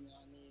الكلام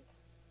يعني.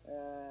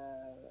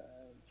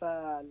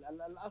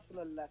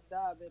 فالأصل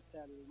الثابت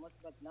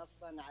المثبت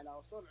نصا على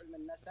أصول علم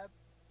النسب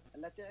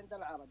التي عند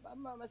العرب.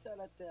 أما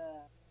مسألة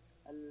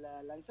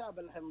الأنساب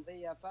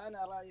الحمضية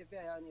فأنا رأيي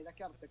فيها يعني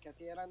ذكرت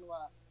كثيرا،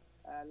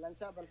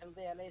 والأنساب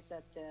الحمضية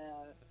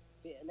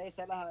ليس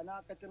لها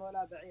ناقة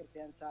ولا بعير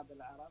في أنساب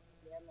العرب،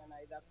 لأننا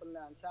إذا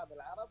قلنا أنساب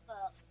العرب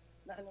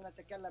نحن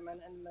نتكلم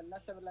عن علم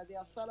النسب الذي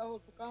أصله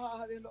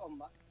الفقهاء هذه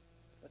الأمة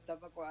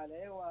واتفقوا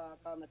عليه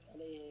وقامت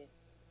عليه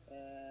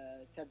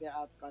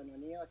تبعات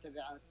قانونية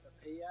وتبعات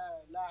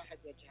فقهية لا أحد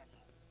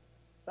يجهلها.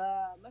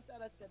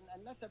 فمسألة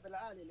النسب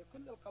العالي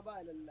لكل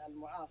القبائل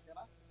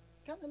المعاصرة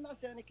كان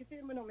الناس يعني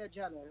كثير منهم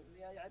يجهلها.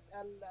 يعني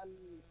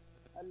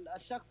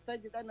الشخص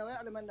تجد أنه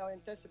يعلم أنه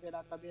ينتسب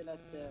إلى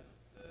قبيلة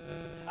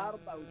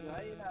حرب أو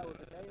جهينة أو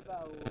عتيبة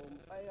أو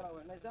مقيرة أو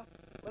عنزة،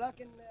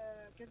 ولكن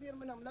كثير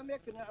منهم لم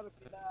يكن يعرف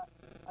إلى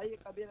أي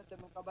قبيلة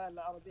من القبائل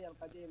العربية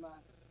القديمة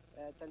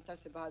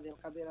تنتسب هذه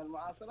القبيلة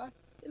المعاصرة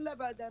إلا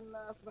بعد أن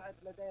أصبحت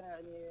لدينا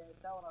يعني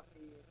ثورة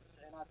في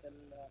تسعينات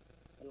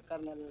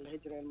القرن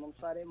الهجري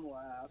المنصرم،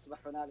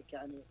 وأصبح هنالك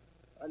يعني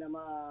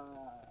علماء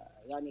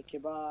يعني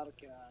كبار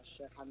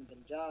كالشيخ حمد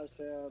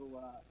الجاسر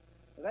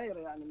وغيره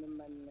يعني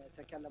ممن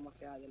تكلموا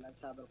في هذه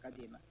الأنساب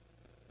القديمة.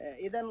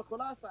 إذا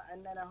الخلاصة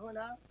أننا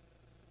هنا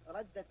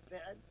ردة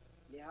فعل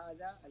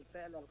لهذا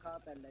الفعل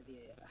الخاطئ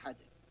الذي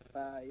حدث.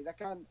 فإذا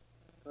كان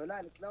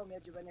هنالك لوم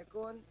يجب أن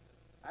يكون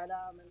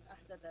على من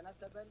أحدث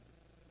نسبا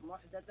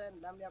محدثا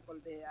لم يقل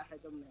به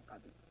أحد من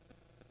قبل.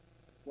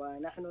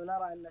 ونحن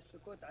نرى أن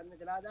السكوت عن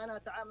مثل هذا أنا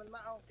أتعامل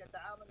معه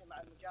كتعاملي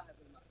مع المجاهد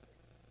المعصية،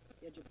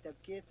 يجب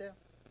تبكيته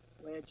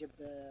ويجب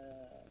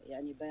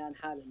يعني بيان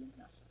حاله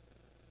للناس.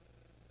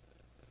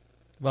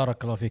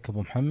 بارك الله فيك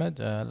أبو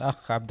محمد.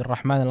 الأخ عبد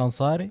الرحمن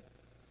الأنصاري،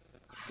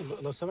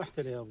 لو سمحت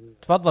لي يا أبو.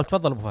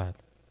 تفضل أبو فهد.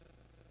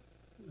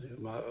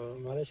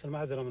 معليش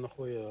المعذرة من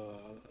أخوي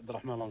عبد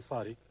الرحمن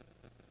الأنصاري.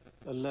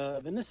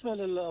 بالنسبة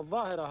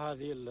للظاهرة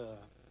هذه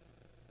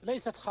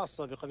ليست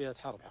خاصة بقبيلة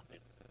حرب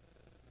حقيقة،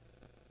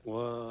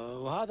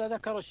 وهذا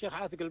ذكر الشيخ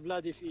عاتق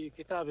البلادي في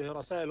كتابه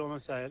رسائل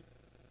ومسائل.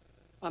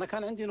 أنا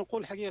كان عندي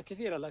نقول حقيقة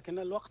كثيرة لكن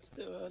الوقت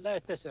لا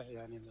يتسع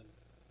يعني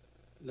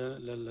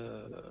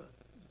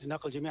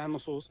لنقل جميع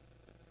النصوص.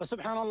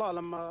 فسبحان الله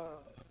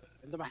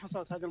عندما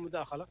حصلت هذه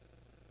المداخلة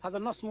هذا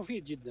النص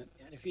مفيد جدا.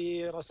 يعني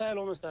في رسائل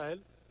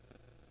ومسائل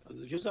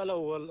الجزء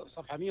الأول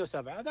صفحة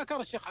 107 ذكر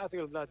الشيخ عاتق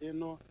البلادي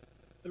أنه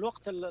في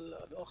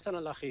وقتنا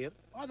الأخير،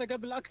 وهذا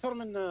قبل أكثر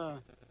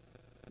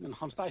من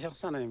 15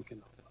 سنة يمكن،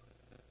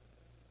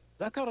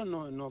 ذكر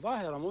أنه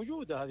ظاهرة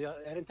موجودة هذه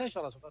يعني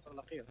انتشرت في الفترة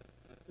الأخيرة،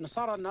 أن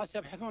صار الناس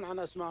يبحثون عن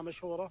أسماء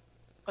مشهورة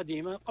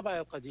قديمة،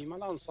 قبائل قديمة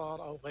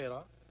الأنصار أو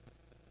غيرها،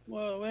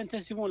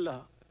 وينتسبون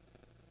لها،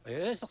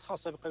 وهي ليست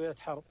خاصة بقبيلة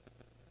حرب.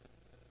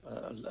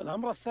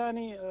 الأمر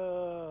الثاني،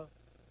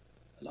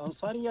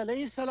 الأنصارية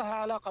ليس لها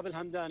علاقة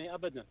بالهمداني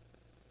أبدا.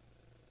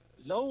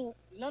 لو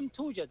لم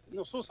توجد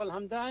نصوص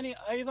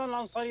الهمداني أيضا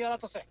الأنصارية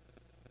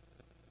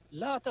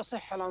لا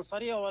تصح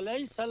الأنصارية،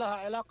 وليس لها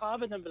علاقة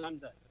أبدا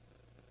بالهمداني.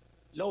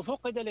 لو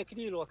فقد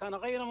الإكليل وكان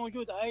غير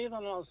موجود أيضا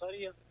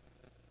الأنصارية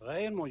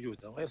غير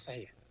موجودة وغير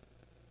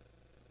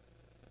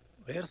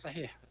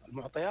صحيح.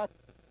 المعطيات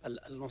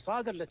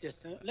المصادر التي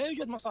لا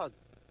يوجد مصادر،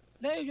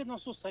 لا يوجد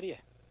نصوص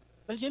صريحة،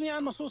 بل جميع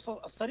النصوص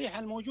الصريحة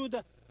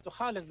الموجودة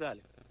تخالف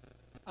ذلك.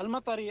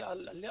 المطري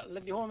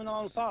الذي هو من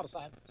الأنصار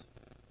صاحب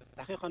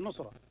تحقيق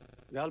النصرة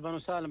قال بنو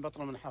سالم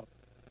بطن من حرب.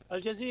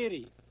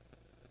 الجزيري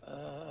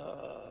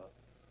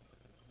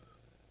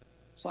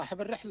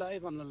صاحب الرحلة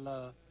أيضا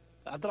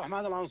عبد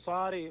الرحمن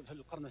الأنصاري في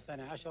القرن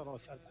الثاني عشر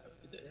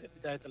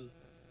وبداية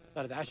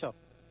الثالث عشر.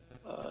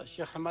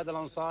 الشيخ حماد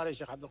الأنصاري،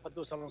 الشيخ عبد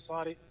القدوس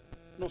الأنصاري،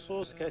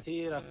 نصوص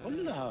كثيرة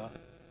كلها.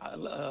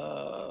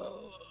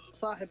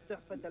 صاحب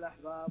تحفة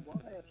الأحباب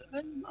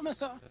وغيره،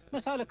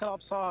 مسالك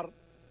الأبصار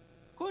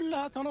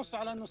كلها تنص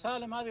على أنه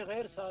سالم هذه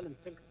غير سالم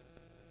تلك.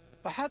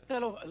 فحتى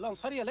لو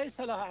الأنصارية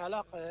ليس لها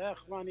علاقة يا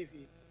إخواني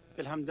في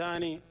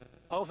الهمداني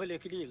أو في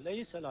الإكليل،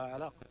 ليس لها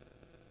علاقة.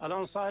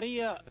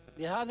 الأنصارية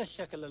بهذا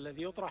الشكل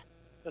الذي يطرح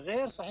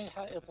غير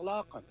صحيحة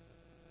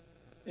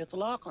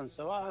إطلاقا،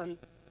 سواء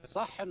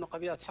صح أنه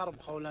قبيلة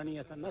حرب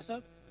خولانية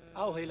النسب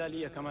أو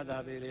هلالية كما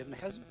ذهب إليه ابن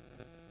حزم،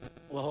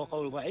 وهو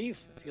قول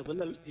ضعيف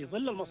في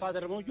ظل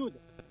المصادر الموجودة.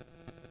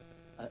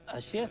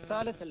 الشيء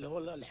الثالث اللي هو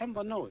الحمض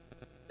النووي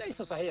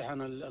ليس صحيحا،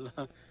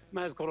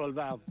 ما يذكره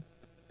البعض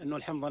أنه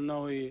الحمض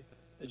النووي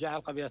جعل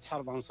قبيلة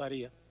حرب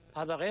أنصارية.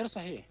 هذا غير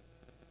صحيح،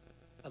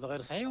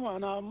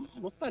 وأنا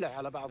مطلع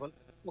على بعض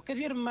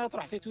وكثير مما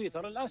يطرح في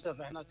تويتر.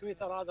 للأسف إحنا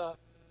تويتر هذا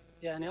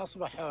يعني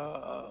أصبح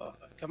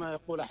كما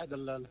يقول أحد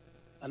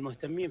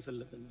المهتمين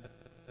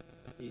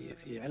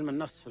في علم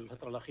النفس في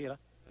الفترة الأخيرة،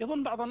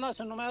 يظن بعض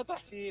الناس أنه ما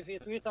يطرح في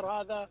تويتر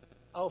هذا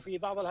أو في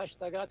بعض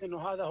الهاشتاجات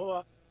أنه هذا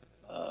هو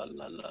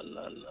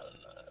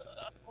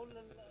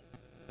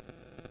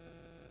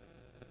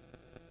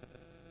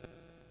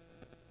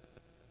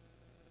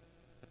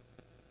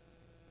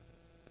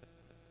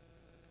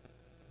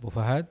أبو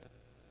فهد.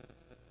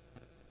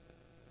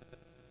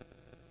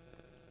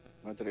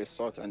 ما أدري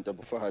الصوت عند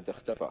أبو فهد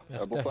اختفى.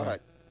 أبو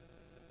فهد،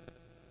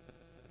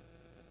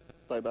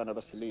 طيب أنا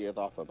بس لي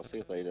إضافة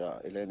بسيطة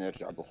إلى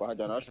نرجع أبو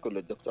فهد. أنا أشكر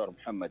للدكتور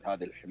محمد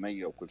هذه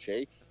الحمية وكل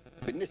شيء.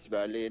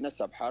 بالنسبة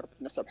لنسب حرب،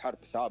 نسب حرب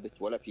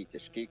ثابت ولا في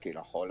تشكيك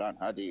إلى خولان،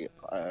 هذه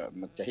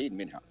منتهين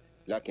منها.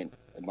 لكن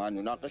ما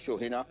نناقشه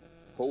هنا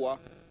هو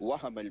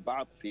وهم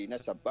البعض في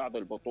نسب بعض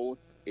البطون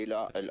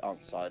إلى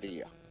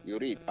الأنصارية،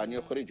 يريد أن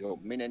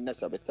يخرجهم من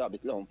النسب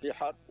الثابت لهم في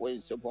حرب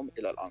وينسبهم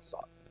إلى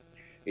الأنصار.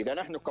 إذا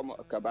نحن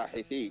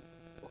كباحثين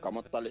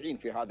وكمطلعين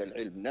في هذا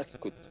العلم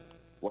نسكت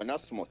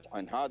ونصمت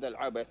عن هذا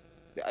العبث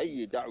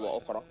بأي دعوة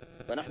أخرى،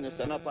 فنحن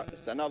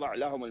سنضع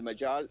لهم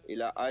المجال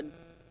إلى أن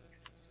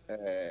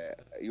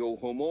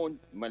يوهمون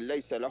من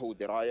ليس له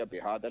دراية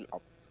بهذا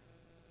الأمر.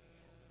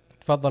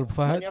 تفضل أبو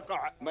فهد.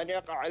 من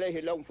يقع عليه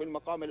اللوم في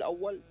المقام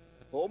الأول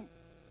هم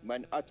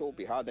من أتوا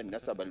بهذا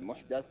النسب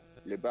المحدث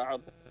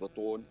لبعض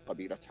بطون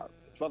قبيلة حرب.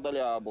 تفضل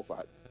يا أبو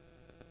فهد.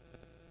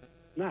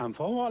 نعم،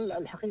 فهو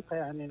الحقيقة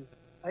يعني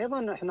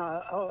أيضا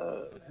إحنا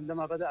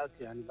عندما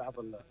بدأت يعني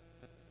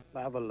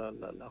بعض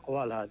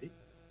الأقوال هذه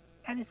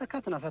يعني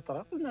سكتنا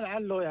فترة، قلنا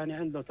لعله يعني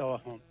عنده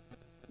توهم،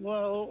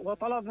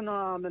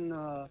 وطلبنا من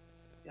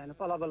يعني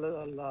طلب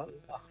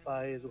الأخ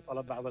فايز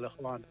وطلب بعض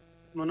الإخوان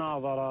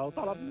مناظرة،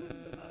 وطلب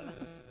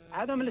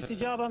عدم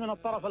الاستجابة من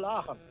الطرف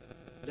الآخر،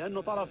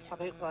 لأنه طرف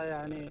حقيقة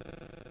يعني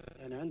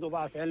عنده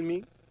ضعف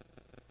علمي،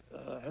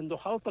 عنده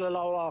خلط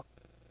للأوراق،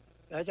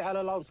 يجعل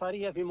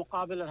الأنصارية في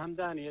مقابل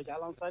الهمداني، يجعل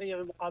الأنصارية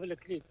في مقابل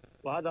الكليد،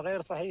 وهذا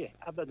غير صحيح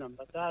أبدا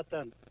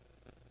بتاتا.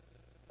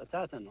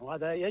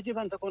 وهذا يجب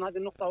أن تكون هذه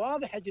النقطة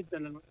واضحة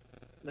جدا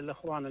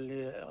للإخوان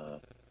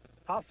اللي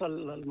خاصة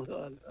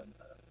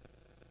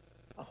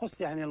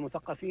أخص يعني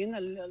المثقفين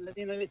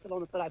الذين ليس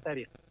لهم اطلاع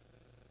تاريخ.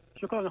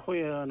 شكرا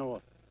أخوي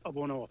نواف،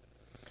 أبو نواف.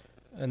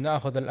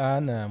 نأخذ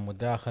الآن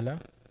مداخلة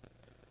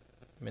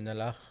من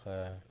الأخ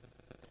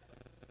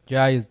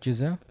جايز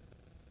جزا.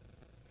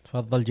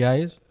 تفضل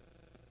جايز.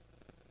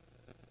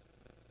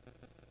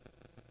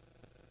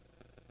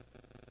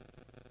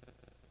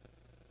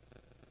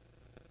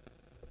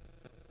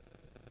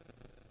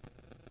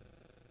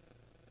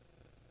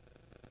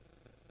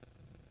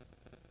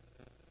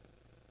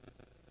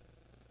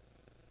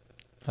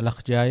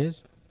 الأخ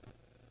جايز.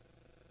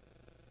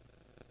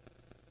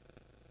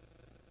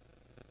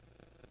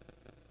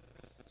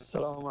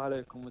 السلام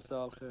عليكم،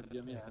 مساء الخير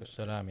جميعا.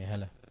 السلام، يا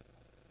هلا.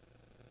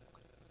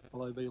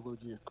 الله يبيض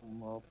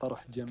وجهكم،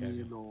 طرح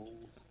جميل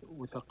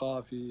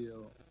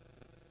وثقافي،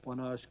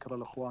 وانا اشكر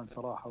الاخوان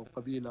صراحه،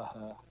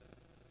 وقبيله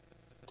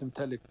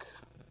تمتلك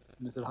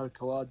مثل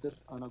هالكوادر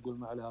انا اقول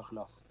ما عليها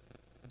خلاف.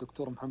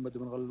 الدكتور محمد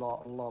بن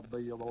غلا، الله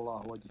بيض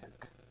الله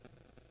وجهك.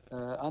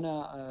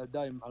 انا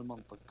دايم على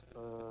المنطق،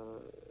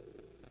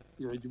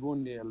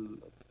 يعجبوني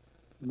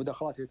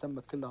المداخلات اللي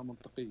تمت كلها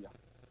منطقيه.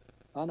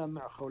 أنا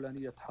مع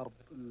خولانية حرب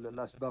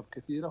الأسباب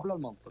كثيرة ولا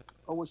المنطق.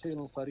 أول شيء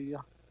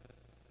الأنصارية،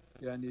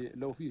 يعني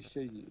لو في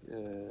شيء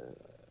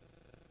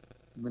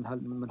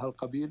من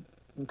هالقبيل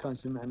إن كان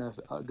سمعنا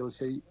أقل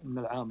شيء من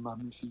العامة،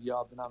 من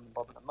شيابنا، من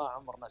ربنا، ما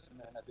عمرنا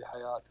سمعنا في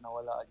حياتنا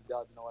ولا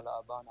أجدادنا ولا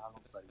أبانا عن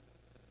الأنصارية.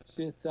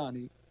 الشيء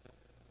الثاني،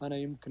 أنا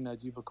يمكن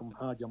أجيب لكم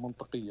حاجة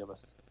منطقية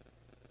بس.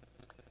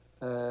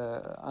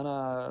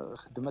 أنا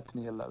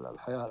خدمتني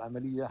الحياة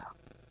العملية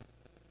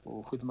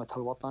وخدمة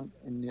الوطن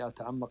إني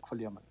أتعمق في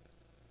اليمن.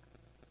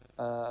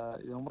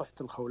 يوم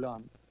رحت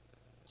الخولان،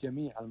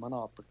 جميع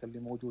المناطق اللي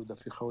موجودة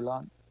في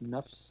خولان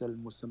نفس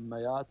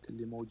المسميات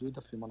اللي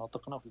موجودة في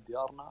مناطقنا في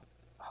ديارنا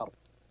حرب.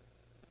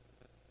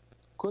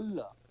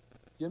 كلها،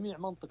 جميع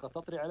منطقة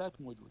تطري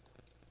عليك موجودة،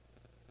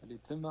 اللي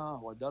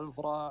تمة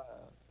ودلفرع،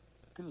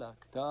 كلها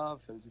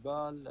كتاف،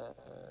 الجبال،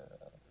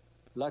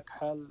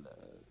 الأكحل،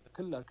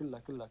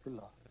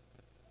 كلها.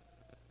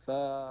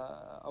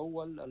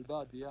 فأول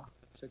البادية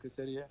بشكل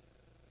سريع،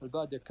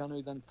 البادية كانوا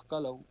إذا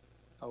انتقلوا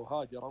أو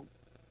هاجروا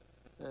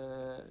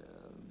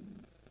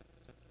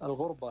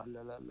الغربة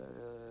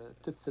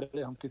تثر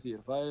عليهم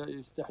كثير،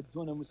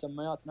 فيستحدثون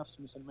مسميات نفس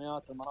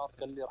مسميات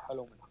المناطق اللي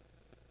رحلوا منها،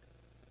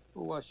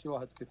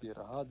 والشواهد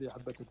كثيرة. هذه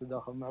حبيت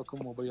أتداخل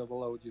معكم، وبيض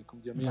الله وجهكم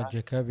جميعا.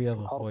 وجهك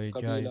أبيض. حرب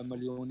قبيلة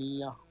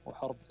مليونية،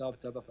 وحرب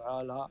ثابتة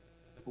بأفعالها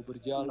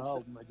وبرجالها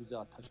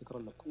وبمعجزاتها. شكرا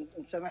لكم.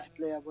 إن سمحت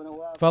لي يا أبو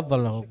نواف.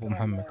 تفضل أبو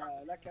محمد.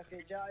 لك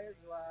أخي جايز،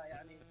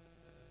 ويعني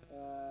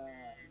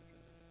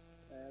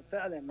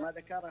فعلا ما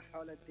ذكره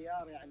حول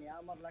الديار يعني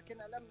أمر، لكن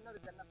لم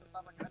نرد أن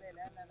نتطرق عليه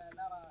لأننا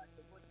نرى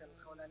ثبوت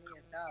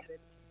الخولانية ثابت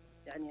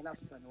يعني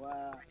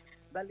نصا،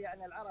 بل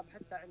يعني العرب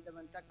حتى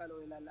عندما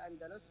انتقلوا إلى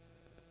الأندلس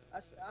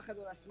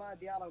أخذوا أسماء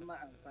ديارهم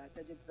معهم،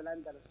 فتجد في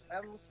الأندلس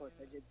حمص،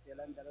 وتجد في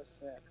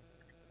الأندلس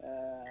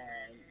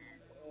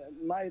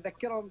ما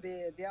يذكرهم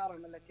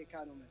بديارهم التي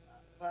كانوا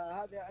منها.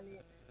 فهذا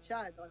يعني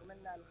شاهد، رغم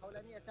أن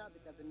الخولانية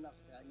ثابتة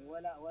بالنص يعني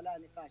ولا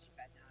نقاش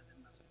بعد هذا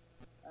النص.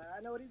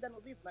 أنا أريد أن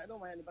أضيف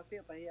معلومة يعني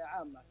بسيطة هي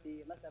عامة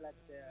في مسألة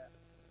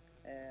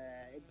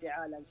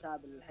ادعاء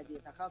الأنساب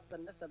الحديثة، خاصة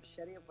النسب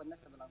الشريف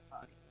والنسب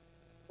الأنصاري.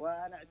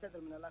 وأنا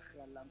أعتذر من الأخ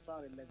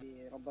الأنصاري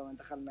الذي ربما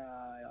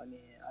دخلنا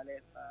يعني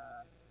عليه،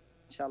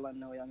 فإن شاء الله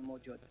أنه يعني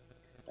موجود.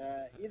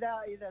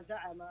 إذا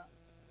زعم،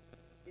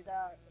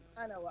 إذا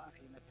أنا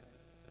وأخي مثلا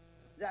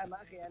زعم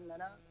أخي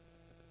أننا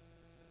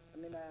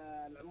من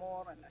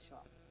العمور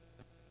الأشراف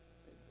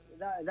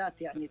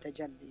ذات يعني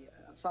تجلي،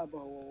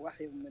 أصابه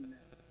وحي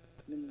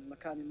من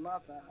مكان ما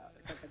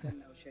فاعتقد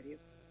أنه شريف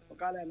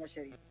وقال أنا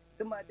شريف،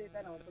 ثم أتيت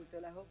أنا وقلت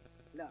له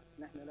لا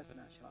نحن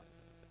لسنا أشراف.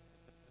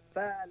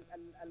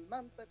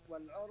 فالمنطق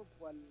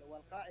والعرف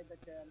والقاعدة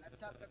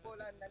الأنساب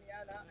تقول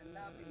أنني أنا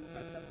النافي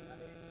مقدم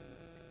عليه.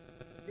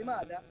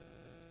 لماذا؟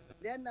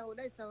 لأنه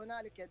ليس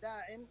هنالك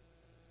داع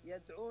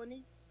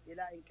يدعوني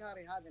إلى إنكار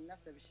هذا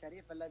النسب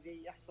الشريف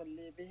الذي يحصل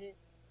لي به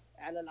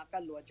على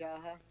الأقل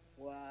وجاهة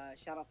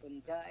وشرف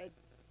زائد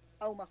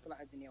أو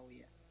مصلحة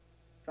دنيوية.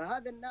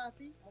 فهذا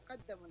النافي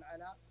مقدم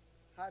على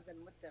هذا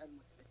المدعي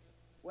المثبت،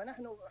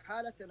 ونحن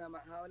حالتنا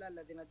مع هؤلاء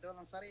الذين يدعون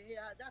الأنصارية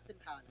هي ذات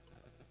الحالة.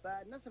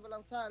 فالنسب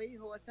الأنصاري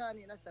هو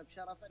ثاني نسب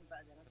شرفا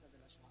بعد نسب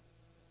الأشراف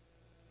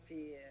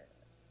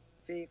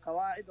في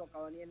قواعد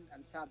وقوانين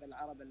أنساب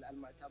العرب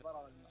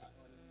المعتبرة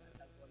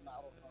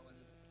والمعروفة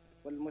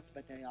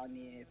والمثبتة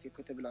يعني في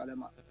كتب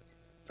العلماء.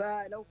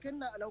 فلو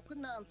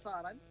كنا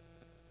أنصارا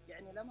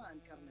يعني لما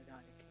أنكرنا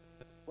ذلك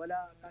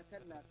ولا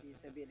قاتلنا في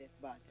سبيل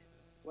إثباته،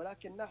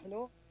 ولكن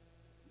نحن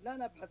لا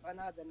نبحث عن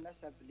هذا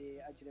النسب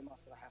لأجل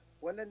مصلحة،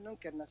 ولن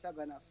ننكر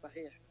نسبنا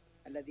الصحيح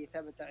الذي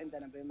ثبت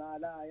عندنا بما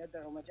لا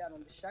يدع مجالا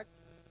للشك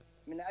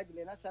من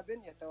أجل نسب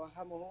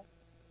يتوهمه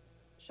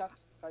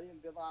شخص قليل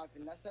بضاعة في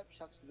النسب،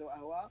 شخص ذو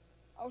أهواء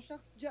أو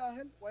شخص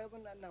جاهل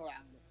ويظن أنه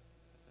عالم.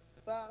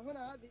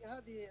 فهنا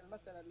هذه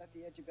المسألة التي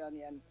يجب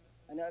يعني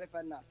أن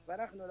يعرفها الناس.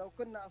 فنحن لو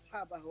كنا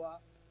أصحاب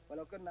أهواء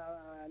ولو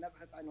كنا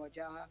نبحث عن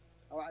وجاهة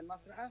أو عن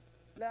مصلحة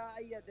لا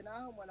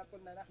أيدناهم ولا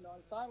قلنا نحن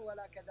أنصار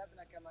ولا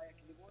كذبنا كما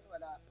يكذبون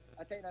ولا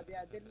أتينا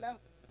بأدلة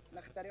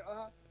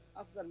نخترعها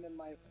أفضل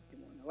مما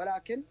يقدمون.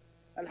 ولكن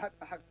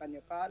الحق حقا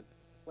يقال،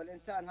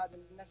 والإنسان هذا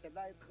النسب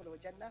لا يدخله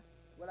جنة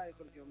ولا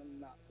يخرجه من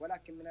النار،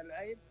 ولكن من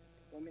العيب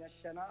ومن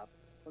الشنار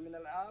ومن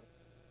العار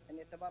أن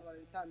يتبرأ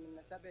الإنسان من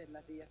نسبه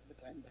الذي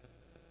يثبت عنده.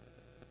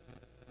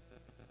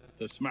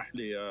 تسمح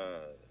لي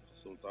يا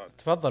سلطان؟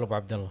 تفضل أبو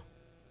عبد الله.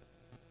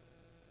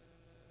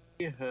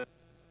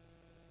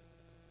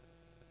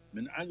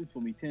 من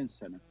 1200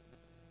 سنة،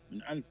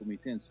 من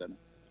 1200 سنة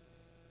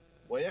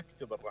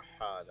ويكتب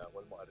الرحالة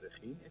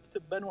والمؤرخين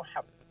يكتب بنو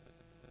حرب،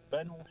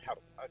 بنو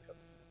حرب هكذا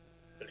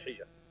في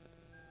الحجاز،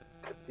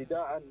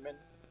 ابتداء من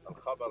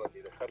الخبر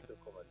اللي ذكرت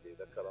لكم اللي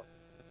ذكره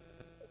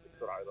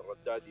الدكتور عبد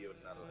الردادي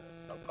أن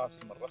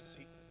القاسم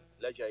الرسي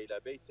لجأ إلى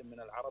بيت من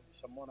العرب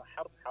يسمونه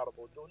حرب،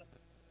 حاربوا دونه،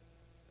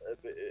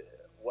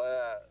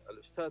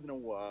 والأستاذ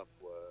نواف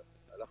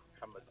والأخ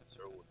محمد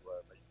مسعود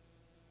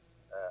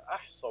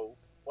أحصوا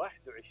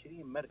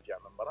 21 مرجع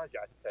من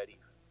مراجع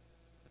التاريخ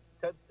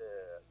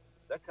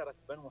ذكرت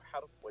بنو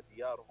حرب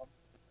وديارهم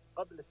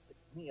قبل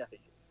 600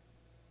 هجري.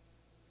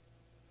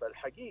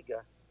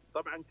 فالحقيقة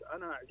طبعا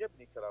أنا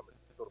أعجبني كلام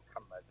الدكتور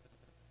محمد،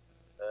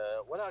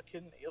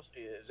 ولكن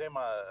زي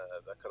ما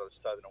ذكر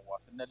الأستاذ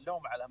نواف أن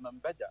اللوم على من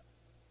بدأ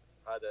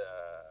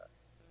هذا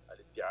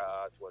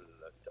الادعاءات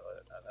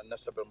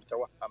والنسب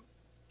المتوهم،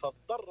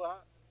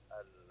 فاضطر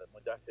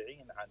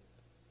المدافعين عن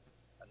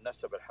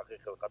النسب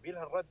الحقيقي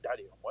القبيلة الرد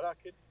عليهم.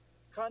 ولكن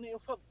كان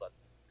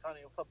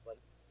يفضل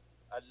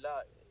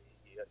ألا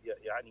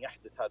يعني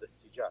يحدث هذا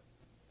السجال.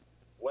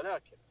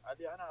 ولكن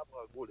اللي أنا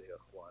أبغى أقوله يا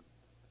إخوان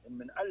إن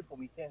من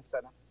 1200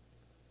 سنة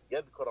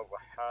يذكر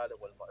الرحالة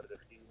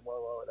والمؤرخين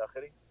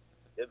والآخرين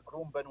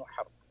يذكرون بنو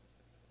حرب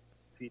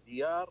في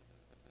ديار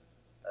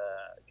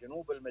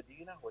جنوب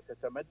المدينة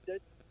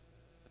وتتمدد،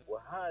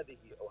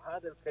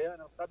 وهذا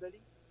الكيان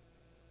القبلي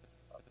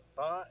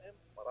قائم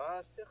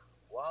راسخ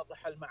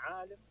واضح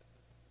المعالم،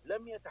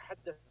 لم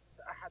يتحدث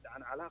أحد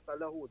عن علاقة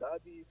له لا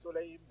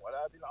بسليم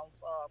ولا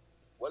بالأنصار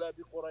ولا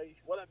بقريش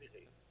ولا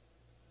بغيره،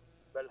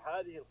 بل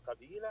هذه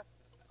القبيلة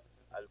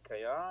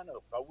الكيان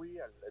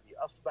القوي الذي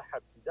أصبح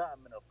ابتداء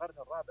من القرن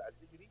الرابع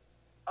الهجري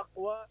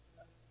أقوى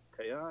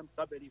كيان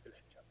قبلي في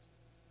الحجاز.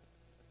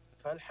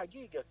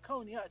 فالحقيقة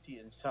كون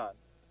يأتي إنسان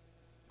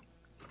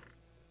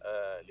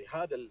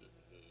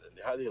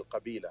لهذه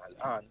القبيلة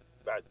الآن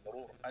بعد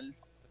مرور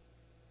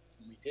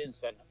 1200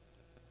 سنة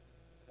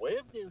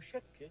ويبدأ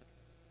يشكك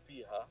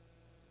فيها،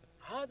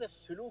 هذا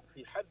السلوك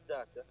في حد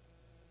ذاته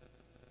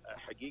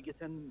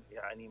حقيقة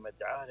يعني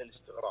مدعاة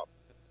للاستغراب،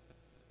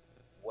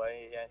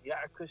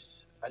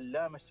 ويعكس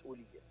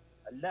اللامسؤولية،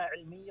 اللا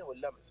علمية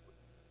واللا مسؤولية.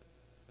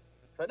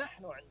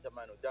 فنحن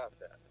عندما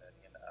ندافع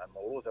عن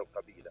موروث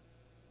القبيلة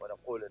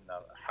ونقول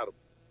أن حرب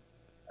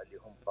اللي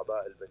هم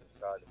قبائل بني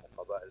سالم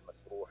وقبائل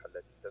مسروح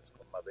التي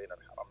تسكن ما بين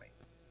الحرمين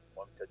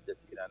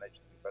وامتدت إلى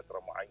نجد في فترة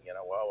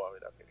معينة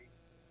وإلى آخره،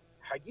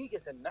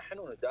 حقيقة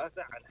نحن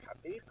ندافع عن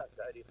حقيقة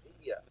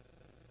تاريخية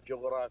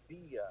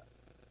جغرافية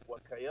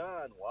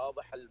وكيان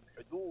واضح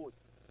الحدود،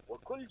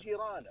 وكل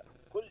جيرانه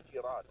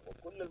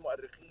وكل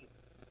المؤرخين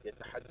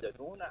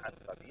يتحدثون عن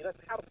قبيلة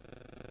حرب.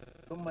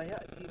 ثم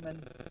يأتي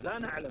من لا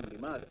نعلم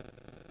لماذا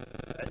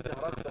عنده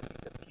رغبة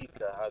في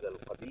تفكيك هذا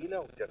القبيلة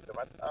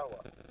وترجمتها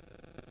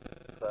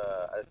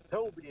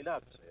فالثوب اللي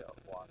لابسه يا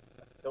أخوان،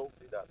 الثوب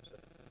اللي لابسه،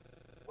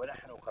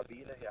 ونحن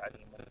قبيلة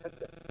يعني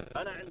ممتدة.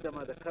 أنا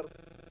عندما ذكرت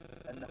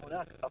أن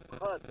هناك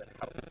أفخاذ من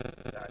حرب،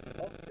 يعني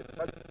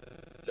ممكن قد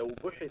لو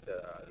بحث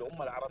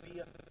الأمة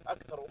العربية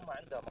أكثر أمة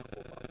عندها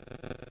مخطوطات.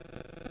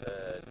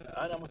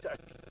 أنا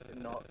متأكد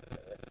أنه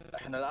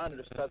إحنا الآن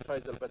الأستاذ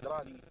فايز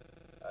البدراني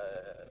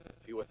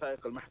في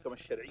وثائق المحكمة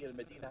الشرعية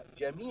المدينة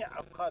جميع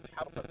أفخاذ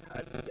حرب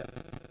الحالية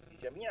في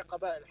جميع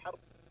قبائل الحرب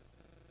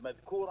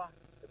مذكورة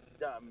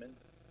ابتداء من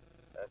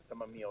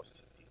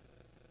 860.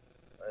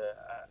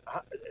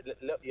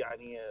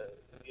 يعني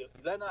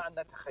لنا أن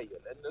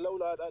نتخيل أن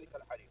لولا ذلك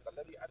الحريق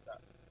الذي أتى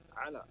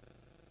على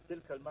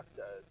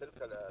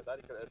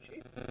ذلك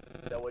الأرشيف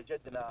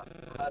لوجدنا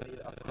هذه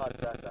الأفخاذ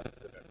ذاتها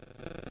السبع.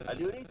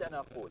 اللي يريد أن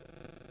أقول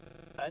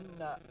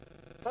أن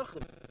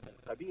فخذ من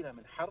قبيلة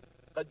من حرب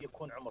قد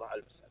يكون عمره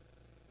 1000 سنة.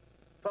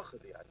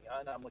 فخذ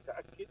يعني أنا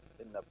متأكد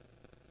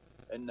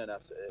أننا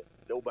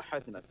لو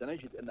بحثنا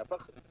سنجد أن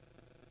فخذ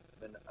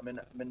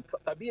من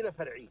قبيلة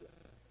فرعية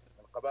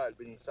من قبائل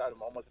بني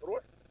سالم أو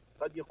مسروح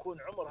قد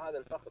يكون عمر هذا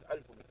الفخذ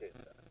 1200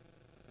 سنة.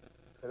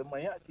 ثم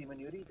يأتي من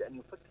يريد أن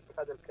يفكك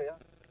هذا الكيان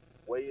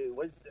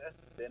ويوزعه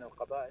بين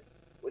القبائل.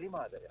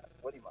 ولماذا يعني؟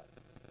 ولماذا؟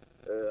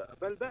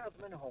 بل بعض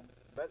منهم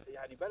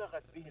يعني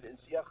بلغت به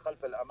الانسياق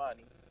خلف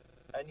الأماني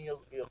أن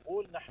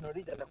يقول نحن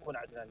نريد أن نكون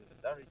عدنانيين،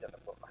 لا نريد أن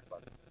نكون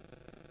قحطانيين.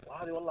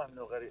 وهذه والله من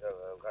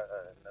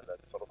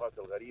التصرفات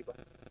الغريبة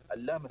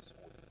اللا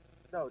مسؤولة.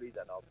 لا أريد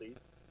أن أطيل،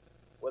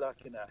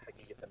 ولكن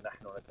حقيقة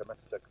نحن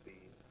نتمسك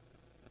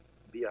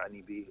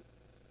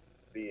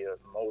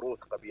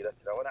بموروث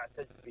قبيلتنا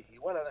ونعتز به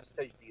ولا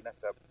نستجدي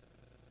نسب،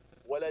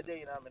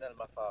 ولدينا من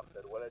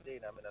المفاخر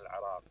ولدينا من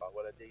العراقة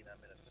ولدينا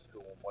من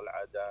السلوم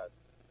والعادات.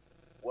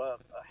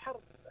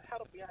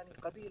 وحرب يعني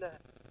قبيلة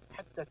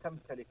حتى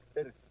تمتلك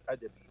إرث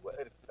أدبي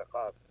وإرث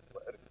ثقافي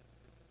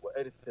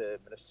وإرث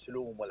من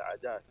السلوم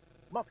والعادات.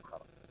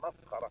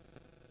 مفخرة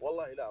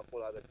والله لا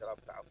أقول هذا الكلام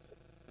تعصب،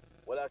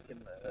 ولكن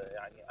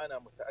يعني أنا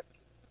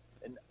متأكد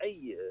أن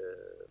أي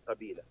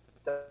قبيلة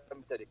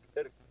تمتلك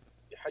إرث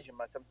بحجم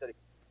ما تمتلك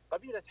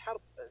قبيلة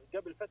حرب.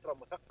 قبل فترة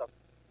مثقف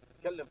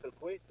تكلم في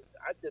الكويت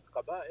عدد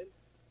قبائل،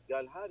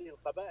 قال هذه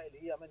القبائل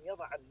هي من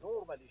يضع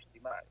النورمة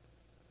الاجتماعي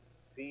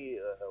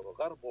في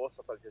غرب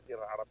ووسط الجزيرة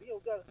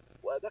العربية،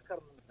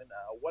 وذكر من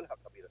أولها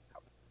قبيلة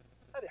حرب.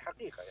 هذه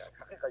حقيقة يعني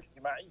حقيقة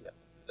اجتماعية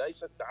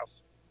ليست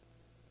تعصب،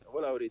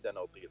 ولا أريد أن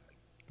أطيل.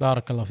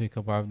 بارك الله فيك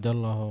أبو عبد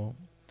الله،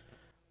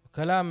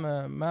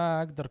 وكلام ما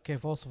أقدر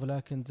كيف أوصفه،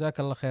 لكن جزاك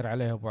الله خير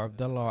عليه أبو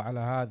عبد الله وعلى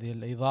هذه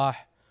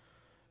الإيضاح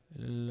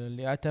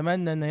اللي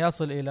أتمنى أن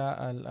يصل إلى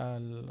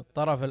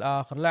الطرف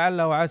الآخر،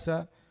 لعل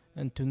وعسى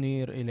أن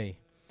تنير إليه.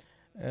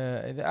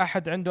 إذا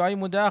أحد عنده أي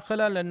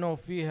مداخلة، لأنه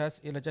فيها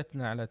أسئلة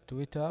جتنا على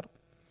التويتر.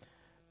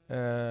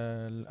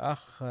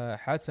 الأخ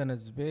حسن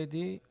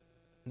الزبيدي،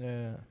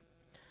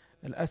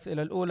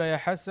 الأسئلة الأولى يا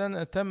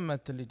حسن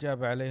تمت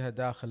الإجابة عليها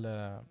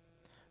داخل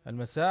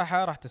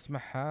المساحة، راح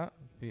تسمعها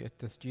في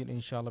التسجيل إن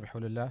شاء الله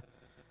بحول الله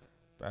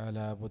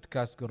على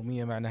بودكاست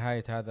قرمية مع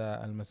نهاية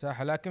هذا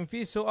المساحة. لكن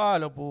في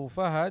سؤال أبو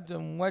فهد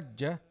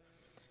موجه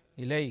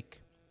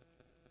إليك،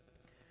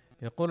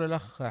 يقول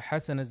الأخ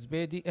حسن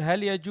الزبيدي: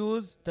 هل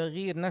يجوز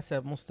تغيير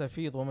نسب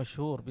مستفيض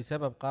ومشهور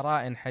بسبب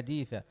قرائن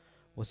حديثة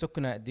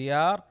وسكن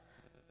ديار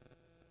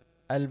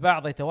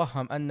البعض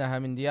يتوهم أنها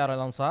من ديار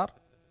الأنصار؟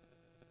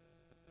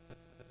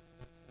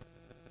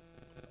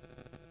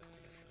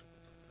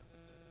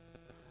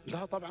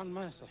 لا طبعا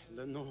ما يصح،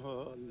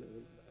 لأنه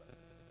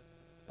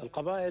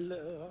القبائل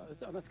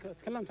أنا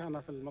تكلمت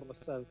عنها في المرة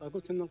السابقة،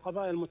 قلت أن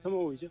القبائل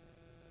متموجة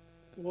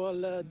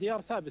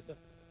والديار ثابتة.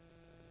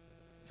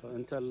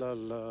 فأنت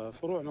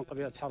الفروع من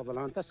قبيلة حرب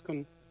الآن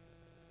تسكن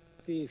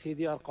في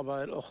ديار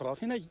قبائل أخرى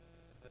في نجد،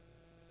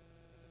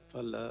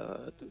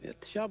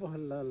 فالتشابه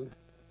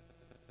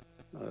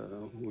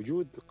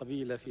وجود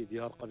قبيلة في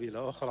ديار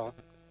قبيلة أخرى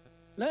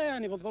لا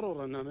يعني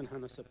بالضرورة أنها منها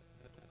نسب.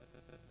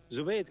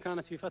 زبيد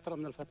كانت في فترة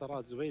من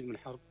الفترات، زبيد من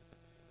حرب،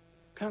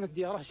 كانت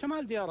ديارها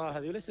شمال ديارها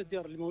هذه، وليست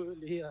الديار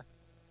اللي هي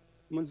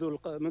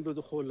منذ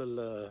دخول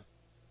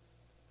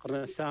القرن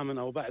الثامن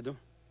أو بعده،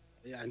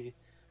 يعني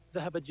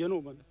ذهبت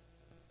جنوبا.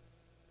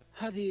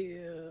 هذه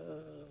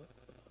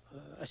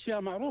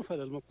أشياء معروفة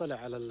للمطلع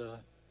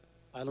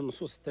على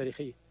النصوص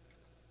التاريخية.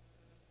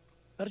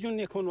 أرجو أن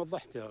يكون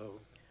وضحتها.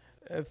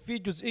 في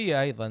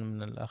جزئية أيضا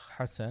من الأخ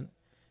حسن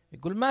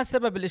يقول: ما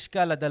سبب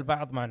الإشكال لدى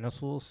البعض مع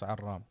نصوص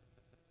عرام؟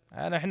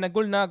 احنا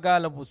قلنا،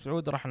 قال أبو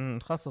سعود راح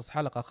نخصص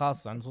حلقة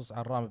خاصة عن نصوص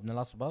عرام ابن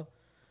الأصبغ،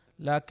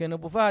 لكن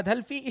أبو فهد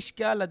هل في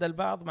إشكال لدى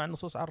البعض مع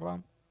نصوص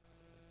عرام؟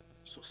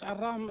 نصوص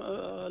عرام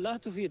لا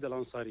تفيد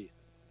الأنصارية،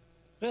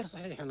 غير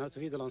صحيح أنها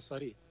تفيد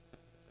الأنصارية،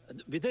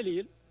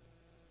 بدليل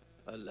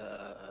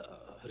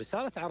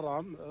رسالة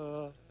عرام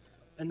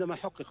عندما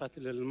حققت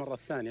للمرة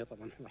الثانية،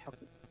 طبعا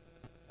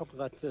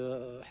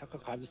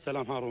حققها عبد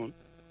السلام هارون،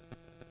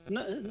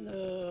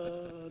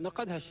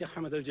 نقدها الشيخ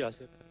حمد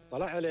الجاسر،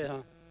 طلع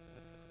عليها،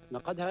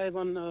 نقدها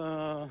أيضا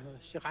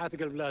الشيخ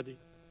عاتق البلادي،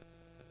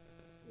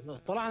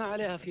 طلعنا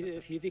عليها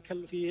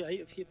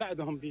في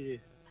بعدهم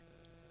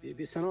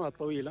بسنوات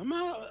طويلة.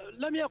 ما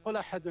لم يقل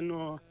أحد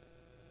إنه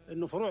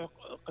فروع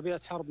قبيلة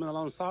حرب من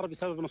الأنصار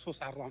بسبب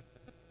نصوص عرام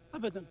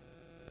أبدا،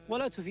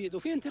 ولا تفيد.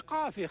 وفي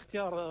انتقاء في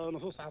اختيار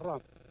نصوص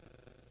عرام.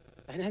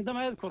 يعني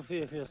عندما يذكر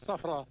في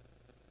الصفرة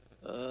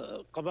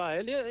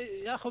قبائل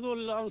يأخذوا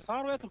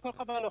الأنصار ويتركوا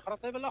القبائل الأخرى.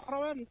 طيب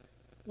الأخرى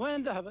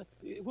وين ذهبت؟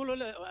 يقولوا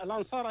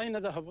الأنصار أين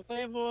ذهبوا؟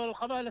 طيب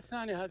والقبائل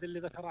الثانية هذه اللي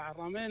ذكرها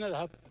عرام أين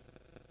ذهب؟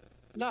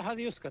 لا،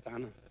 هذه يسكت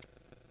عنها.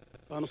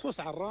 فنصوص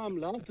عرام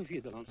لا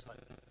تفيد الأنصار،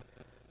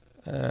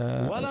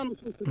 ولا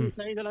نصوص ابن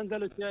سعيد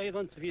الأندلسي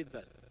أيضا تفيد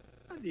ذلك.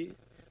 هذه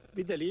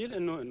بدليل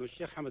إنه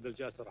الشيخ حمد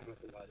الجاسر رحمة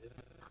الله عليه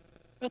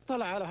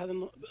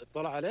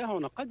اطلع عليها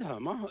ونقدها.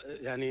 ما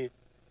يعني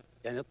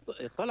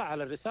اطلع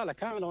على الرسالة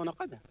كاملة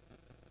ونقدها.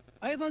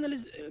 أيضا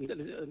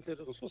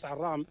نصوص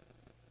عرام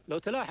لو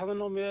تلاحظ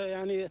أنهم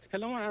يعني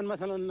يتكلمون عن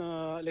مثلا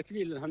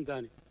الإكليل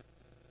الهمداني،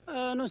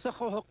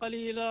 نسخه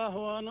قليلة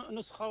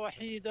ونسخة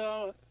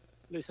وحيدة،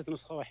 ليست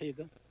نسخة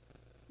وحيدة.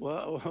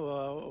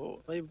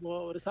 طيب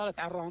ورسالة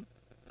عرام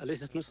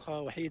أليست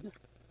نسخة وحيدة؟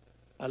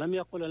 ألم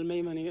يقل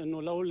الميمني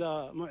أنه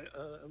لولا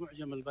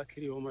معجم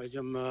البكري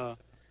ومعجم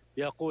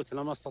ياقوت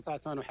لما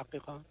استطعت أن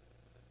أحققها؟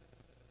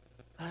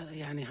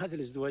 يعني هذه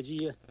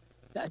الازدواجية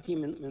تأتي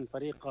من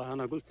طريقة،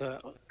 أنا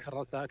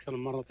كررتها أكثر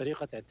من مرة،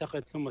 طريقة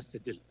اعتقد ثم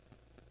استدل.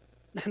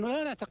 نحن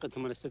لا نعتقد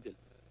ثم نستدل،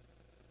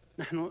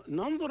 نحن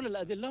ننظر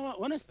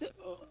للأدلة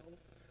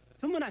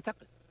ثم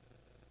نعتقد.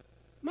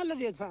 ما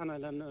الذي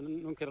يدفعنا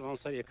لننكر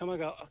الأنصارية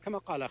كما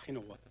قال أخي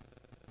نواف؟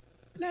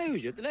 لا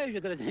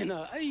يوجد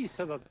لدينا أي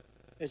سبب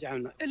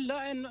يجعلنا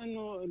إلا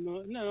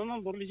أننا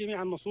ننظر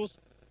لجميع النصوص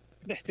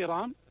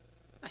باحترام،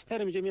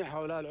 نحترم جميع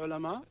هؤلاء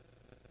العلماء.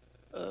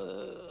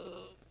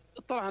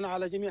 اطلعنا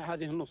على جميع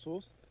هذه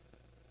النصوص،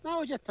 ما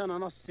وجدت أنا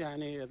نص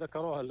يعني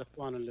ذكروها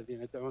الإخوان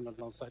الذين يدعون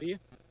الأنصارية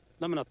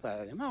لم نطلع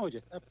عليه، ما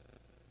وجدت أبدا،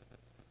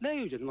 لا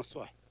يوجد نص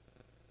واحد.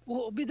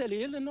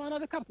 وبدليل أنه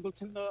أنا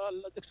قلت إن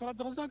الدكتور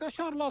عبد الرزاق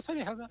أشار له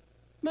صريحة،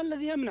 ما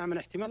الذي يمنع من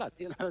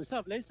احتمالات؟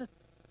 الأنساب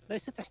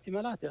ليست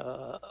احتمالات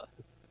يا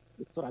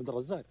دكتور عبد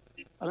الرزاق،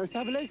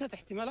 الأنساب ليست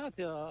احتمالات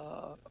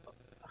يا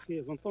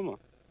أخي بن طمع.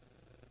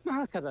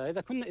 ما هكذا.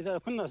 إذا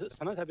كنا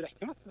سنذهب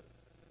بالاحتمالات،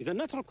 إذا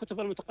نترك كتب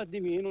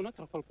المتقدمين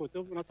ونترك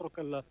الكتب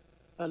ونترك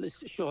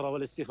الشهرة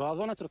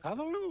والاستفاضة ونترك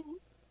هذا،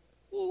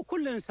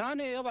 وكل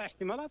إنسان يضع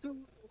احتمالات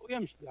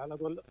ويمشي على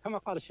قول كما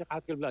قال الشيخ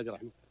عاتق البلادي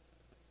رحمه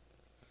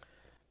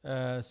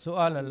الله.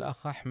 سؤال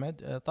الأخ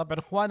أحمد، طبعا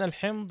إخوان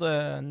الحمض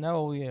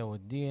النووية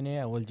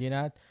والدينية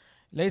والجينات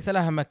ليس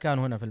لها مكان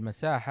هنا في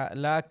المساحة،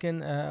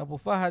 لكن أبو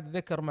فهد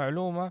ذكر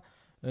معلومة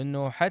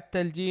أنه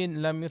حتى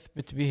الجين لم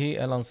يثبت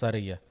به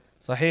الأنصارية،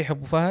 صحيح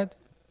أبو فهد؟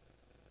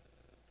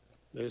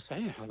 لا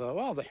صحيح، هذا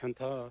واضح.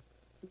 أنت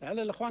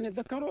على الإخوان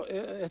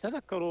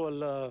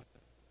يتذكروا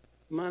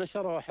ما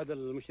نشره أحد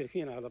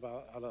المشرفين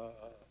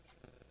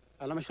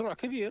على مشروع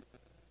كبير،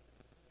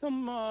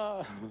 ثم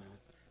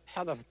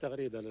حذف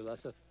التغريدة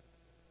للأسف،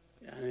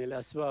 يعني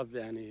لأسباب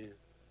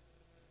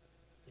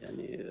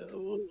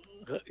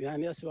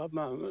يعني أسباب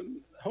ما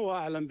هو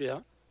أعلم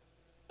بها،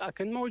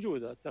 لكن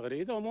موجودة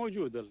التغريدة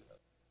وموجودة.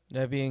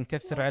 نبي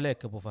نكثر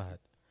عليك أبو فهد.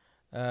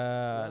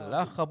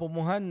 الأخ أبو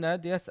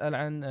مهند يسأل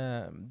عن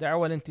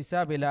دعوى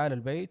الانتساب إلى آل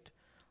البيت،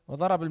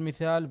 وضرب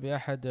المثال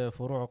بأحد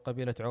فروع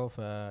قبيلة عوف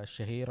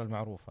الشهيرة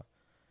المعروفة،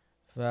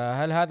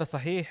 فهل هذا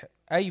صحيح؟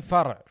 أي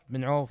فرع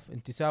من عوف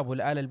انتسابه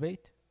لآل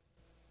البيت؟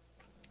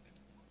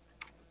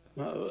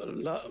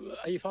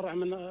 لا، أي فرع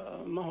من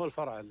ما هو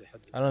الفرع اللي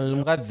حدد؟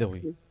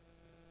 المغذوي.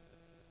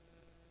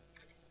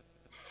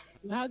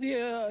 هذه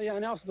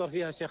يعني أصدر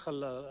فيها شيخ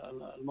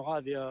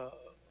المغاذية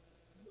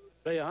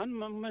بيان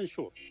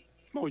منشور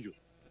موجود،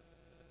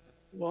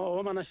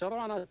 وما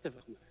نشره أنا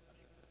أتفق معه.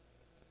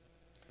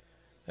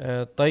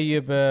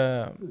 طيب،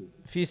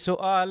 في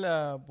سؤال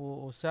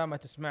أبو أسامة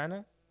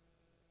تسمعنا،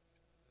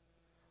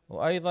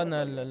 وأيضا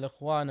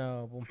الإخوان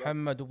أبو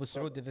محمد وأبو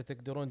سعود إذا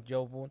تقدرون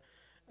تجاوبون.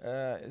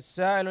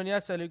 السائل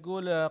يسأل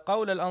يقول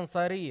قول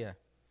الأنصارية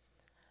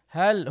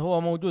هل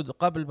هو موجود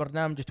قبل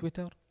برنامج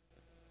تويتر؟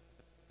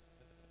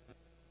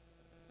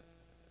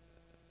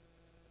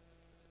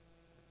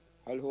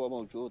 هل هو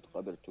موجود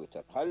قبل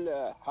تويتر؟ هل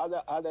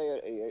هذا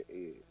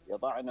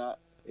يضعنا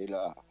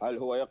إلى هل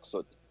هو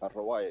يقصد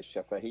الرواية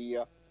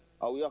الشفهية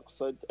أو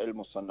يقصد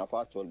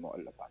المصنفات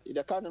والمؤلفات؟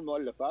 إذا كان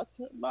المؤلفات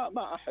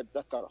ما أحد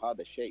ذكر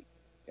هذا الشيء.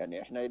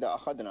 يعني إحنا إذا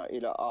أخذنا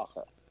إلى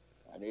آخر،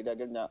 يعني إذا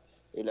قلنا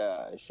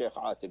إلى الشيخ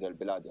عاتق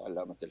البلادي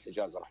علامة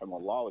الحجاز رحمه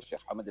الله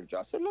والشيخ حمد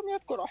الجاسر، لم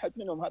يذكر أحد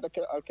منهم هذا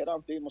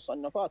الكلام في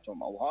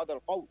مصنفاتهم أو هذا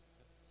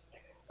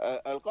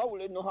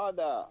القول إنه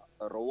هذا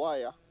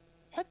الرواية.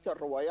 حتى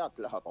الروايات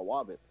لها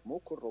ضوابط، مو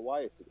كل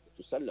رواية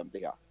تسلم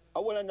بها.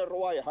 أولا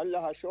الرواية هل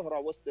لها شهرة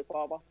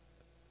واستفاضة؟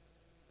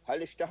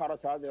 هل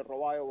اشتهرت هذه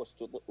الرواية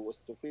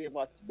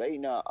واستفيضت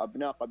بين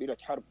أبناء قبيلة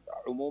حرب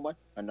عموما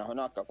أن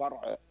هناك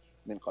فرع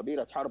من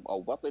قبيلة حرب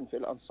أو بطن في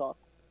الأنصار؟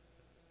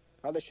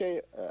 هذا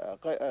شيء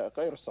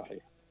غير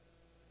صحيح.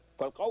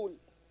 فالقول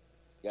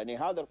يعني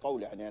هذا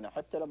القول، يعني أنا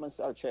حتى لما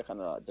سألت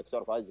شيخنا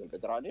الدكتور فايز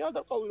البدراني، هذا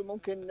القول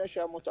ممكن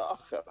نشأ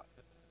متأخرا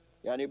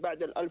يعني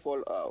بعد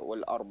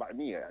 1400،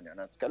 يعني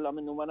أنا أتكلم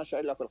أنه ما نشأ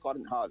إلا في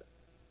القرن هذا،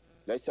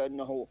 ليس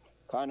أنه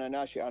كان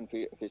ناشئا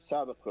في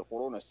السابق، في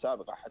القرون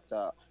السابقة.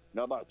 حتى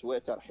نضع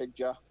تويتر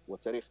حجة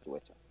وتاريخ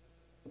تويتر،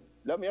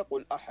 لم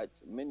يقل أحد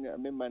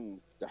ممن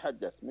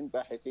تحدث من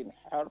باحثين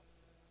حرب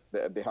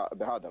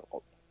بهذا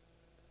القول.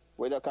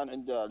 وإذا كان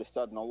عند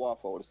الأستاذ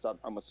نواف والأستاذ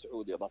محمد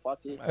سعود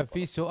إضافاتي.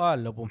 في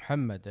سؤال لأبو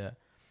محمد.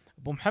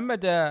 أبو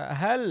محمد،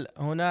 هل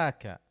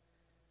هناك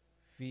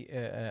في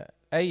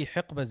أي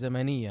حقبة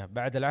زمنية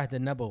بعد العهد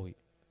النبوي،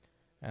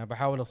 أنا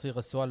بحاول أصيغ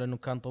السؤال لأنه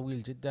كان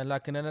طويل جدا،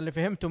 لكن أنا اللي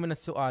فهمته من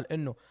السؤال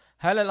أنه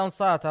هل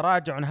الأنصار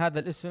تراجعوا عن هذا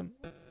الاسم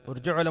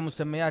ورجعوا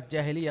لمسميات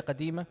جاهلية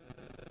قديمة؟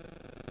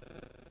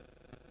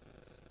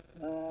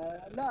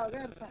 لا،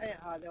 غير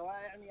صحيح هذا.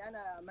 ويعني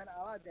أنا من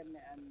أراد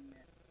أن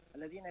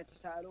الذين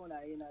يتساءلون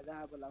أين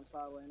ذهب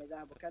الأنصار وأين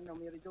ذهبوا،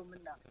 كأنهم يريدون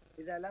منا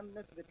إذا لم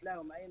نثبت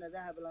لهم أين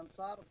ذهب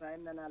الأنصار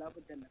فإننا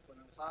لابد أن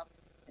نكون أنصار.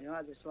 يعني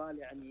هذا السؤال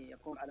يعني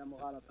يقوم على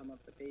مغالطة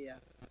منطقية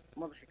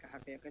مضحكة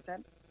حقيقة.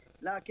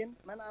 لكن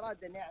من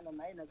أراد أن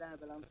يعلم أين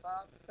ذهب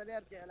الأنصار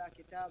فليرجع إلى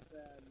كتاب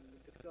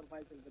الدكتور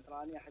فايز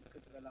البدراني، أحد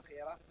كتبه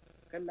الأخيرة،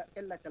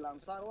 قلة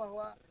الأنصار،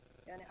 وهو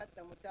يعني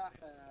حتى متاح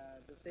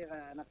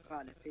بصيغة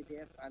نقالة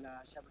PDF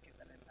على شبكة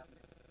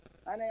الإنترنت.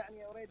 أنا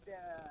يعني أريد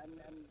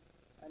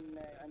أن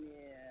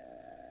يعني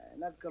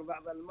نذكر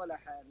بعض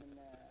الملح من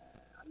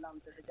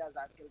علامة الحجاز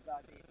عبد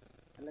البادي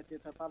التي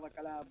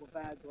تطرق لها أبو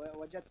فهد،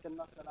 ووجدت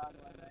النص الآن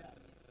وأنا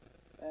يعني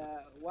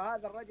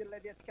وهذا الرجل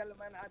الذي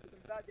يتكلم عن عبد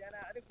البادي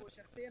أنا أعرفه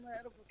شخصيا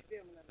ويعرفه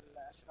كثير من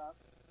الأشخاص.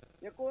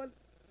 يقول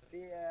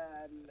في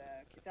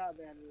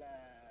كتابه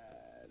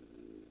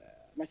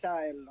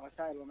رسائل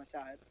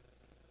ومسائل،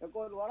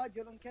 يقول: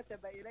 ورجل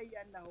كتب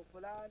إلي أنه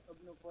فلان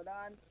ابن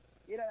فلان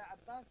إلى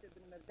العباس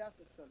بن مرداس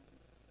السلمي،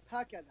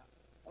 هكذا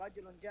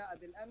رجل جاء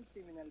بالأمس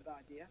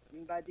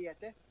من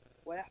باديته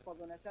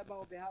ويحفظ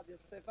نسبه بهذه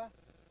الصفة،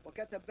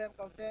 وكتب بين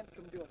قوسين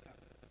كمبيوتر.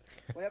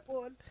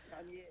 ويقول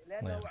يعني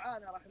لأنه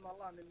عانى رحمه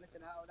الله من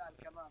مثل هؤلاء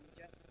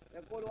الكمامجة،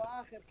 يقول: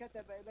 وآخر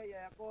كتب إلي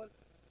يقول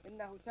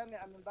إنه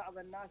سمع من بعض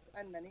الناس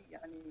أنني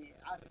يعني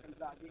عاتق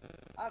البادي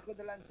آخذ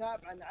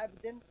الأنساب عن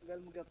عبد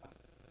للمقطع،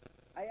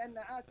 أي أن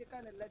عاتقا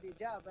الذي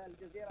جاب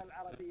الجزيرة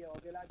العربية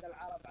وبلاد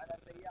العرب على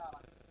سيارة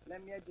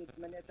لم يجد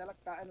من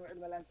يتلقى عنه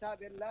علم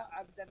الأنساب إلا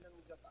عبدا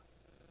للمقطع،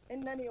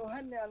 إنني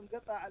أهنئ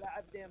المقطع على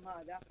عبدهم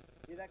هذا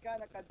إذا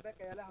كان قد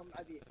بقي لهم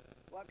عبيد،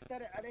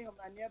 وأقترح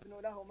عليهم أن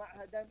يبنوا له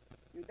معهدا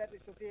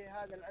يدرس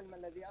فيه هذا العلم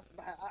الذي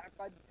أصبح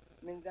أعقد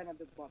من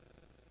ذنب الضب.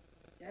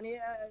 يعني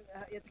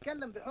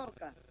يتكلم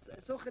بحرقة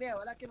سخرية،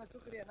 ولكن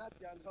السخرية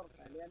ناتجة عن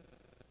حرقة، لأن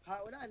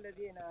هؤلاء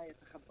الذين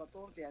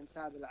يتخبطون في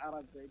أنساب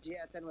العرب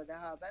جيئة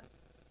وذهابا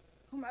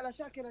هم على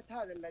شاكلة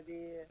هذا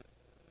الذي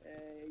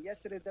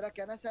يسرد لك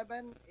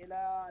نسبا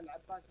إلى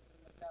العباس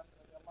بن مرداس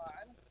رضي الله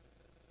عنه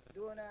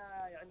دون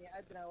يعني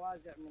أدنى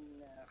وازع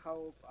من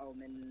خوف أو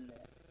من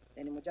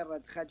يعني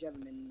مجرد خجل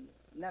من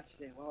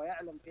نفسه، وهو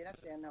يعلم في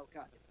نفسه أنه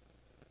كاذب.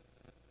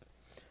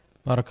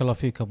 بارك الله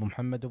فيك أبو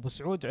محمد. أبو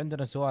سعود،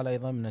 عندنا سؤال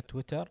أيضا من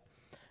تويتر.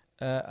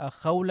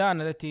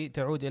 خولان التي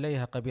تعود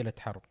إليها قبيلة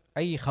حرب،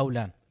 أي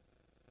خولان؟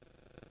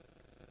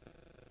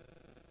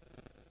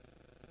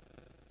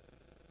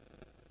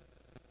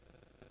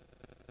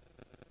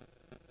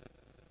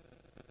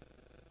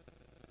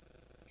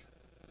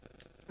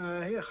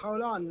 هي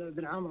خولان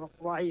بن عمرو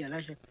القضاعية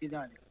لا شك في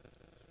ذلك.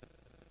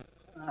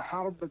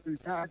 حرب بن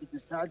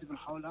سعد بن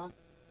خولان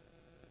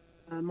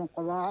من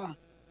قضاعة.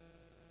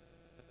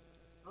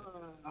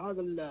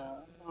 هذا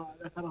ما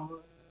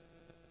ذكره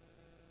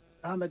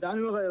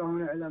همداني وغيره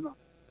من العلماء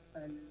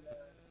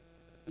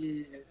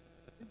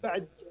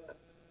بعد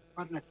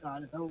القرن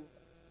الثالث أو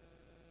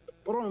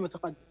قرون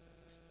متقدمة.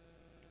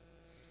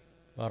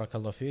 بارك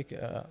الله فيك.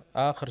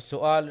 آخر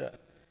سؤال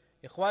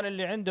إخوان،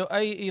 اللي عنده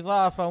أي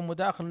إضافة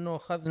ومداخل، إنه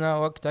أخذنا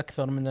وقت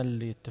أكثر من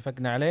اللي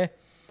اتفقنا عليه،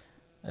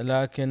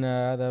 لكن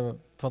هذا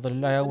بفضل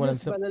الله. أولا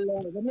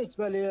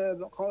بالنسبة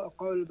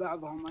لقول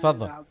بعضهم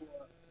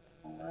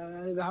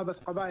ذهبت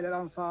قبائل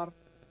الأنصار،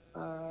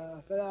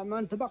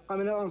 فمن تبقى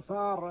من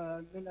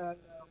الأنصار من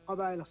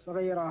القبائل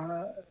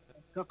الصغيرة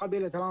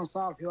كقبيلة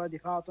الأنصار في وادي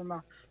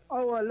فاطمة،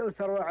 أو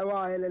الأسر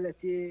والعوائل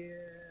التي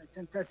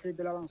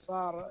تنتسب إلى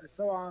الأنصار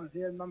سواء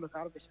في المملكة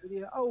العربية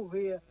السعودية أو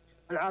في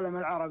العالم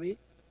العربي،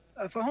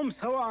 فهم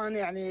سواء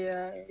يعني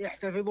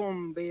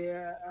يحتفظون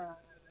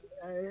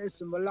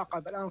باسم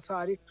واللقب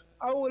الأنصاري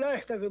أو لا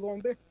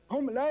يحتفظون به،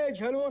 هم لا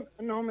يجهلون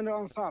أنهم من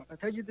الأنصار.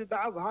 فتجد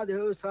بعض هذه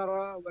الأسر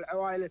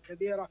والعوائل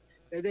الكبيرة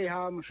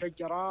لديها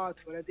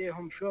مشجرات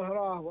ولديهم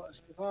شهرة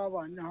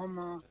واستفاضة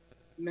أنهم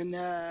من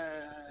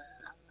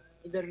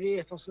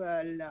ذرية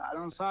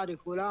الأنصاري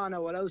فلان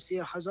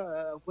والأوسي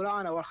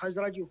فلان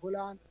والخزرجي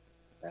فلان،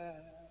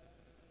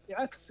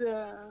 بعكس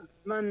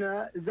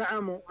من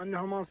زعموا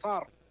أنهم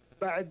أنصار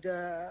بعد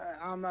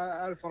عام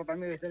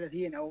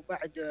 1430 أو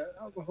بعد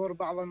ظهور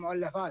بعض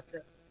المؤلفات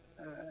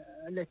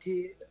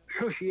التي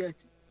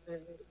حشيت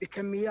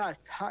بكميات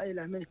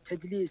هائلة من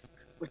التدليس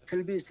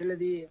والتلبيس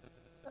الذي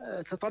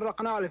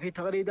تطرقنا له في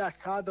تغريدات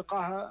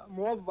سابقة،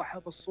 موضحة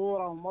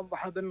بالصورة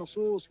وموضحة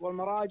بالنصوص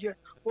والمراجع.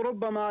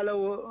 وربما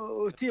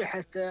لو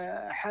أتيحت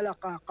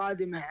حلقة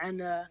قادمة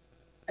عن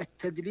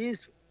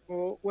التدليس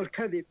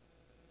والكذب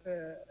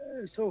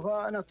سوف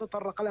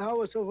نتطرق لها،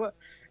 وسوف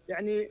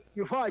يعني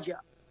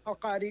يفاجأ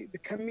القارئ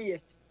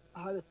بكمية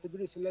هذا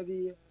التدليس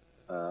الذي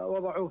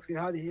وضعوه في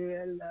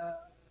هذه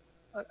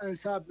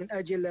الأنساب من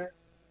أجل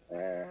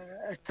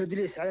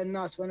التدليس على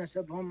الناس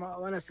ونسبهم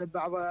ونسب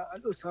بعض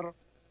الأسر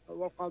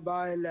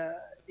والقبائل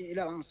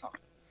إلى الأنصار.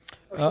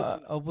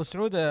 أبو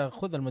سعود،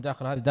 خذ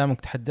المداخلة هذه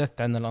دامك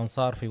تحدثت عن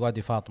الأنصار في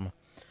وادي فاطمة.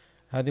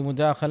 هذه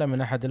مداخلة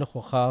من أحد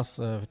الأخوة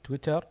خاص في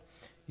تويتر،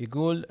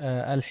 يقول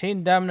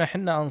الحين دامنا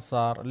حنا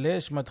أنصار،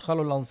 ليش ما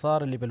دخلوا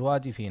الأنصار اللي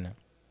بالوادي فينا؟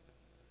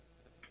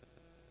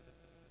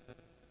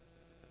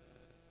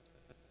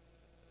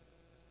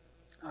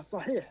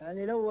 صحيح،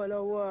 يعني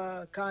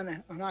لو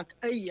كان هناك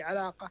أي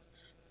علاقة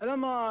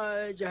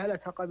لما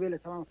جهلتها قبيلة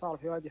الأنصار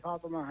في وادي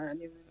فاطمة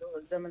يعني منذ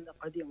الزمن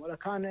القديم، ولا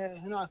كان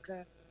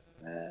هناك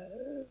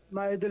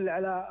ما يدل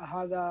على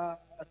هذا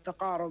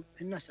التقارب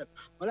في النسب،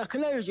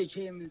 ولكن لا يوجد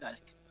شيء من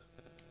ذلك.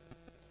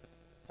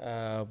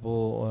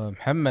 أبو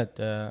محمد،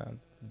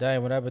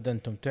 دائما أبدا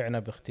تمتعنا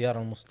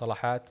باختيار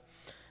المصطلحات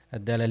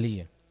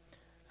الدلالية.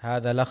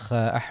 هذا الأخ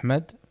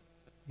أحمد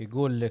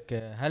يقول لك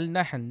هل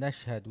نحن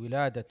نشهد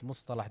ولادة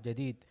مصطلح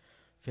جديد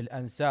في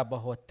الأنساب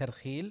وهو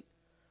الترخيل،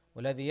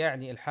 والذي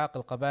يعني إلحاق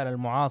القبائل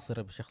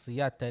المعاصرة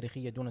بشخصيات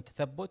تاريخية دون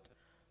تثبت،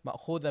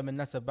 مأخوذة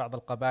من نسب بعض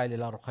القبائل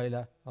إلى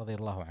رخيلة رضي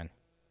الله عنه؟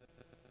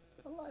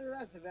 والله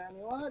للأسف يعني،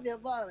 وهذه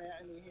الظاهرة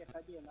يعني هي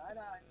قديمة.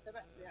 أنا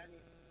سمعت يعني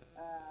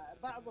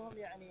بعضهم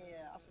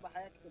يعني أصبح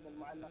يكتب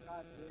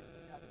المعلقات في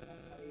كتاب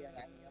الأنصارية،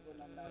 يعني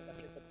يظن أنه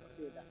كتب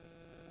قصيدة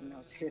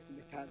أنه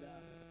سيثبت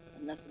هذا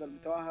النسب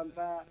المتوهم،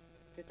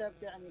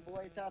 فكتبت يعني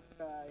بويتات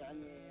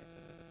يعني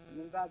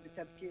من باب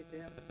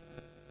تبكيتهم.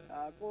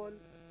 أقول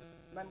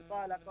من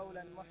قال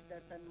قولا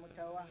محدثا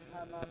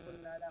متوهما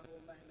قلنا له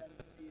مهلا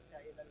هديت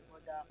إلى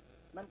الهدى،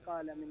 من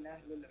قال من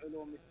أهل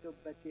العلوم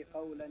الثبة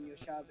قولا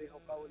يشابه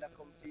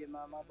قولكم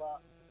فيما مضى،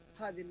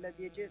 هذه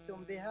الذي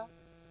جئتم بها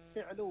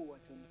سعلوة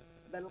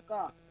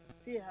بلقاء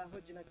فيها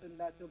هجنة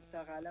لا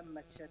تبتغى،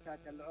 لمت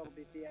شتات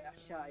العرب في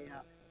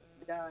أحشائها،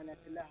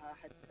 دانت لها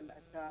حتى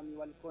الأسامي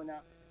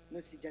والكنى،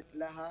 نسجت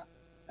لها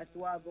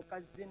أثواب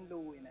قز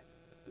لونت،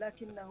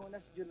 لكنه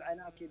نسج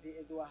العناكب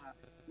إذ وها،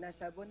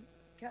 نسب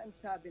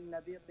كأنساب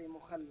النبيط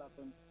مخلط،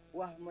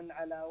 وهم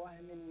على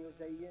وهم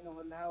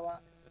يزينه الهوى،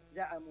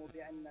 زعموا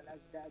بأن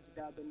الأزد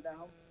أجداد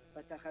لهم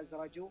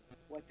فتخزرجوا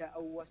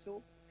وتأوسوا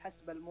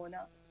حسب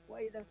المنى،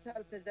 وإذا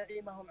سألت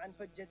زعيمهم عن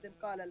حجة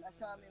قال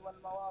الأسامي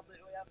والمواضع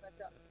يا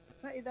فتى،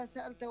 فإذا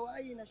سألت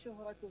وأين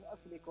شهرة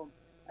أصلكم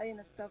أين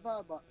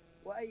استفاض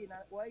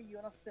وأي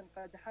نص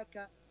قد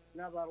حكى،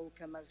 نظروا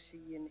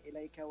كمغشي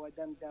إليك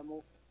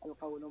ودمدموا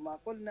القول ما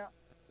قلنا،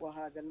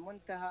 وهذا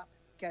المنتهى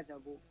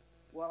كذبوا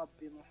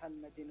ورب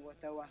محمد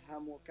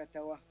وتوهموا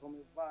كتوهم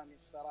الظامي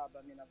السراب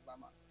من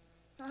الظما.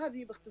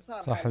 فهذه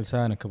باختصار صح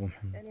لسانك أبو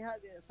محمد. يعني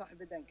هذه صح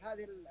بدنك،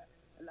 هذه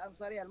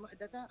الأنصارية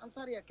المحدثة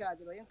أنصارية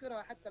كاذبة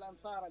ينكرها حتى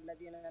الأنصار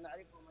الذين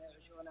نعرفهم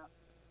يعيشون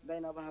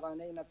بين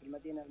ظهرانينا في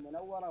المدينة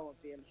المنورة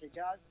وفي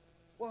الحجاز،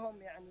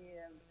 وهم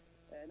يعني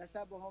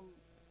نسبهم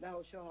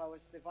له شهرة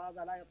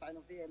واستفاضة لا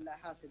يطعن فيه إلا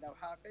حاسد أو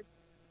حاقد،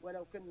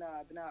 ولو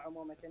كنا أبناء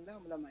عمومة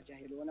لهم لما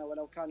جهلونا،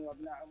 ولو كانوا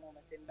أبناء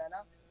عمومة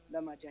لنا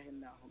لما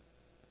جهلناهم.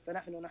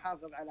 فنحن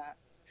نحافظ على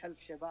حلف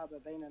شبابه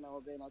بيننا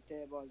وبين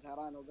عتيبة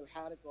وزهران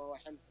وبالحارث، وهو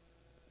حلف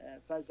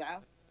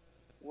فزعة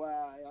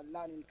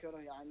ولا ننكره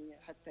يعني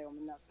حتى يوم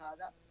الناس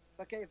هذا،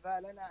 فكيف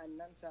لنا أن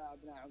ننسى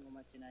أبناء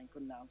عمومتنا إن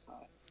كنا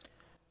أنصارا.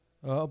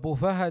 أبو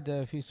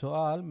فهد في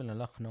سؤال من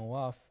الأخ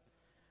نواف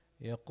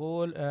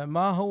يقول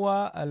ما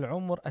هو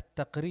العمر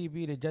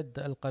التقريبي لجد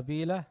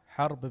القبيلة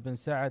حرب بن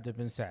سعد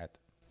بن سعد؟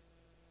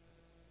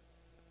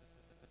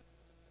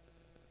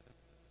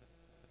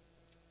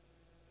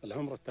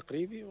 العمر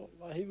التقريبي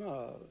والله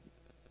ما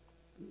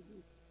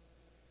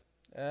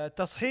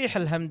تصحيح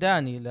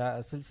الهمداني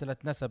لسلسلة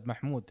نسب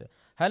محمود،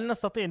 هل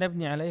نستطيع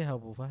نبني عليها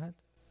أبو فهد؟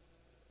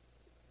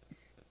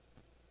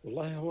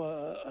 والله هو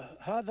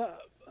هذا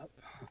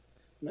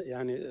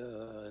يعني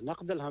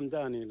نقد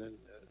الهمداني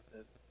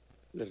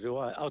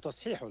للرواية أو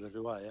تصحيحه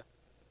للرواية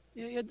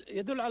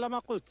يدل على ما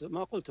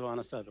قلته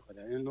أنا سابقا،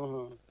 يعني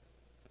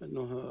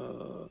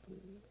إنه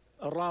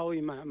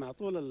الراوي مع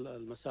طول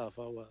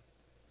المسافة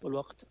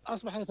والوقت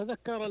أصبح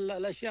يتذكر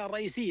الأشياء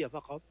الرئيسية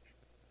فقط،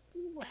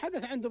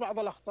 وحدث عنده بعض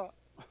الأخطاء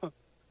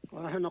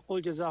ونحن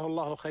نقول جزاه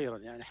الله خيرا،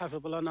 يعني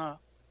حفظ لنا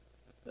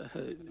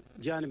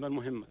جانبا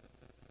مهما.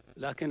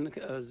 لكن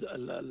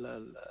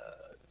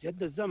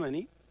الجد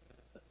الزمني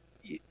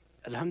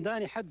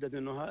الهمداني حدد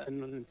إنه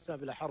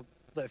الانتساب إلى حرب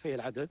ضعفي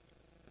العدد،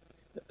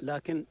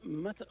 لكن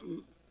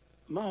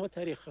ما هو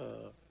تاريخ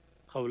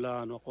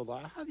خولان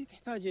وقضاعة، هذه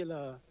تحتاج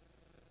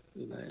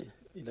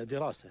إلى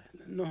دراسة،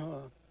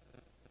 لأنه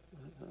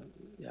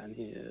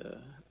يعني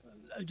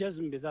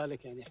الجزم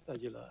بذلك يعني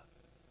يحتاج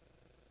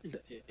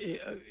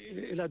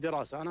إلى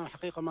دراسة. أنا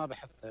حقيقة ما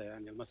بحثت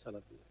يعني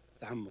المسألة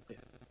بتعمق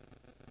يعني.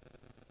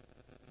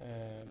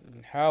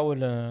 نحاول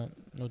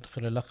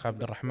ندخل الأخ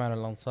عبد الرحمن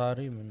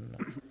الأنصاري من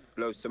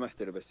لو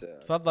سمحت لي بس.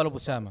 تفضل أبو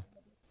سامة.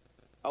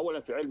 أولا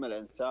في علم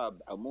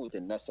الأنساب عمود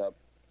النسب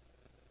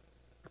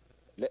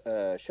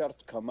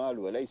شرط كمال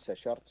وليس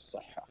شرط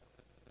صحة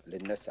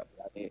للنسب،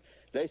 يعني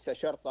ليس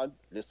شرطا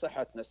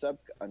لصحة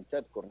نسبك أن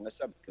تذكر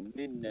نسبك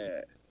من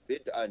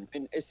بدءا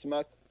من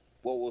اسمك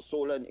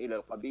ووصولا إلى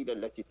القبيلة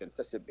التي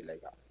تنتسب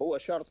إليها، هو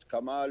شرط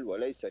كمال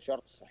وليس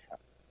شرط صحة.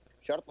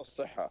 شرط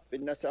الصحة في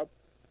النسب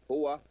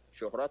هو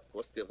شهرتك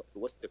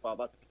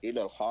واستفاضتك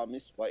إلى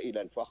الخامس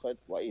وإلى الفخذ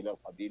وإلى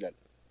القبيلة،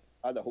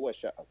 هذا هو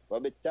الشرط.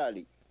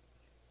 وبالتالي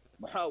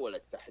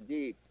محاولة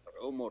تحديد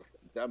عمر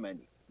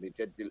زمني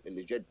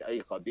لجد أي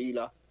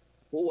قبيلة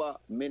هو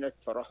من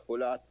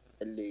الترهلات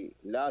اللي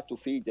لا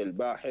تفيد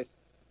الباحث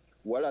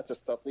ولا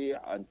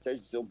تستطيع أن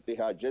تجزم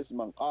بها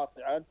جزما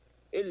قاطعا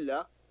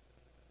إلا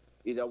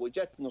إذا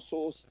وجدت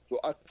نصوص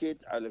تؤكد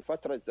على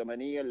الفترة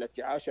الزمنية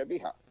التي عاش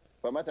بها.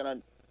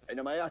 فمثلا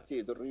عندما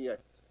يأتي ذرية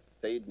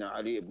سيدنا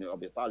علي بن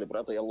أبي طالب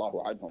رضي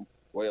الله عنهم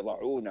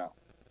ويضعون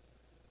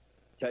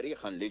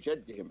تاريخا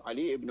لجدهم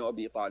علي بن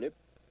أبي طالب،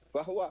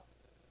 فهو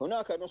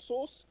هناك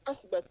نصوص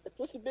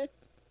تثبت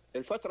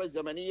الفترة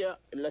الزمنية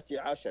التي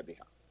عاش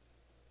بها.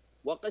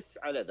 وقس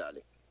على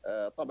ذلك.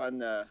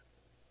 طبعا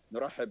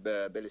نرحب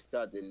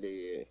بالاستاذ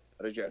اللي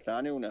رجع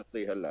ثاني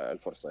ونعطيه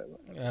الفرصة.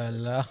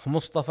 الأخ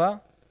مصطفى.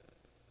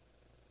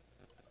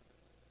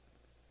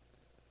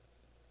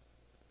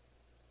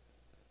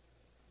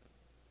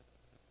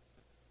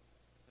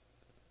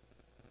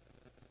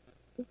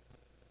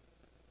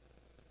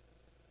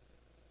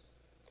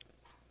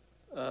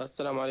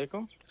 السلام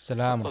عليكم.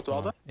 السلام. الصوت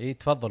واضح؟ اي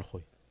تفضل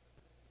اخوي.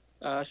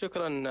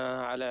 شكرا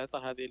على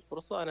اعطاء هذه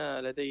الفرصه.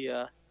 انا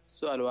لدي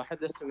سؤال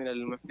واحد، لست من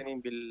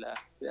المعتنين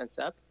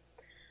بالانساب.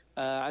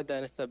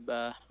 عدا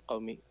نسب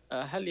قومي،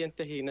 هل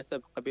ينتهي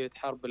نسب قبيله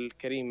حرب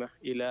الكريمه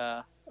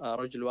الى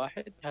رجل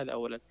واحد؟ هذا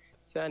اولا.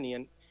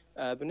 ثانيا،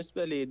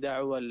 بالنسبه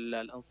لدعوى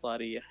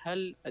الانصاريه،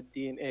 هل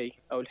الدي ان اي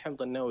او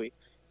الحمض النووي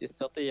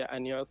يستطيع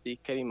ان يعطي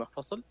كلمه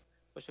فصل؟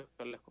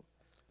 وشكرا لكم.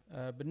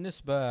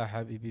 بالنسبة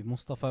حبيبي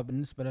مصطفى،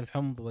 بالنسبة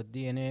للحمض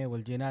والدي ان اي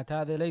والجينات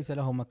هذا ليس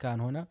له مكان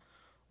هنا،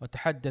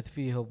 وتحدث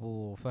فيه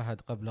ابو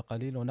فهد قبل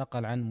قليل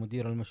ونقل عن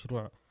مدير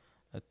المشروع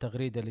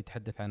التغريدة اللي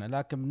تحدث عنها.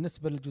 لكن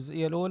بالنسبة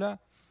للجزئية الأولى،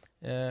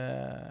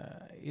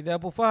 إذا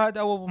أبو فهد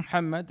أو أبو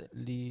محمد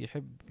اللي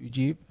يحب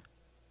يجيب.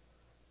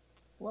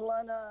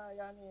 والله أنا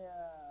يعني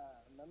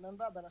من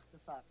باب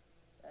الاختصار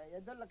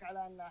يدلك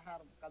على أن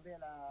حرب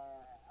قبيلة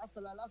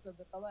الأصل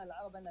بقبائل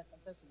العرب أنها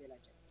تنتسب إلى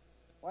جد،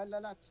 وإلا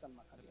لا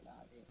تسمى قبيلة،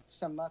 هذه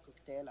تسمى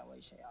كوكتيل أو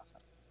أي شيء آخر.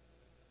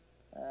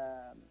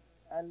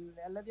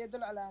 الذي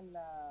يدل على أن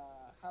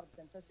حرب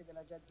تنتسب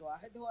إلى جد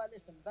واحد هو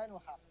الاسم بنو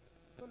حرب.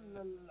 كل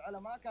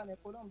العلماء كانوا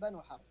يقولون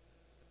بنو حرب،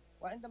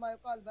 وعندما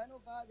يقال بنو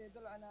فهذا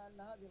يدل على أن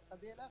هذه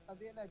القبيلة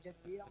قبيلة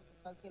جدية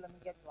متسلسلة من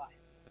جد واحد.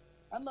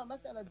 أما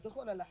مسألة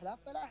دخول الأحلاف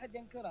فلا أحد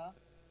ينكرها،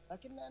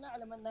 لكننا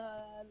نعلم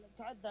أنها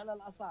تعد على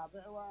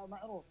الأصابع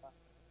ومعروفة.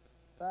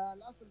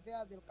 فالأصل في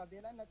هذه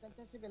القبيلة أنها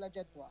تنتسب إلى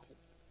جد واحد،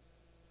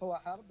 هو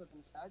حرب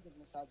بن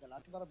سعد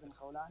الأكبر بن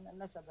خولان،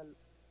 النسب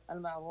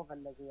المعروف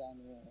الذي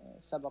يعني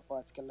سبق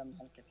وتكلمنا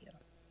عنه كثيرا.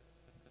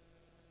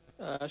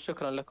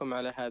 شكرا لكم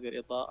على هذه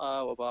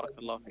الإضاءة وبارك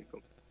الله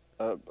فيكم.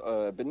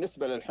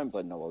 بالنسبة للحمض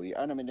النووي،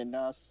 أنا من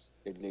الناس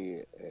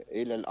اللي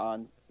إلى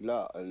الآن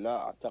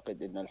لا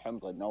أعتقد أن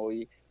الحمض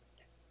النووي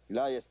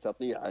لا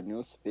يستطيع أن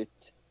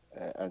يثبت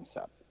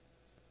أنساب.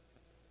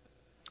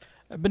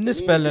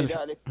 بالنسبة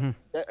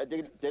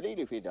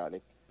دليلي في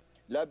ذلك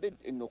لابد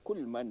انه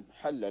كل من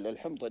حلل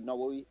الحمض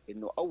النووي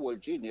انه اول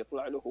جين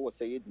يطلع له هو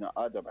سيدنا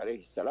ادم عليه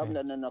السلام،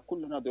 لاننا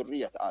كلنا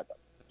ذريه ادم.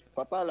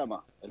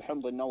 فطالما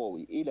الحمض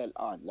النووي الى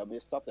الان لم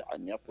يستطع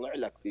ان يطلع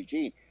لك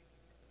بجين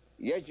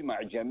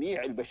يجمع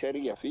جميع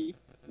البشريه فيه،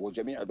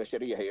 وجميع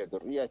البشريه هي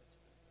ذريه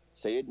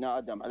سيدنا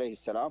ادم عليه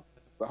السلام،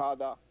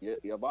 فهذا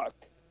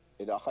يضعك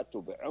اذا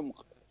اخذته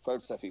بعمق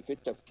فلسفي في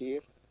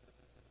التفكير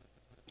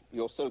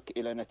يوصلك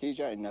الى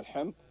نتيجه ان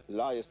الحمض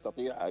لا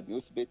يستطيع ان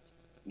يثبت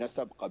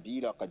نسب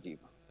قبيلة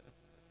قديمة.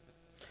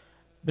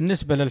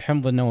 بالنسبة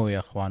للحمض النووي يا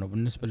أخوان،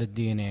 وبالنسبة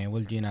للدي ان اي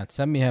والجينات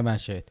سميها ما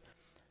شئت،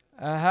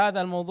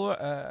 هذا الموضوع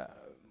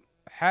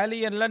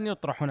حاليا لن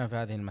يطرح هنا في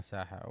هذه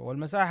المساحة،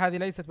 والمساحة هذه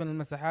ليست من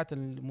المساحات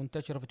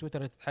المنتشرة في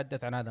تويتر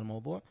تتحدث عن هذا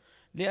الموضوع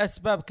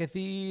لأسباب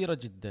كثيرة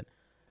جدا.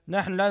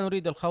 نحن لا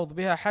نريد الخوض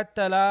بها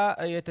حتى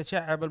لا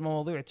يتشعب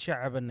الموضوع،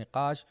 يتشعب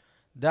النقاش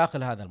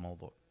داخل هذا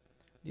الموضوع.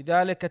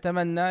 لذلك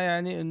أتمنى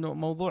يعني أنه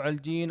موضوع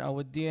الجين أو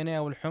الدي ان اي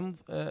أو الحمض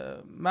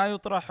ما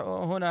يطرح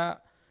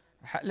هنا،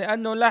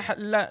 لأنه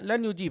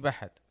لن يجيب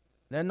أحد،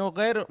 لأنه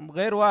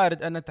غير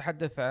وارد أن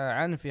نتحدث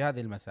عنه في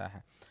هذه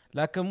المساحة.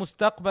 لكن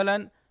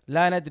مستقبلا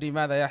لا ندري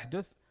ماذا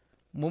يحدث،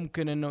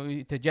 ممكن انه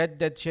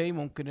يتجدد شيء،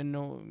 ممكن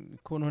انه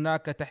يكون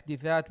هناك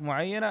تحديثات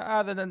معينة،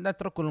 هذا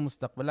نتركه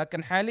للمستقبل.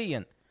 لكن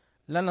حاليا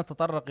لن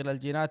نتطرق الى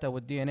الجينات او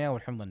الدي ان اي او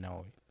الحمض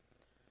النووي.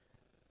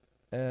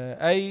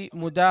 اي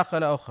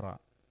مداخلة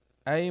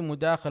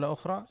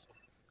اخرى؟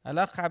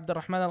 الاخ عبد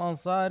الرحمن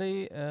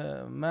الانصاري،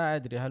 ما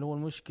ادري هل هو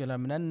المشكلة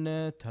من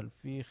النت، هل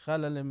في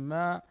خلل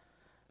ما،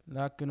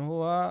 لكن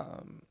هو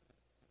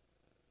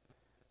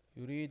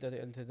يريد ان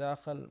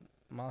يتداخل،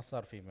 ما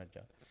صار في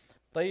مجال.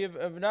 طيب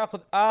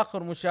بناخذ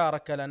اخر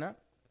مشاركة لنا،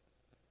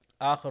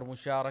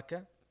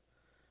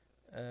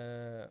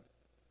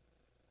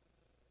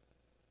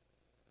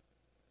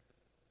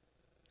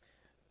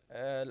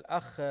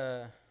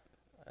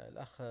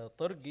 الاخ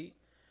طرقي.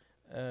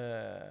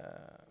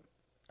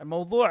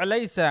 الموضوع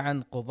ليس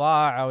عن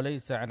قضاعة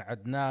وليس عن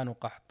عدنان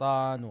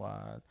وقحطان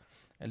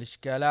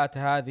والاشكالات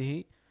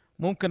هذه،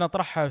 ممكن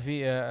اطرحها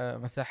في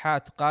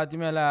مساحات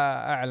قادمة،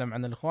 لا اعلم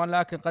عن الاخوان،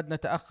 لكن قد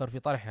نتأخر في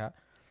طرحها،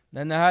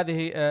 لأن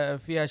هذه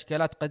فيها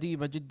إشكالات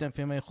قديمة جدا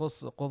فيما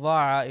يخص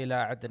قضاعة إلى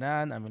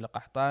عدنان أم إلى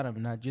قحطان أم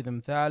إنها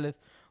جذم ثالث،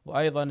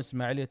 وأيضا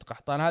إسماعيلية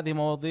قحطان. هذه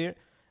مواضيع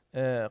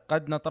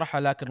قد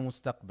نطرحها لكن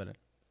مستقبلا.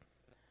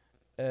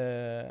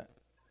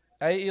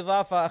 أي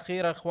إضافة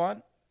أخيرة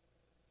إخوان؟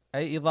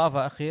 أي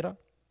إضافة أخيرة؟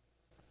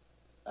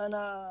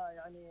 أنا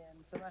يعني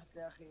إن سمحت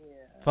يا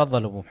أخي.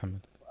 تفضل أبو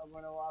محمد. أبو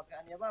نواف،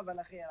 يعني الإضافة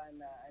الأخيرة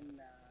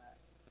أن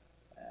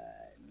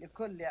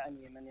لكل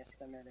يعني من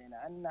يستمع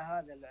إلينا أن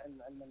هذا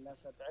العلم، علم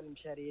النسب، علم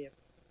شريف،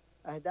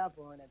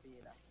 أهدافه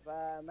نبيلة،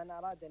 فمن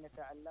أراد أن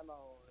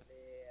يتعلمه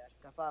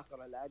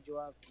للتفاخر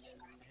الأجوف،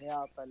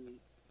 للانهياط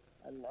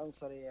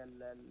العنصري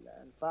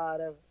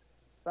الفارغ،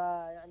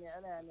 فيعني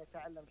عليه أن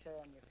يتعلم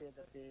شيئا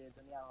يفيده في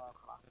دنياه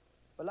وأخرى.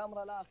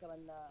 والأمر الآخر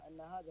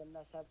أن هذا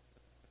النسب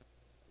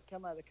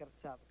كما ذكرت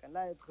سابقا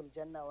لا يدخل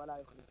الجنة ولا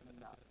يخرج من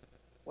النار،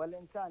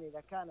 والإنسان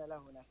إذا كان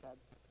له نسب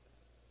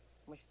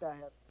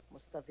مشتهر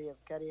مستفيض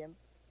كريم،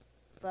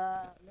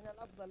 فمن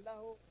الأفضل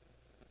له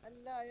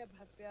أن لا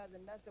يبحث في هذا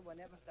النسب، وأن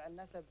يبحث عن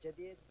نسب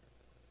جديد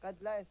قد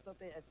لا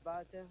يستطيع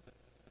إثباته،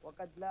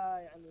 وقد لا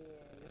يعني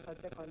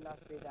يصدقه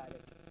الناس في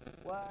ذلك.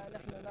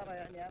 ونحن نرى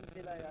يعني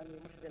أمثلة يعني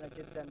محزنة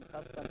جدا،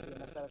 خاصة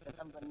في مسألة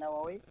الحمض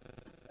النووي،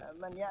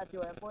 من يأتي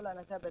ويقول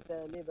أنا ثبت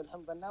لي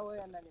بالحمض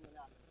النووي أنني من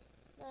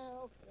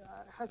أهله.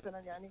 حسنا،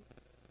 يعني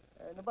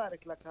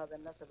نبارك لك هذا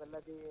النسب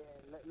الذي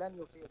لن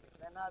يفيدك،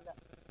 لأن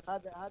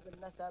هذا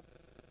النسب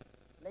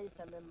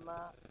ليس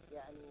مما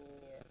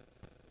يعني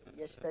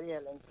يشتريه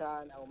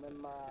الإنسان أو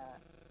مما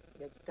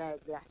يجتهد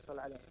ليحصل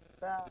عليه،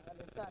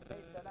 فالإنسان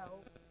ليس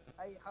له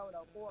أي حول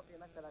أو قوة في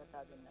مسألة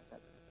هذا النسب.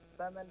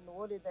 فمن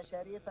ولد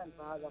شريفا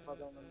فهذا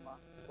فضل من الله،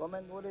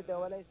 ومن ولد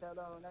وليس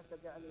له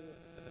نسب يعني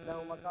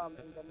له مقام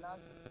عند الناس،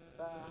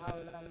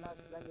 فهؤلاء الناس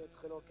لن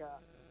يدخلوك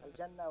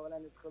الجنة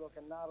ولن يدخلوك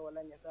النار،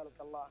 ولن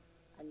يسألك الله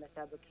عن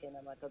نسبك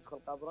حينما تدخل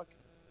قبرك.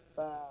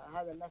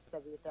 فهذا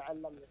النسب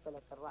يتعلم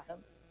لصلة الرحم،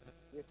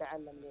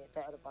 يتعلم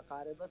لتعرف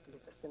أقاربك،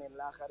 لتحسن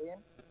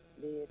الآخرين،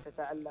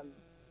 لتتعلم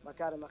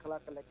مكارم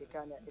أخلاق التي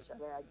كان يعيش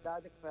عليها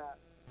أجدادك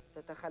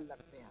فتتخلق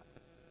بها.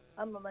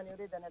 أما من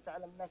يريد أن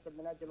يتعلم نسب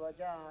من أجل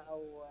وجاهة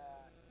أو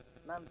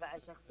منفعة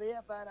شخصية،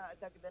 فأنا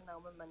أعتقد أنه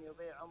ممن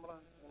يضيع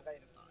عمره من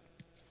غير قائل.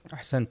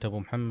 أحسنت أبو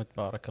محمد،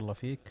 بارك الله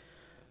فيك.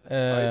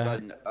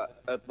 أيضا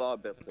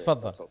الضابط،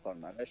 تفضل سلطان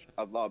معلش،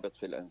 الضابط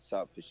في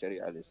الأنساب في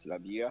الشريعة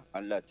الإسلامية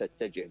أن لا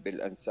تتجه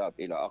بالأنساب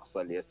إلى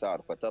أقصى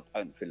اليسار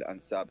فتطعن في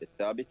الأنساب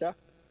الثابتة،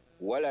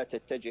 ولا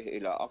تتجه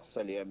إلى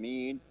أقصى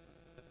اليمين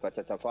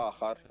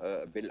فتتفاخر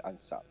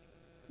بالأنساب.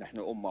 نحن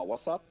أمة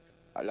وسط،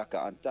 لك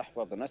أن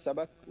تحفظ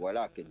نسبك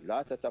ولكن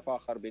لا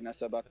تتفاخر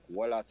بنسبك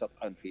ولا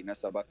تطعن في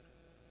نسبك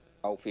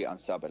أو في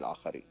أنساب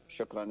الآخرين.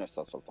 شكرا يا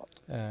أستاذ سلطان.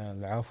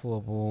 العفو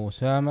أبو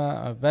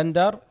أسامة.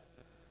 بندر،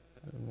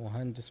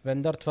 المهندس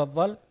بندر،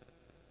 تفضل.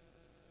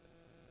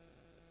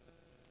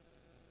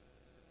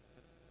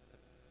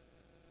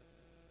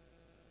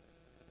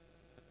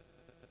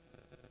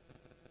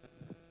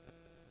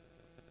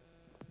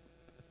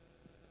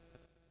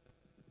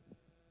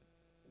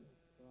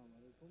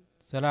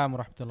 السلام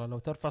ورحمة الله. لو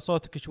ترفع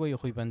صوتك شوي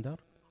أخوي بندر.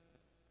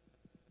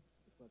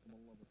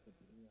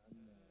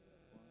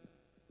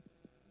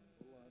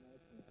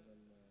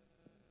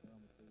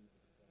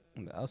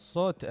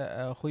 الصوت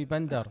أخوي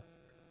بندر،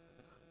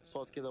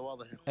 صوت كذا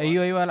واضح يا إخوان؟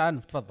 أيوة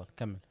الآن تفضل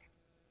كمل.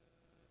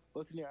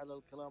 أثني على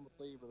الكلام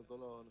الطيب اللي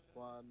قالوه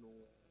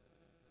الإخوان،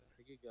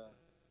 وحقيقة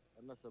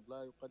النسب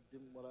لا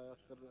يقدم ولا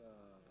يأخر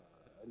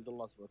عند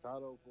الله سبحانه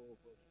وتعالى وفي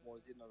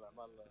موازين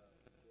الأعمال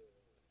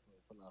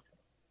في الآخرة.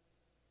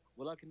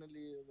 ولكن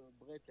اللي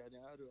بغيت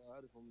يعني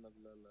أعرفه من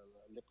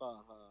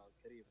اللقاء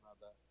الكريم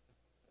هذا،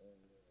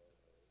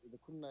 إذا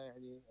كنا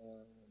يعني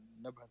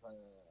نبحث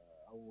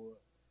أو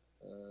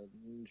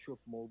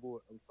نشوف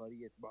موضوع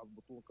أنصارية بعض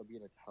بطون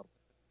قبيلة حرب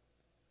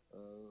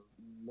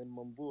من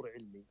منظور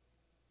علمي،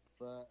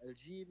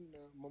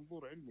 فالجيل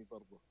منظور علمي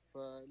برضه،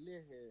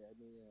 فليه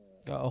يعني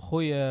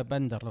أخوي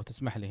بندر لو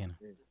تسمح لي هنا،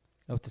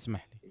 لو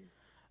تسمح لي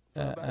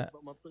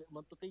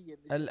منطقيا.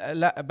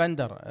 لا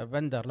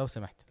بندر لو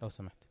سمحت،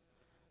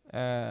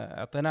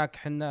 أعطيناك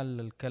حنا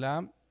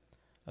الكلام،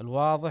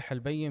 الواضح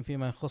البين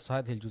فيما يخص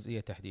هذه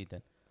الجزئية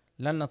تحديدا.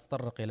 لن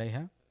نتطرق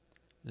إليها،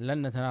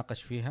 لن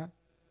نتناقش فيها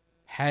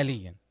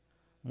حاليا.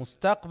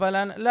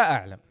 مستقبلا لا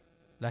أعلم،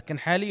 لكن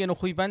حاليا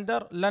أخوي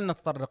بندر لن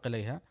نتطرق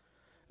إليها.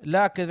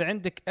 لكن إذا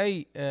عندك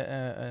أي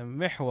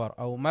محور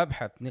أو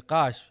مبحث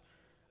نقاش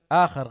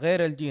آخر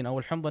غير الجين أو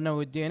الحمض النووي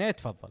والدي ان اي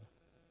تفضل.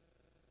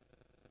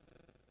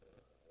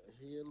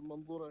 هي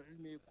المنظور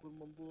العلمي يكون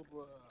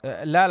منظور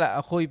لا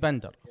أخوي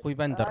بندر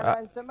أنا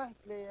إن سمحت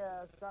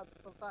لي أستاذ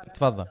سلطان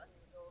تفضل. يعني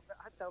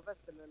حتى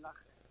أفسر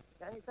للأخ،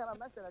 يعني ترى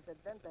مسألة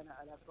الدندنة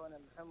على كون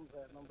الحمض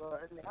منظور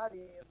علمي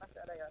هذه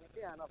مسألة يعني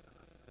فيها نظر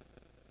أصلا.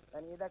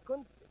 يعني إذا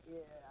كنت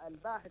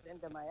الباحث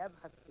عندما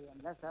يبحث في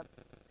النسب،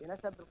 في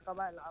نسب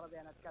القبائل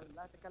العربية، أنا أتكلم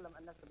لا أتكلم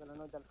عن نسب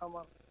الهنود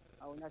الحمر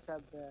أو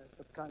نسب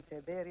سكان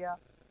سيبيريا،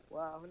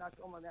 وهناك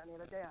يعني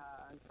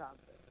لديها أنساب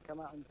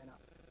كما عندنا،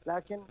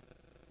 لكن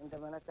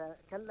عندما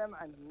نتكلم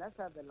عن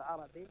النسب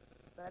العربي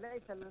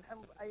فليس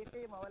للحمض أي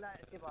قيمة ولا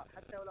اعتبار،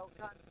 حتى ولو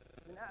كان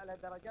من أعلى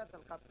درجات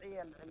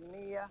القطعية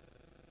العلمية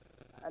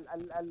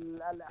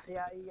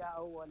الأحيائية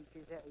أو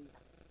الفيزيائية.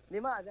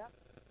 لماذا؟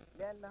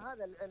 لأن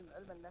هذا العلم،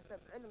 علم النسب،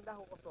 علم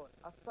له أصول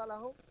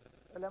أصله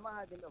علماء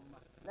هذه الأمة،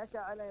 نشأ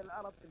عليه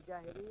العرب في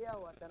الجاهلية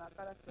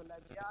وتناقلته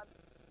الأجيال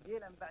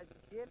جيلا بعد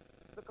جيل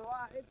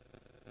بقواعد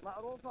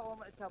معروفة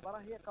ومعتبرة،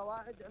 هي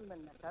قواعد علم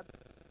النسب.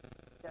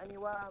 يعني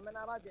ومن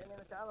أراد يعني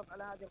نتعرف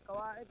على هذه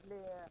القواعد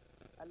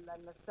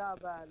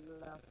للنسابة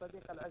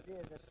الصديق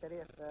العزيز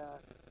الشريف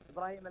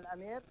إبراهيم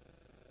الأمير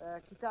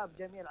كتاب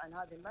جميل عن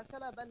هذه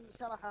المسألة، بل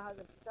شرح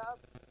هذا الكتاب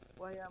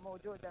وهي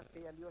موجودة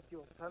في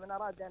اليوتيوب، فمن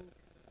أراد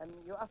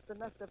أن يؤصل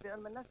نفسه في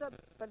علم النسب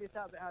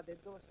فليتابع هذه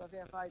الدروس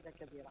ففيها فائدة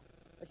كبيرة.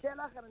 الشيء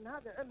الآخر أن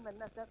هذا علم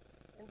النسب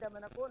عندما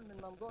نقول من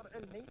منظور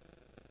علمي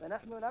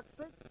فنحن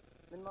نقصد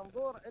من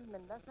منظور علم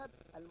النسب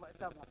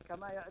المعتبر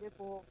كما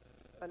يعرفه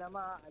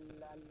علماء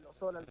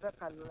الأصول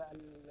الفقه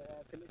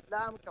في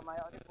الإسلام، كما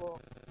يعرفه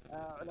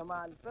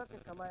علماء الفقه،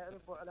 كما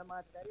يعرفه علماء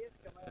التاريخ،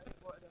 كما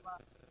يعرفه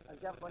علماء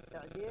الجرح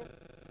والتعديل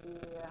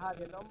في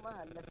هذه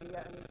الأمة التي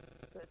يعني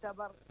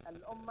تعتبر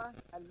الأمة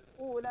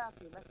الأولى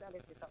في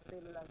مسألة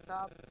تأصيل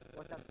الأنساب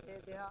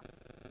وتفقيدها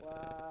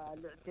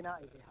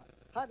والاعتناء بها.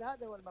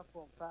 هذا هو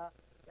المفهوم.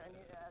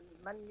 فيعني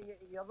من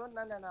يظن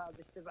أننا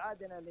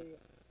باستبعادنا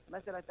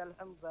لمسألة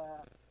الحمض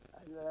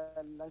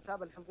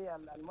الأنساب الحمضية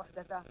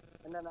المحدثة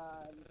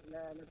أننا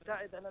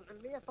نبتعد عن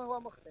العلمية فهو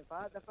مخطئ،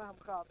 فهذا فهم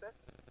خاطئ.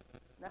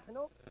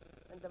 نحن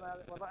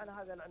عندما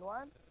وضعنا هذا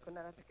العنوان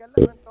كنا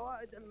نتكلم عن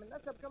قواعد علم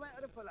النسب كما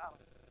يعرفه العرب،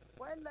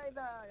 وإلا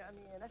إذا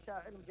يعني نشأ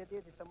علم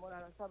جديد يسمونه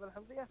الأنساب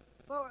الحمضية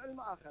فهو علم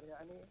آخر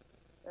يعني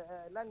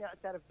لن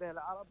يعترف به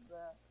العرب،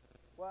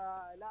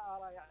 ولا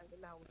أرى يعني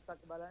له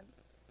مستقبلا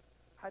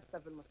حتى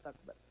في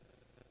المستقبل.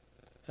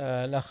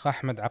 الأخ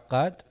أحمد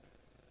عقاد.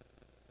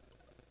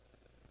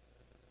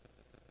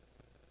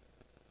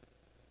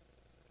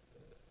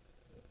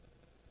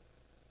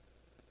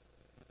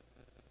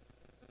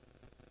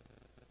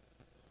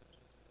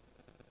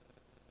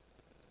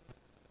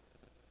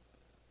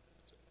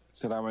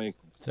 السلام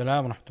عليكم.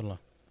 السلام ورحمة الله.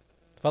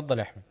 تفضل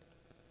يا أحمد.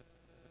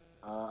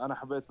 أنا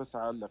حبيت بس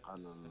أعلق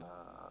على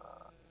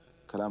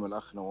كلام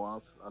الأخ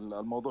نواف.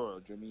 الموضوع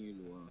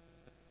جميل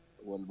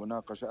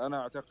والمناقشة.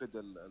 أنا أعتقد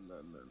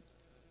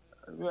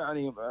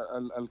يعني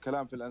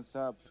الكلام في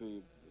الأنساب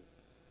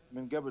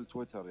من قبل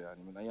تويتر،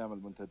 يعني من أيام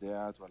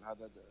المنتديات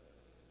والهذا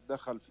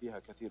دخل فيها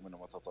كثير من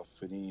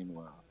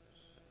المتطفلين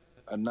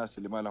والناس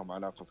اللي ما لهم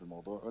علاقة في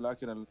الموضوع،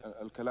 ولكن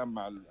الكلام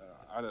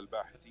على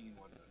الباحثين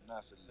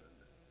والناس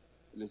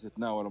اللي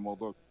تتناول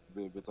الموضوع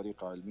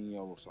بطريقة علمية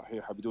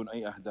وصحيحة بدون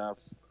أي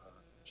أهداف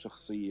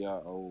شخصية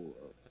أو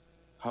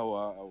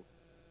هوى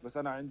بس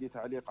أنا عندي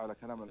تعليق على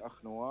كلام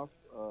الأخ نواف.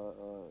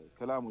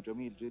 كلامه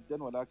جميل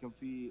جدا، ولكن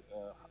في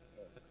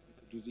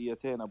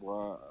جزئيتين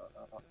أبغى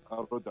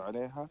أرد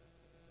عليها،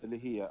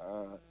 اللي هي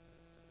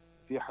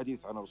في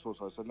حديث عن الرسول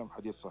صلى الله عليه وسلم،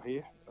 حديث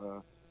صحيح: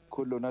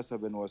 كل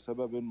نسب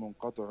وسبب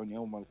منقطع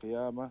يوم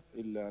القيامة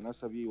إلا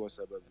نسبي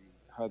وسببي.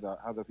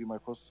 هذا فيما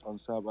يخص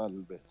أنساب آل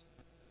البيت.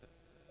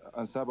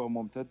 أنسابهم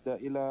ممتدة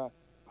إلى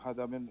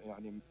هذا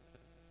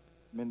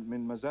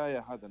من مزايا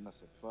هذا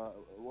النسب،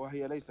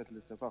 وهي ليست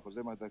للتفاخر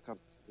زي ما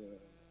ذكرت.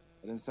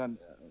 الإنسان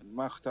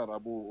ما اختار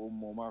أبوه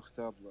وأمه، ما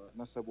اختار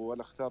نسبه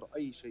ولا اختار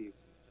أي شيء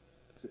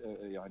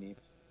يعني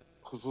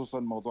خصوصا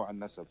موضوع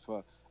النسب.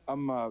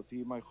 فأما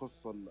فيما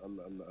يخص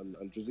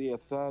الجزئية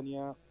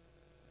الثانية،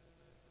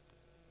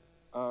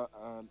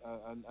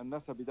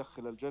 النسب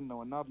يدخل الجنة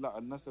والنار، لا،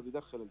 النسب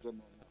يدخل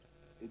الجنة والنار.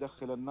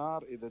 يدخل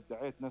النار إذا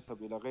ادعيت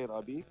نسب إلى غير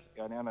أبيك،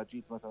 يعني أنا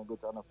جيت مثلا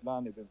قلت أنا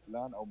فلان ابن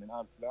فلان أو من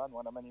آل فلان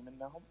وأنا ماني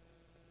منهم،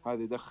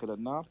 هذا يدخل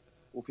النار.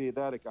 وفي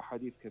ذلك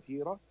أحاديث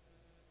كثيرة.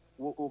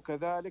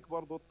 وكذلك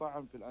برضو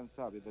الطعن في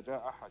الأنساب، إذا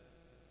جاء أحد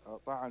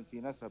طعن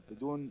في نسب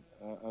بدون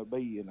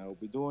بينة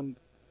وبدون،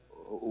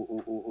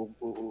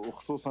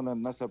 وخصوصا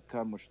النسب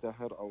كان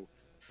مشتهر أو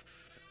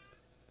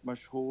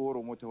مشهور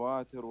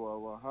ومتواتر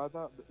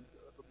وهذا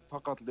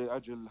فقط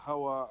لأجل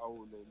هوى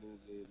أو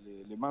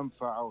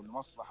لمنفعة أو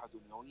لمصلحة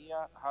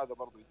دنيوية، هذا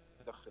برضو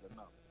يدخل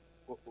النار.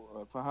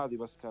 فهذه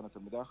بس كانت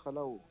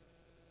المداخلة،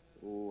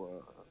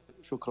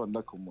 شكرا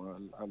لكم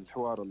على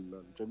الحوار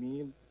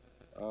الجميل.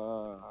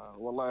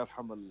 والله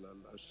يرحم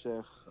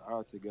الشيخ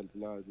عاتق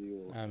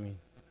البلادي آمين.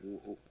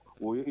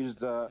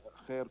 ويجزى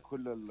خير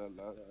كل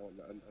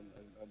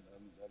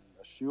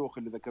الشيوخ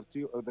اللي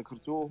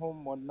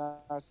ذكرتوهم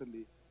والناس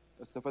اللي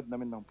استفدنا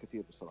منهم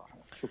كثير بصراحة.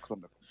 شكرا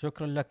لكم.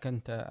 شكرا لك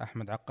أنت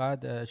أحمد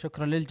عقاد.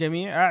 شكرا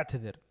للجميع.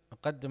 أعتذر،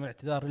 أقدم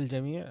الاعتذار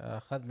للجميع،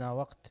 أخذنا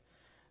وقت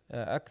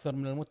أكثر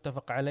من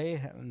المتفق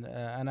عليه.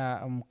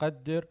 أنا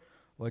مقدر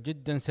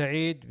وجدا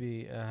سعيد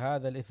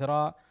بهذا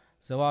الإثراء،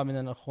 سواء من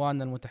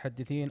الأخوان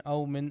المتحدثين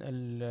أو من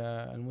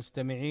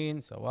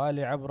المستمعين، سواء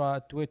عبر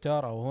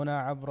تويتر أو هنا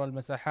عبر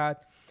المساحات.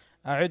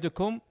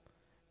 أعدكم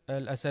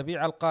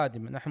الأسابيع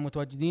القادمة نحن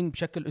متواجدين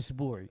بشكل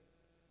أسبوعي،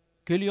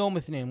 كل يوم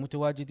اثنين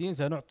متواجدين،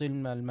 سنعطي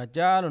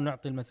المجال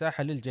ونعطي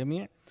المساحة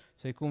للجميع.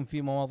 سيكون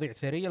في مواضيع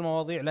ثرية،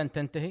 المواضيع لن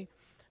تنتهي.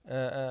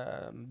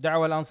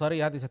 دعوة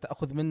الأنصارية هذه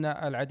ستأخذ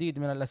منا العديد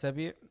من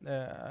الأسابيع،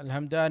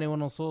 الهمداني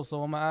والنصوص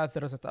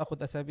ومآثر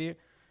ستأخذ أسابيع،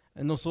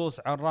 النصوص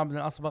عن رامل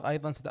الأصبغ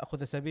أيضا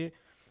ستأخذ أسابيع،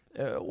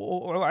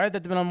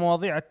 وعدد من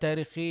المواضيع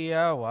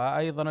التاريخية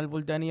وأيضا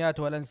البلدانيات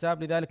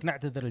والأنساب. لذلك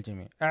نعتذر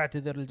الجميع،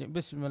 أعتذر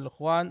باسم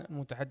الإخوان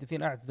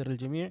المتحدثين، أعتذر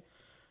الجميع.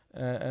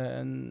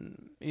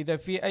 إذا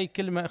في أي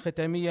كلمة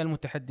ختامية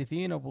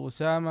المتحدثين، أبو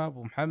أسامة،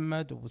 أبو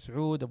محمد، أبو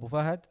سعود، أبو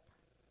فهد.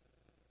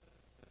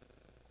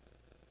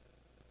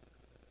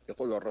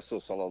 يقول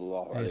الرسول صلى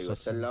الله عليه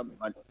وسلم: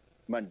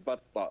 من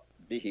بطأ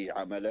به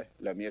عمله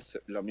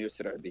لم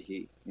يسرع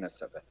به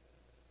نسبه.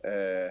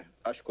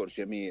 أشكر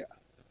جميع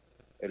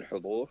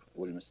الحضور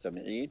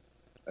والمستمعين،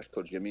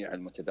 أشكر جميع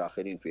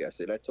المتداخلين في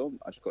أسئلتهم،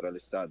 أشكر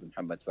الأستاذ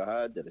محمد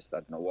فهد،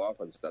 الأستاذ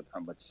نواف، الأستاذ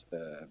محمد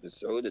بن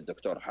سعود،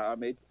 الدكتور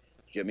حامد،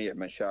 جميع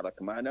من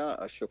شارك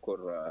معنا.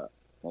 الشكر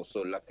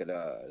موصول لك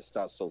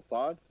الأستاذ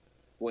سلطان،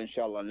 وإن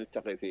شاء الله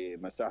نلتقي في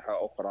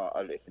مساحة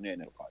أخرى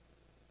الاثنين القادم.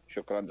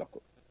 شكرا لكم.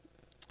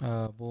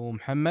 أبو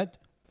محمد.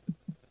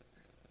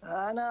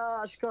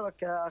 أنا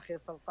أشكرك يا أخي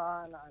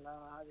سلطان على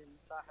هذه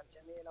المساحة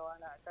الجميلة،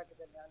 وأنا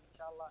أعتقد أن إن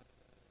شاء الله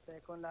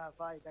سيكون لها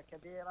فائدة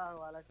كبيرة،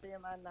 ولا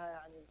سيما أنها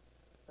يعني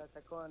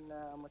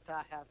ستكون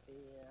متاحة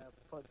في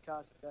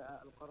بودكاست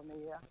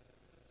القرمية،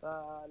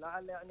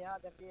 فلعل يعني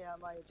هذا فيها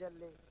ما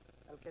يجلي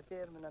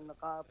الكثير من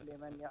النقاط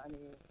لمن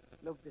يعني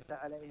لبس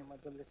عليهم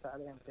ودلس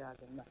عليهم في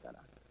هذه المسألة.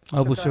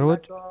 أبو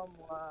سعود.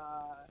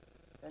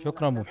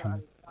 شكرا أبو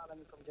محمد.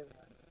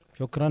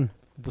 شكرا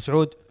أبو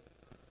سعود.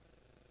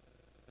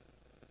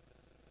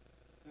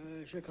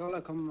 شكرا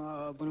لكم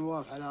أبو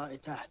نواف على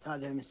إتاحة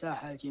هذه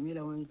المساحة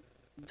الجميلة،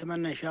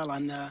 ونتمنى إن شاء الله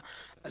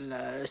أن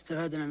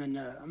استفدنا من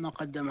ما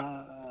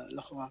قدمها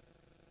الأخوة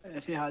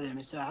في هذه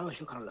المساحة،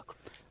 وشكرا لكم.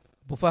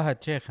 أبو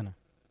فهد شيخنا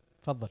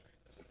تفضل.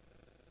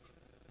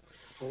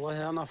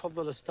 والله أنا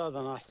أفضل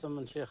أستاذنا أحسن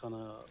من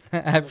شيخنا.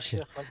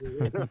 أبشر.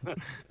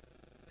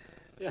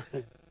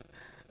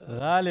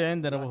 غالي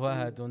عندنا أبو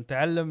فهد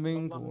ونتعلم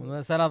منك،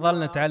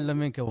 وسنظل نتعلم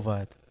منك أبو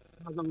فهد.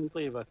 هذا من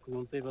طيبك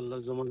ومن طيب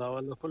الزملاء،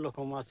 ولا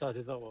كلكم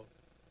أساتذة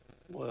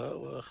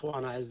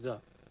وإخوان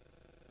أعزاء.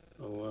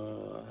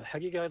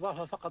 وحقيقة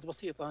إضافة فقط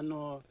بسيطة،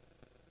 أنه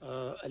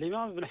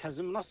الإمام ابن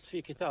حزم نص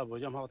في كتابه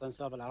جمهرة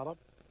أنساب العرب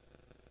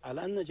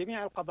على أن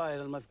جميع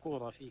القبائل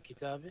المذكورة في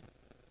كتابه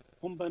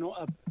هم بنو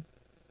أب،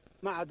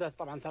 ما عدا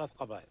طبعا 3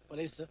 قبائل،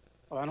 وليس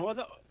طبعا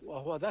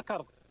وهو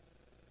ذكر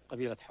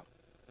قبيلة حرب.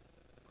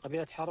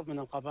 قبيلة حرب من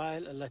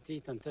القبائل التي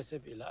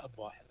تنتسب إلى أب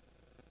واحد.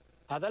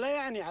 هذا لا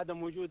يعني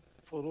عدم وجود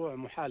فروع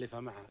محالفة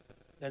معها،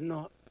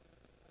 لأنه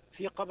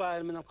في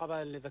قبائل من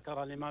القبائل اللي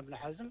ذكرها الإمام ابن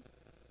حزم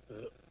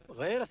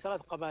غير ال3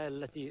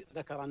 قبائل التي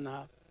ذكر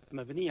أنها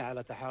مبنية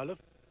على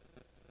تحالف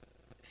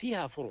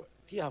فيها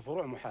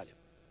فروع محالفة.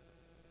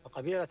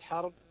 فقبيلة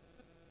حرب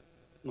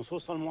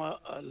نصوص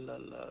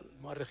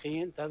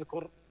المؤرخين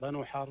تذكر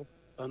بنو حرب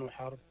بنو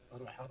حرب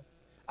بنو حرب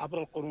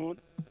عبر القرون،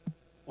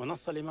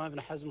 ونص الإمام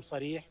ابن حزم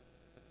صريح.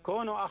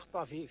 كونه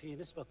أخطأ في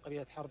نسبة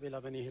قبيلة حرب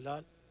إلى بني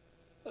هلال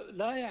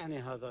لا يعني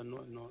هذا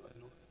أنه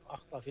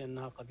أخطأ في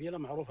أنها قبيلة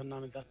معروف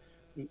أنها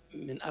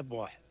من أب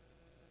واحد،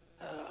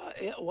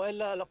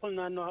 وإلا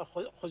لقلنا أنه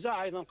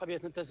خزاعة أيضا قبيلة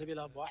تنتسب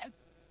إلى أب واحد،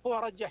 هو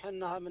رجح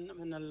أنها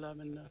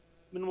من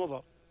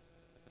مضر.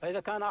 فإذا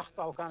كان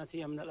أخطأ وكانت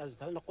هي من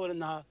الأزد، هل نقول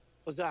أنها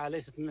خزاعة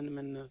ليست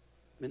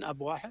من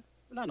أب واحد؟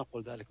 لا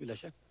نقول ذلك بلا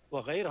شك،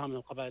 وغيرها من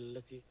القبائل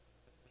التي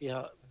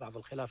فيها بعض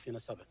الخلاف في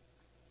نسبه،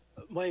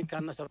 وإن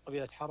كان نسب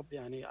قبيلة حرب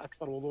يعني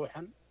أكثر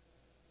وضوحا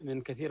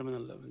من كثير من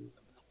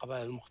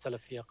القبائل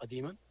المختلف فيها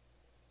قديما.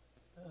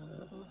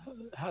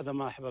 هذا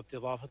ما أحببت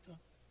إضافته.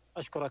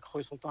 أشكرك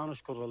أخوي سلطان،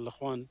 وأشكر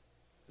الأخوان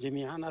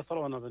جميعا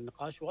أثرونا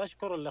بالنقاش،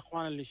 وأشكر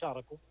الأخوان اللي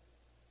شاركوا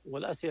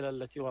والأسئلة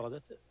التي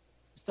وردت،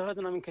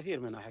 استفدنا من كثير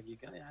منها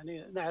حقيقة.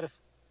 يعني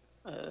نعرف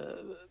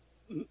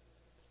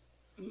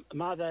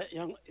ماذا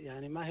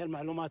يعني ما هي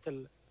المعلومات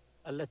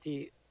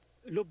التي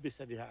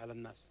لبس بها على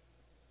الناس،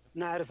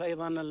 نعرف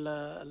أيضا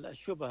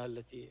الشبهة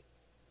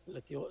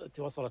التي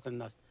وصلت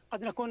الناس.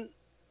 قد نكون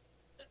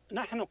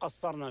نحن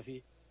قصرنا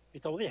في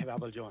توضيح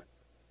بعض الجوانب،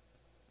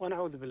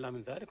 ونعوذ بالله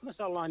من ذلك،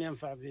 ونسأل الله أن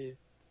ينفع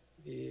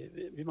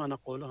بما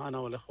نقوله أنا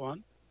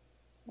والإخوان،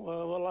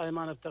 والله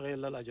ما نبتغي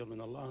إلا الأجر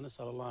من الله،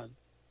 نسأل الله أن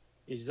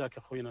يجزاك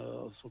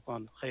أخوينا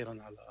سلطان خيرا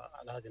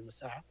على هذه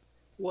المساحة.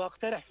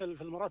 وأقترح في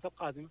المرات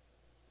القادمة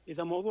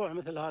إذا موضوع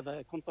مثل هذا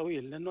يكون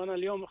طويل، لأنه أنا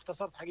اليوم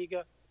اختصرت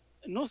حقيقة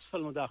نصف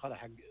المداخلة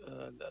حق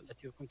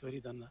التي كنت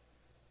أريد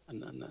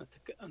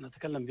أن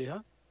أتكلم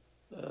بها،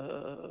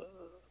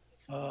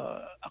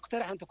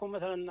 فأقترح أن تكون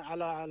مثلا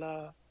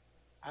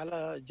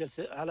على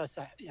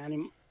جلسة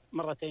يعني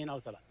مرتين أو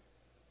ثلاث.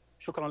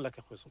 شكرا لك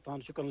أخوي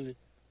سلطان، شكرا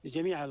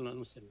لجميع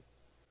المسلمين.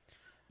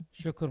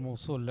 شكر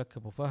موصول لك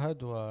أبو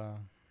فهد،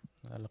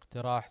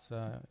 والاقتراح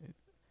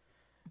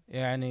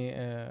يعني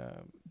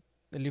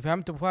اللي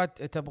فهمته أبو فهد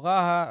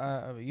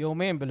تبغاها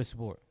يومين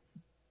بالأسبوع.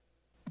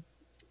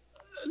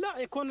 لا،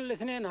 يكون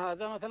الاثنين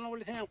هذا مثلا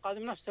والاثنين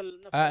القادم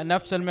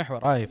نفس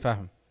المحور. أي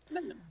فهم.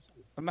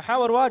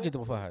 محاور واجد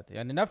أبو فهد،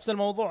 يعني نفس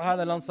الموضوع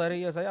هذا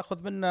الأنصارية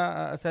سيأخذ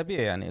منا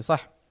أسابيع، يعني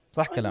صح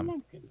كلام.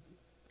 ممكن.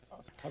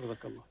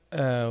 حفظك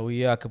الله.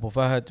 وياك أبو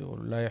فهد،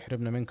 ولا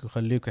يحرمنا منك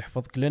ويخليك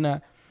ويحفظك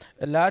لنا.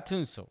 لا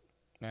تنسوا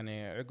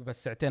يعني عقب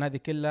الساعتين هذه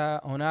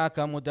كلها هناك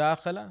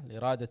مداخلة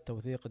لإرادة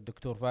توثيق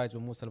الدكتور فايز بن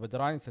موسى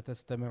البدراني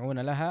ستستمعون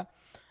لها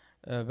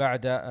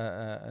بعد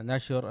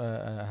نشر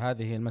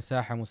هذه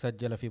المساحة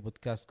مسجلة في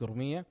بودكاست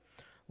قرمية.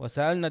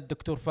 وسألنا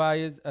الدكتور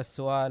فايز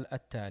السؤال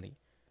التالي: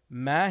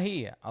 ما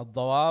هي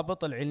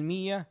الضوابط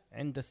العلمية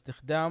عند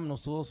استخدام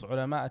نصوص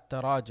علماء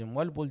التراجم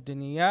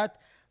والبلدانيات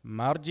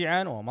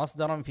مرجعا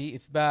ومصدرا في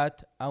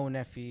إثبات أو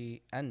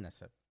نفي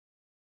النسب؟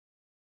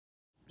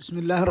 بسم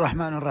الله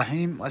الرحمن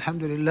الرحيم،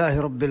 والحمد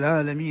لله رب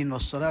العالمين،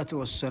 والصلاة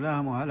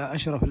والسلام على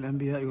أشرف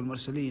الأنبياء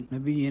والمرسلين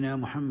نبينا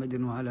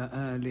محمد وعلى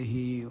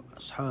آله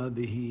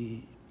وأصحابه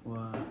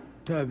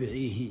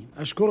وتابعيه.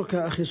 أشكرك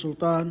أخي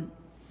سلطان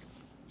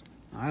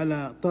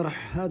على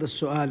طرح هذا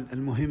السؤال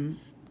المهم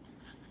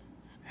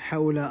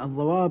حول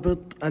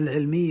الضوابط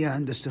العلمية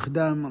عند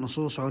استخدام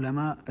نصوص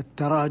علماء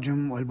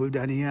التراجم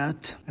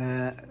والبلدانيات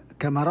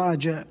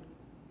كمراجع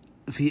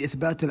في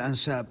إثبات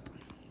الأنساب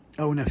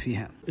أو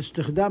نفيها.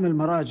 استخدام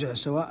المراجع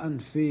سواء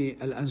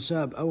في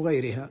الأنساب أو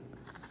غيرها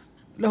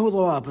له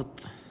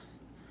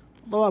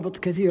ضوابط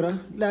كثيرة،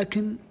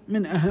 لكن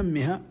من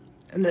أهمها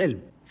العلم.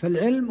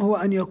 فالعلم هو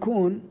أن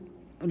يكون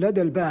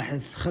لدى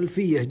الباحث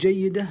خلفية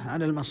جيدة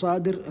عن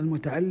المصادر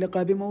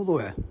المتعلقة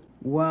بموضوعه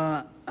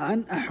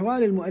وعن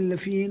أحوال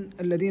المؤلفين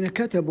الذين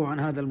كتبوا عن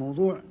هذا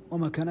الموضوع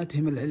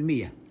ومكانتهم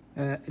العلمية.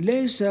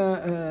 ليس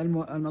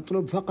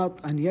المطلوب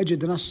فقط أن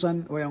يجد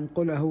نصا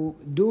وينقله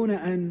دون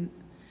أن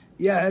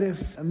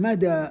يعرف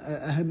مدى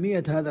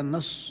أهمية هذا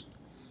النص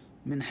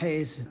من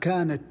حيث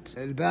كانت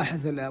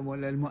الباحث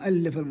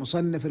المؤلف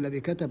المصنف الذي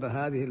كتب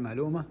هذه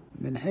المعلومة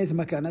من حيث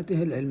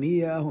مكانته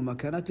العلمية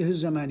ومكانته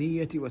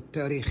الزمانية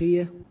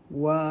والتاريخية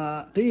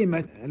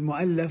وقيمة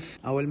المؤلف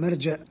أو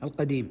المرجع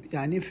القديم،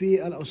 يعني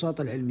في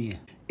الأوساط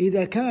العلمية.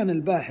 إذا كان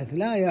الباحث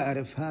لا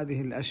يعرف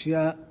هذه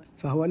الأشياء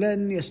فهو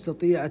لن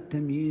يستطيع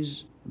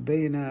التمييز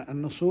بين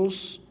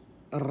النصوص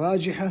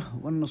الراجحة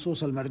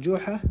والنصوص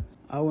المرجوحة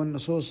أو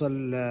النصوص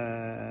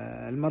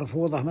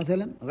المرفوضة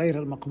مثلا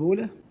غير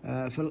المقبولة.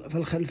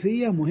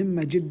 فالخلفية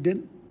مهمة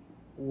جدا،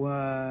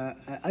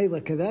 وأيضا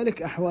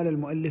كذلك أحوال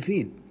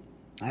المؤلفين،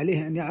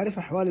 عليه أن يعرف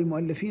أحوال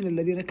المؤلفين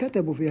الذين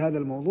كتبوا في هذا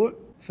الموضوع،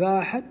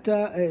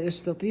 فحتى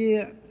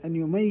يستطيع أن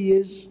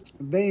يميز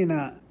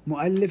بين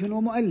مؤلف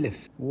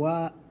ومؤلف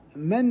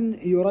ومن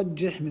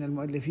يرجح من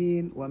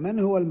المؤلفين ومن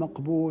هو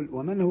المقبول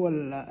ومن هو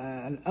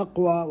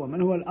الأقوى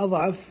ومن هو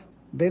الأضعف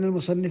بين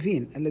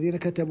المصنفين الذين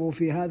كتبوا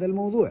في هذا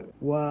الموضوع.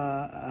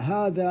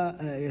 وهذا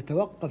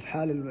يتوقف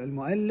حال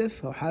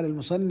المؤلف أو حال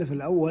المصنف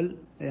الأول،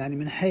 يعني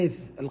من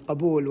حيث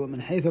القبول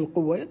ومن حيث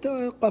القوة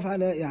يتوقف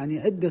على يعني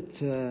عدة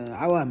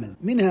عوامل،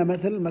 منها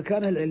مثل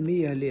المكانة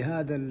العلمية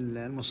لهذا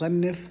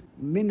المصنف،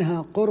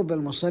 منها قرب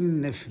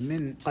المصنف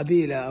من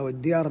قبيلة أو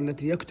الديار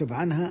التي يكتب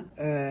عنها،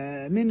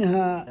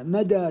 منها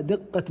مدى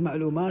دقة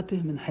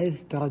معلوماته من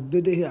حيث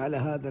تردده على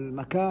هذا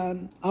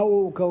المكان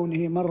أو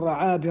كونه مر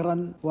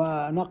عابرا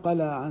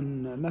ونقل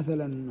عن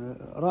مثلا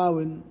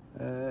راو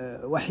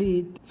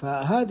وحيد.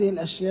 فهذه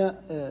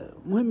الأشياء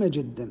مهمة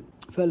جدا.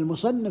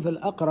 فالمصنف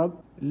الأقرب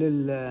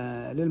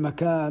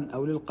للمكان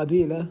أو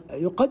للقبيلة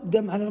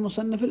يقدم على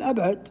المصنف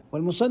الأبعد،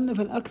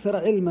 والمصنف الأكثر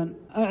علما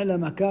أعلى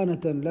مكانة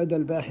لدى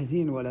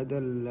الباحثين ولدى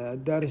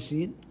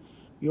الدارسين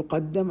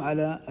يقدم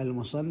على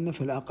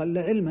المصنف الأقل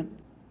علما.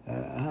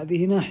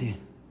 هذه ناحية.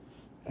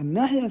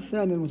 الناحية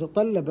الثانية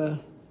المتطلبة،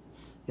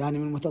 يعني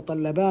من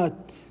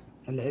المتطلبات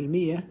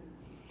العلمية،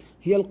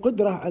 هي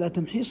القدرة على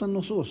تمحيص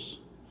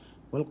النصوص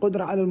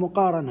والقدرة على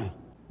المقارنة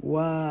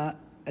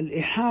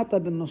والإحاطة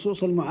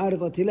بالنصوص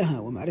المعارضة لها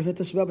ومعرفة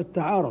أسباب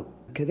التعارض،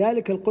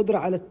 كذلك القدرة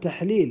على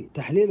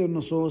تحليل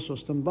النصوص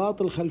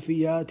واستنباط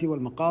الخلفيات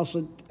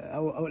والمقاصد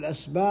أو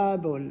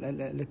الأسباب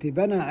التي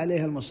بنى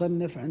عليها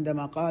المصنف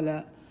عندما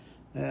قال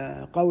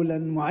قولا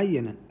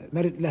معينا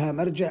لها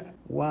مرجع،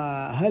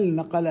 وهل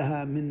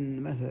نقلها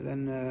من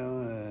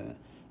مثلا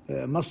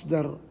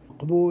مصدر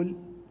مقبول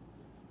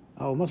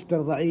أو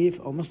مصدر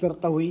ضعيف أو مصدر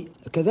قوي.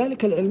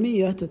 كذلك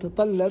العلمية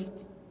تتطلب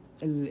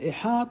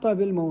الإحاطة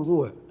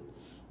بالموضوع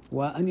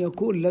وأن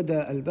يكون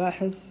لدى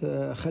الباحث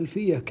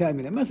خلفية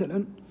كاملة.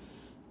 مثلا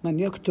من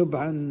يكتب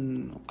عن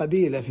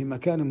قبيلة في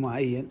مكان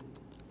معين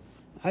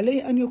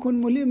عليه أن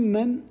يكون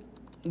ملما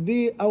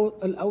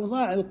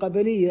بالأوضاع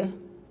القبلية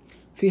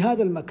في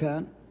هذا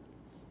المكان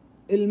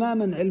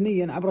إلماما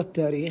علميا عبر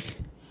التاريخ،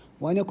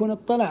 وأن يكون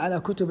اطلع على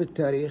كتب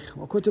التاريخ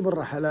وكتب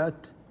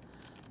الرحلات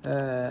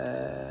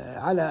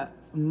على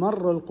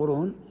مر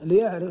القرون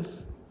ليعرف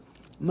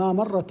ما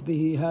مرت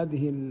به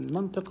هذه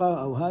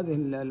المنطقة أو هذه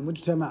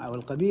المجتمع أو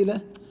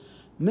القبيلة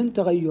من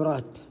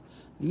تغيرات،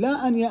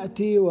 لا أن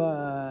يأتي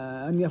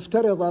وأن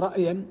يفترض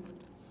رأيا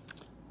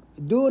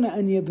دون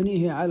أن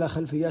يبنيه على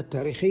خلفيات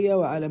تاريخية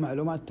وعلى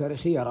معلومات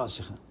تاريخية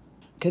راسخة.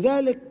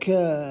 كذلك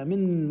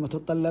من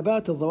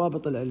متطلبات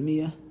الضوابط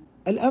العلمية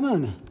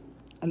الأمانة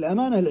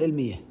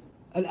العلمية.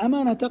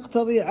 الأمانة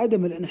تقتضي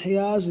عدم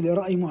الانحياز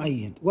لرأي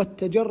معين،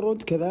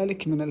 والتجرد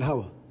كذلك من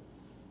الهوى،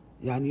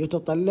 يعني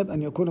يتطلب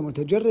أن يكون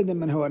متجردا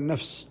من هوى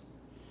النفس.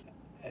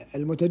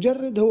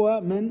 المتجرد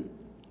هو من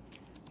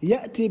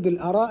يأتي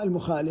بالآراء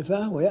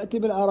المخالفة ويأتي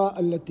بالآراء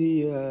التي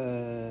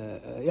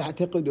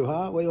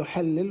يعتقدها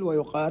ويحلل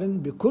ويقارن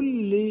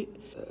بكل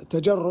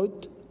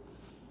تجرد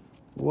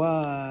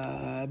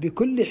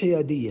وبكل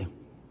حيادية،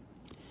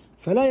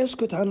 فلا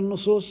يسكت عن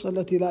النصوص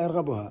التي لا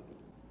يرغبها.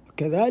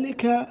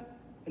 كذلك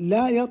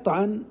لا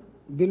يطعن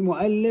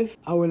بالمؤلف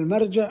أو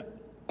المرجع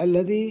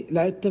الذي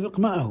لا يتفق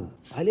معه،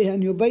 عليه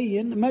أن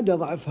يبين مدى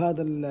ضعف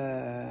هذا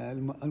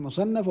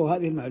المصنف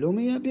وهذه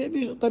المعلومية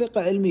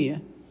بطريقة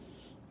علمية.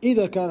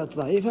 إذا كانت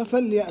ضعيفة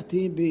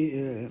فليأتي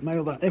بما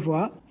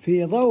يضعفها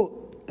في ضوء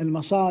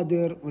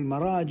المصادر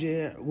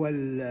والمراجع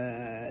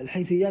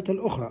والحيثيات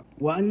الأخرى،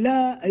 وأن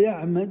لا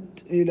يعمد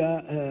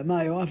إلى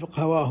ما يوافق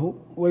هواه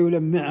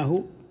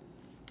ويلمعه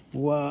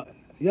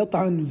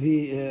ويطعن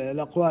في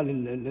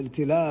الأقوال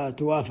التي لا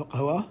توافق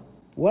هواه،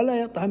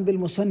 ولا يطعن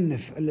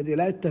بالمصنف الذي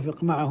لا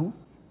يتفق معه.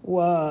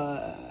 ومر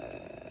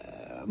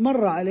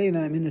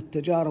علينا من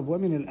التجارب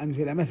ومن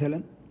الأمثلة،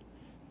 مثلا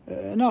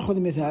نأخذ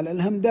مثال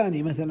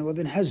الهمداني مثلا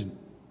وابن حزم،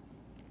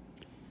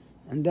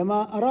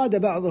 عندما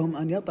أراد بعضهم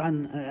أن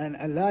يطعن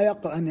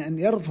أن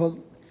يرفض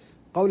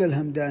قول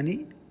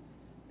الهمداني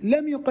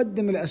لم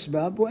يقدم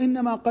الأسباب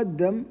وإنما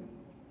قدم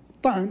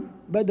طعن،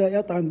 بدأ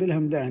يطعن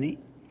بالهمداني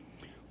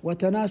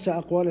وتناسى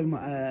أقوال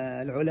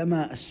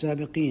العلماء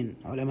السابقين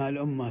علماء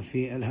الأمة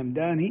في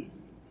الهمداني.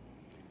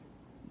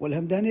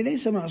 والهمداني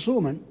ليس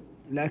معصوما،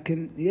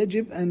 لكن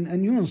يجب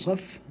أن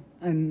ينصف،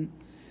 أن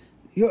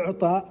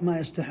يعطى ما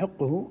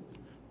يستحقه،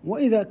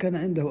 وإذا كان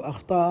عنده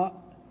أخطاء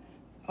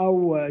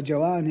أو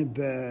جوانب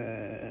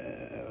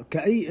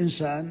كأي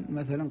إنسان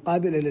مثلا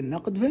قابلة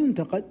للنقد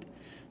فينتقد.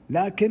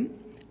 لكن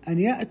أن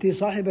يأتي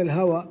صاحب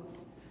الهوى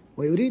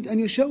ويريد أن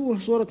يشوه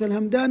صورة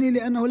الهمداني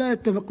لأنه لا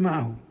يتفق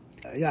معه،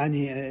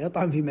 يعني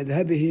يطعن في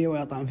مذهبه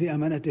ويطعن في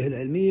أمانته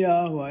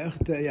العلمية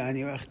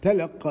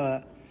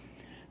ويختلق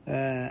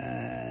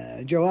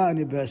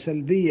جوانب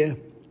سلبية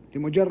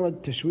لمجرد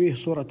تشويه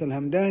صورة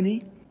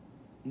الهمداني،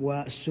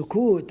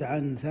 والسكوت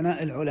عن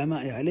ثناء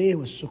العلماء عليه،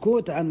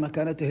 والسكوت عن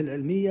مكانته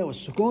العلمية،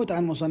 والسكوت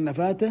عن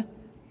مصنفاته،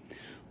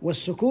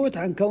 والسكوت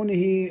عن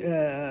كونه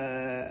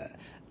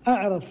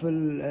أعرف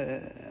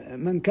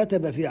من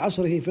كتب في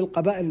عصره في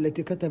القبائل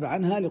التي كتب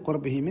عنها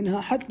لقربه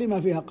منها، حتى بما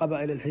فيها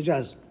قبائل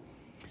الحجاز.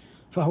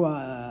 فهو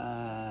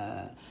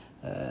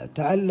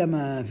تعلم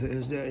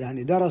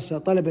يعني درس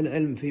طلب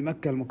العلم في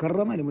مكة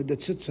المكرمة لمدة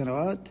 6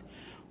 سنوات،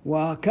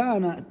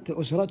 وكانت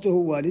أسرته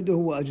والده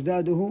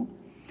وأجداده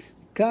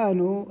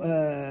كانوا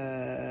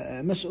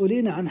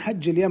مسؤولين عن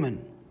حج اليمن،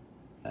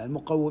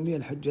 المقومي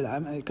الحج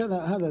العام كذا،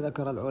 هذا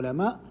ذكر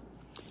العلماء.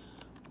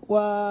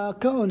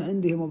 وكون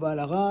عنده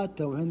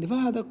مبالغات أو عنده،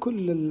 فهذا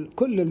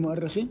كل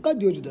المؤرخين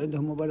قد يوجد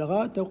عندهم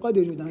مبالغات أو قد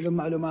يوجد عندهم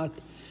معلومات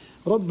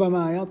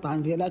ربما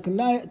يطعن فيها، لكن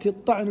لا يأتي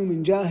الطعن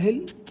من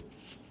جاهل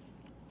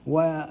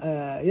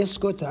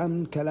ويسكت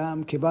عن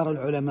كلام كبار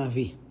العلماء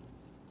فيه.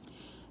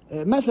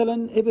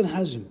 مثلا ابن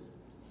حزم،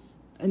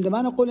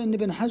 عندما نقول أن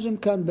ابن حزم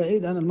كان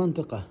بعيد عن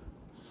المنطقة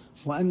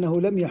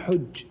وأنه لم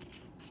يحج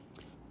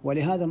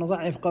ولهذا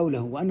نضعف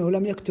قوله، وأنه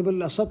لم يكتب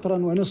إلا سطرا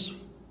ونصف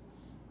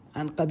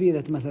عن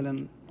قبيلة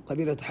مثلا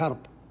قبيلة حرب،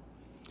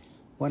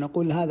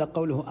 ونقول هذا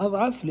قوله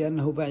أضعف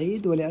لأنه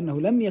بعيد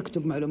ولأنه لم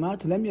يكتب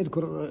معلومات، لم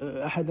يذكر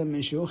أحدا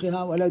من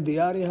شيوخها ولا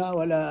ديارها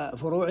ولا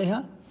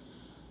فروعها،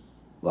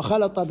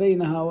 وخلط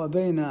بينها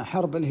وبين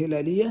حرب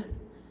الهلالية،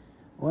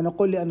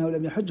 ونقول لأنه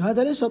لم يحج.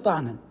 هذا ليس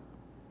طعنا،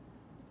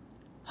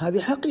 هذه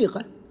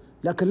حقيقة،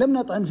 لكن لم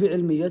نطعن في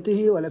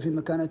علميته ولا في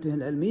مكانته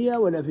العلمية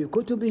ولا في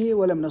كتبه،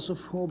 ولم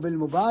نصفه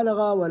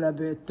بالمبالغة ولا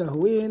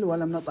بالتهويل،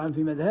 ولم نطعن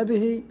في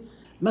مذهبه.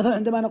 مثلا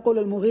عندما نقول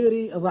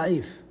المغيري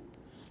ضعيف،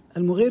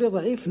 المغيري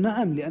ضعيف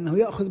نعم، لأنه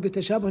يأخذ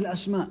بتشابه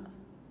الأسماء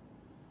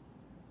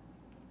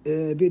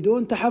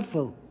بدون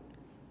تحفظ.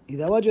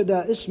 إذا وجد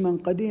اسما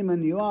قديما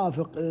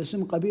يوافق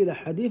اسم قبيلة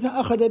حديثة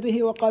أخذ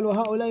به وقال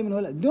وهؤلاء من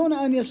هؤلاء، دون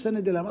أن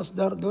يستند إلى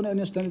مصدر، دون أن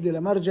يستند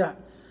إلى مرجع،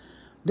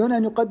 دون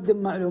أن يقدم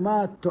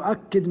معلومات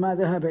تؤكد ما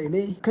ذهب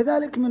إليه.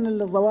 كذلك من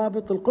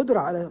الضوابط القدرة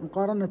على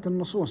مقارنة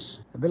النصوص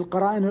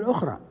بالقرائن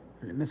الأخرى،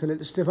 مثل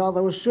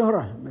الاستفاضة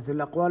والشهرة،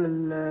 مثل أقوال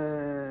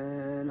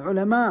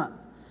العلماء،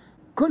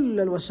 كل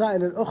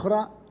الوسائل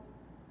الأخرى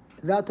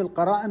ذات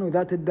القرائن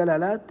وذات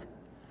الدلالات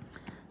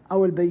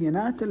أو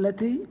البينات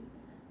التي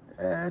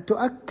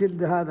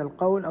تؤكد هذا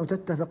القول أو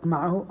تتفق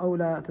معه أو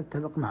لا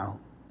تتفق معه.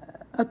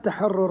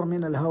 التحرر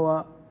من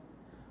الهوى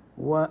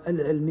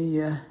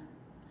والعلمية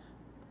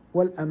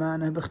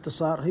والأمانة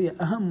باختصار هي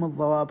أهم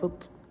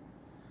الضوابط.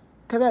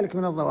 كذلك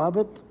من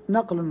الضوابط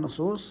نقل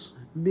النصوص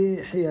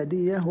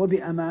بحيادية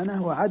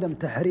وبأمانة وعدم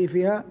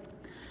تحريفها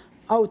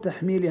أو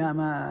تحميلها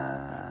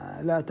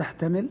ما لا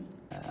تحتمل،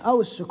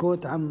 أو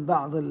السكوت عن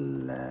بعض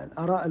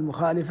الآراء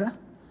المخالفة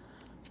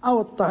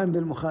أو الطعن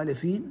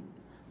بالمخالفين.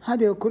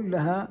 هذه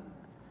كلها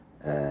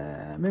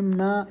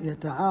مما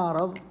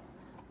يتعارض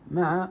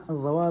مع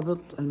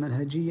الضوابط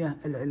المنهجية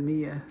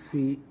العلمية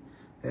في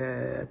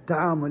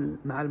التعامل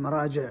مع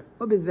المراجع،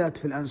 وبالذات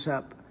في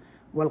الأنساب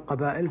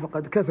والقبائل،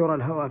 فقد كثر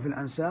الهوى في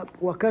الأنساب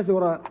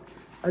وكثر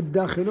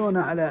الداخلون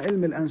على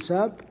علم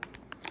الأنساب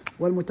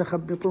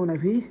والمتخبطون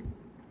فيه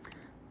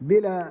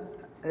بلا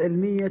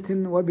علمية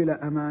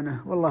وبلا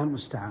أمانة، والله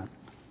المستعان.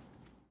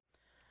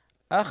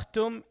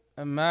 أختم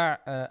مع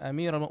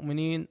أمير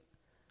المؤمنين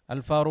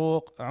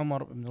الفاروق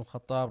عمر بن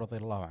الخطاب رضي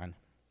الله عنه.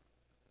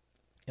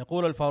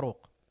 يقول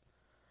الفاروق: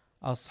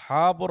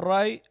 أصحاب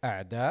الرأي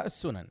أعداء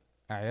السنن،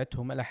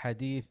 أعيتهم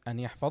الأحاديث أن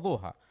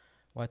يحفظوها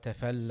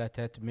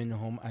وتفلتت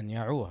منهم أن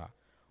يعوها،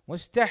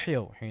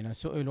 واستحيوا حين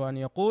سئلوا أن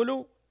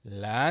يقولوا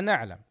لا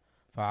نعلم،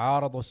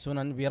 فعارضوا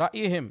السنن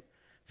برأيهم،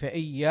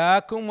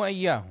 فإياكم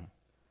وإياهم.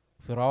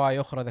 في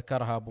رواية أخرى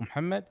ذكرها أبو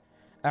محمد: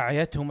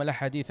 أعيتهم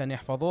الأحاديث أن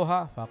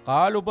يحفظوها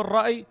فقالوا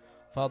بالرأي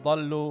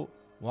فضلوا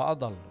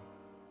وأضلوا.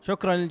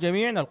 شكرا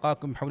للجميع،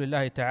 نلقاكم بحول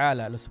الله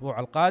تعالى الأسبوع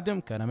القادم.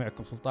 كان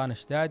معكم سلطان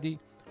الشدادي،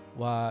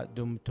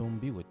 ودمتم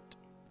بود.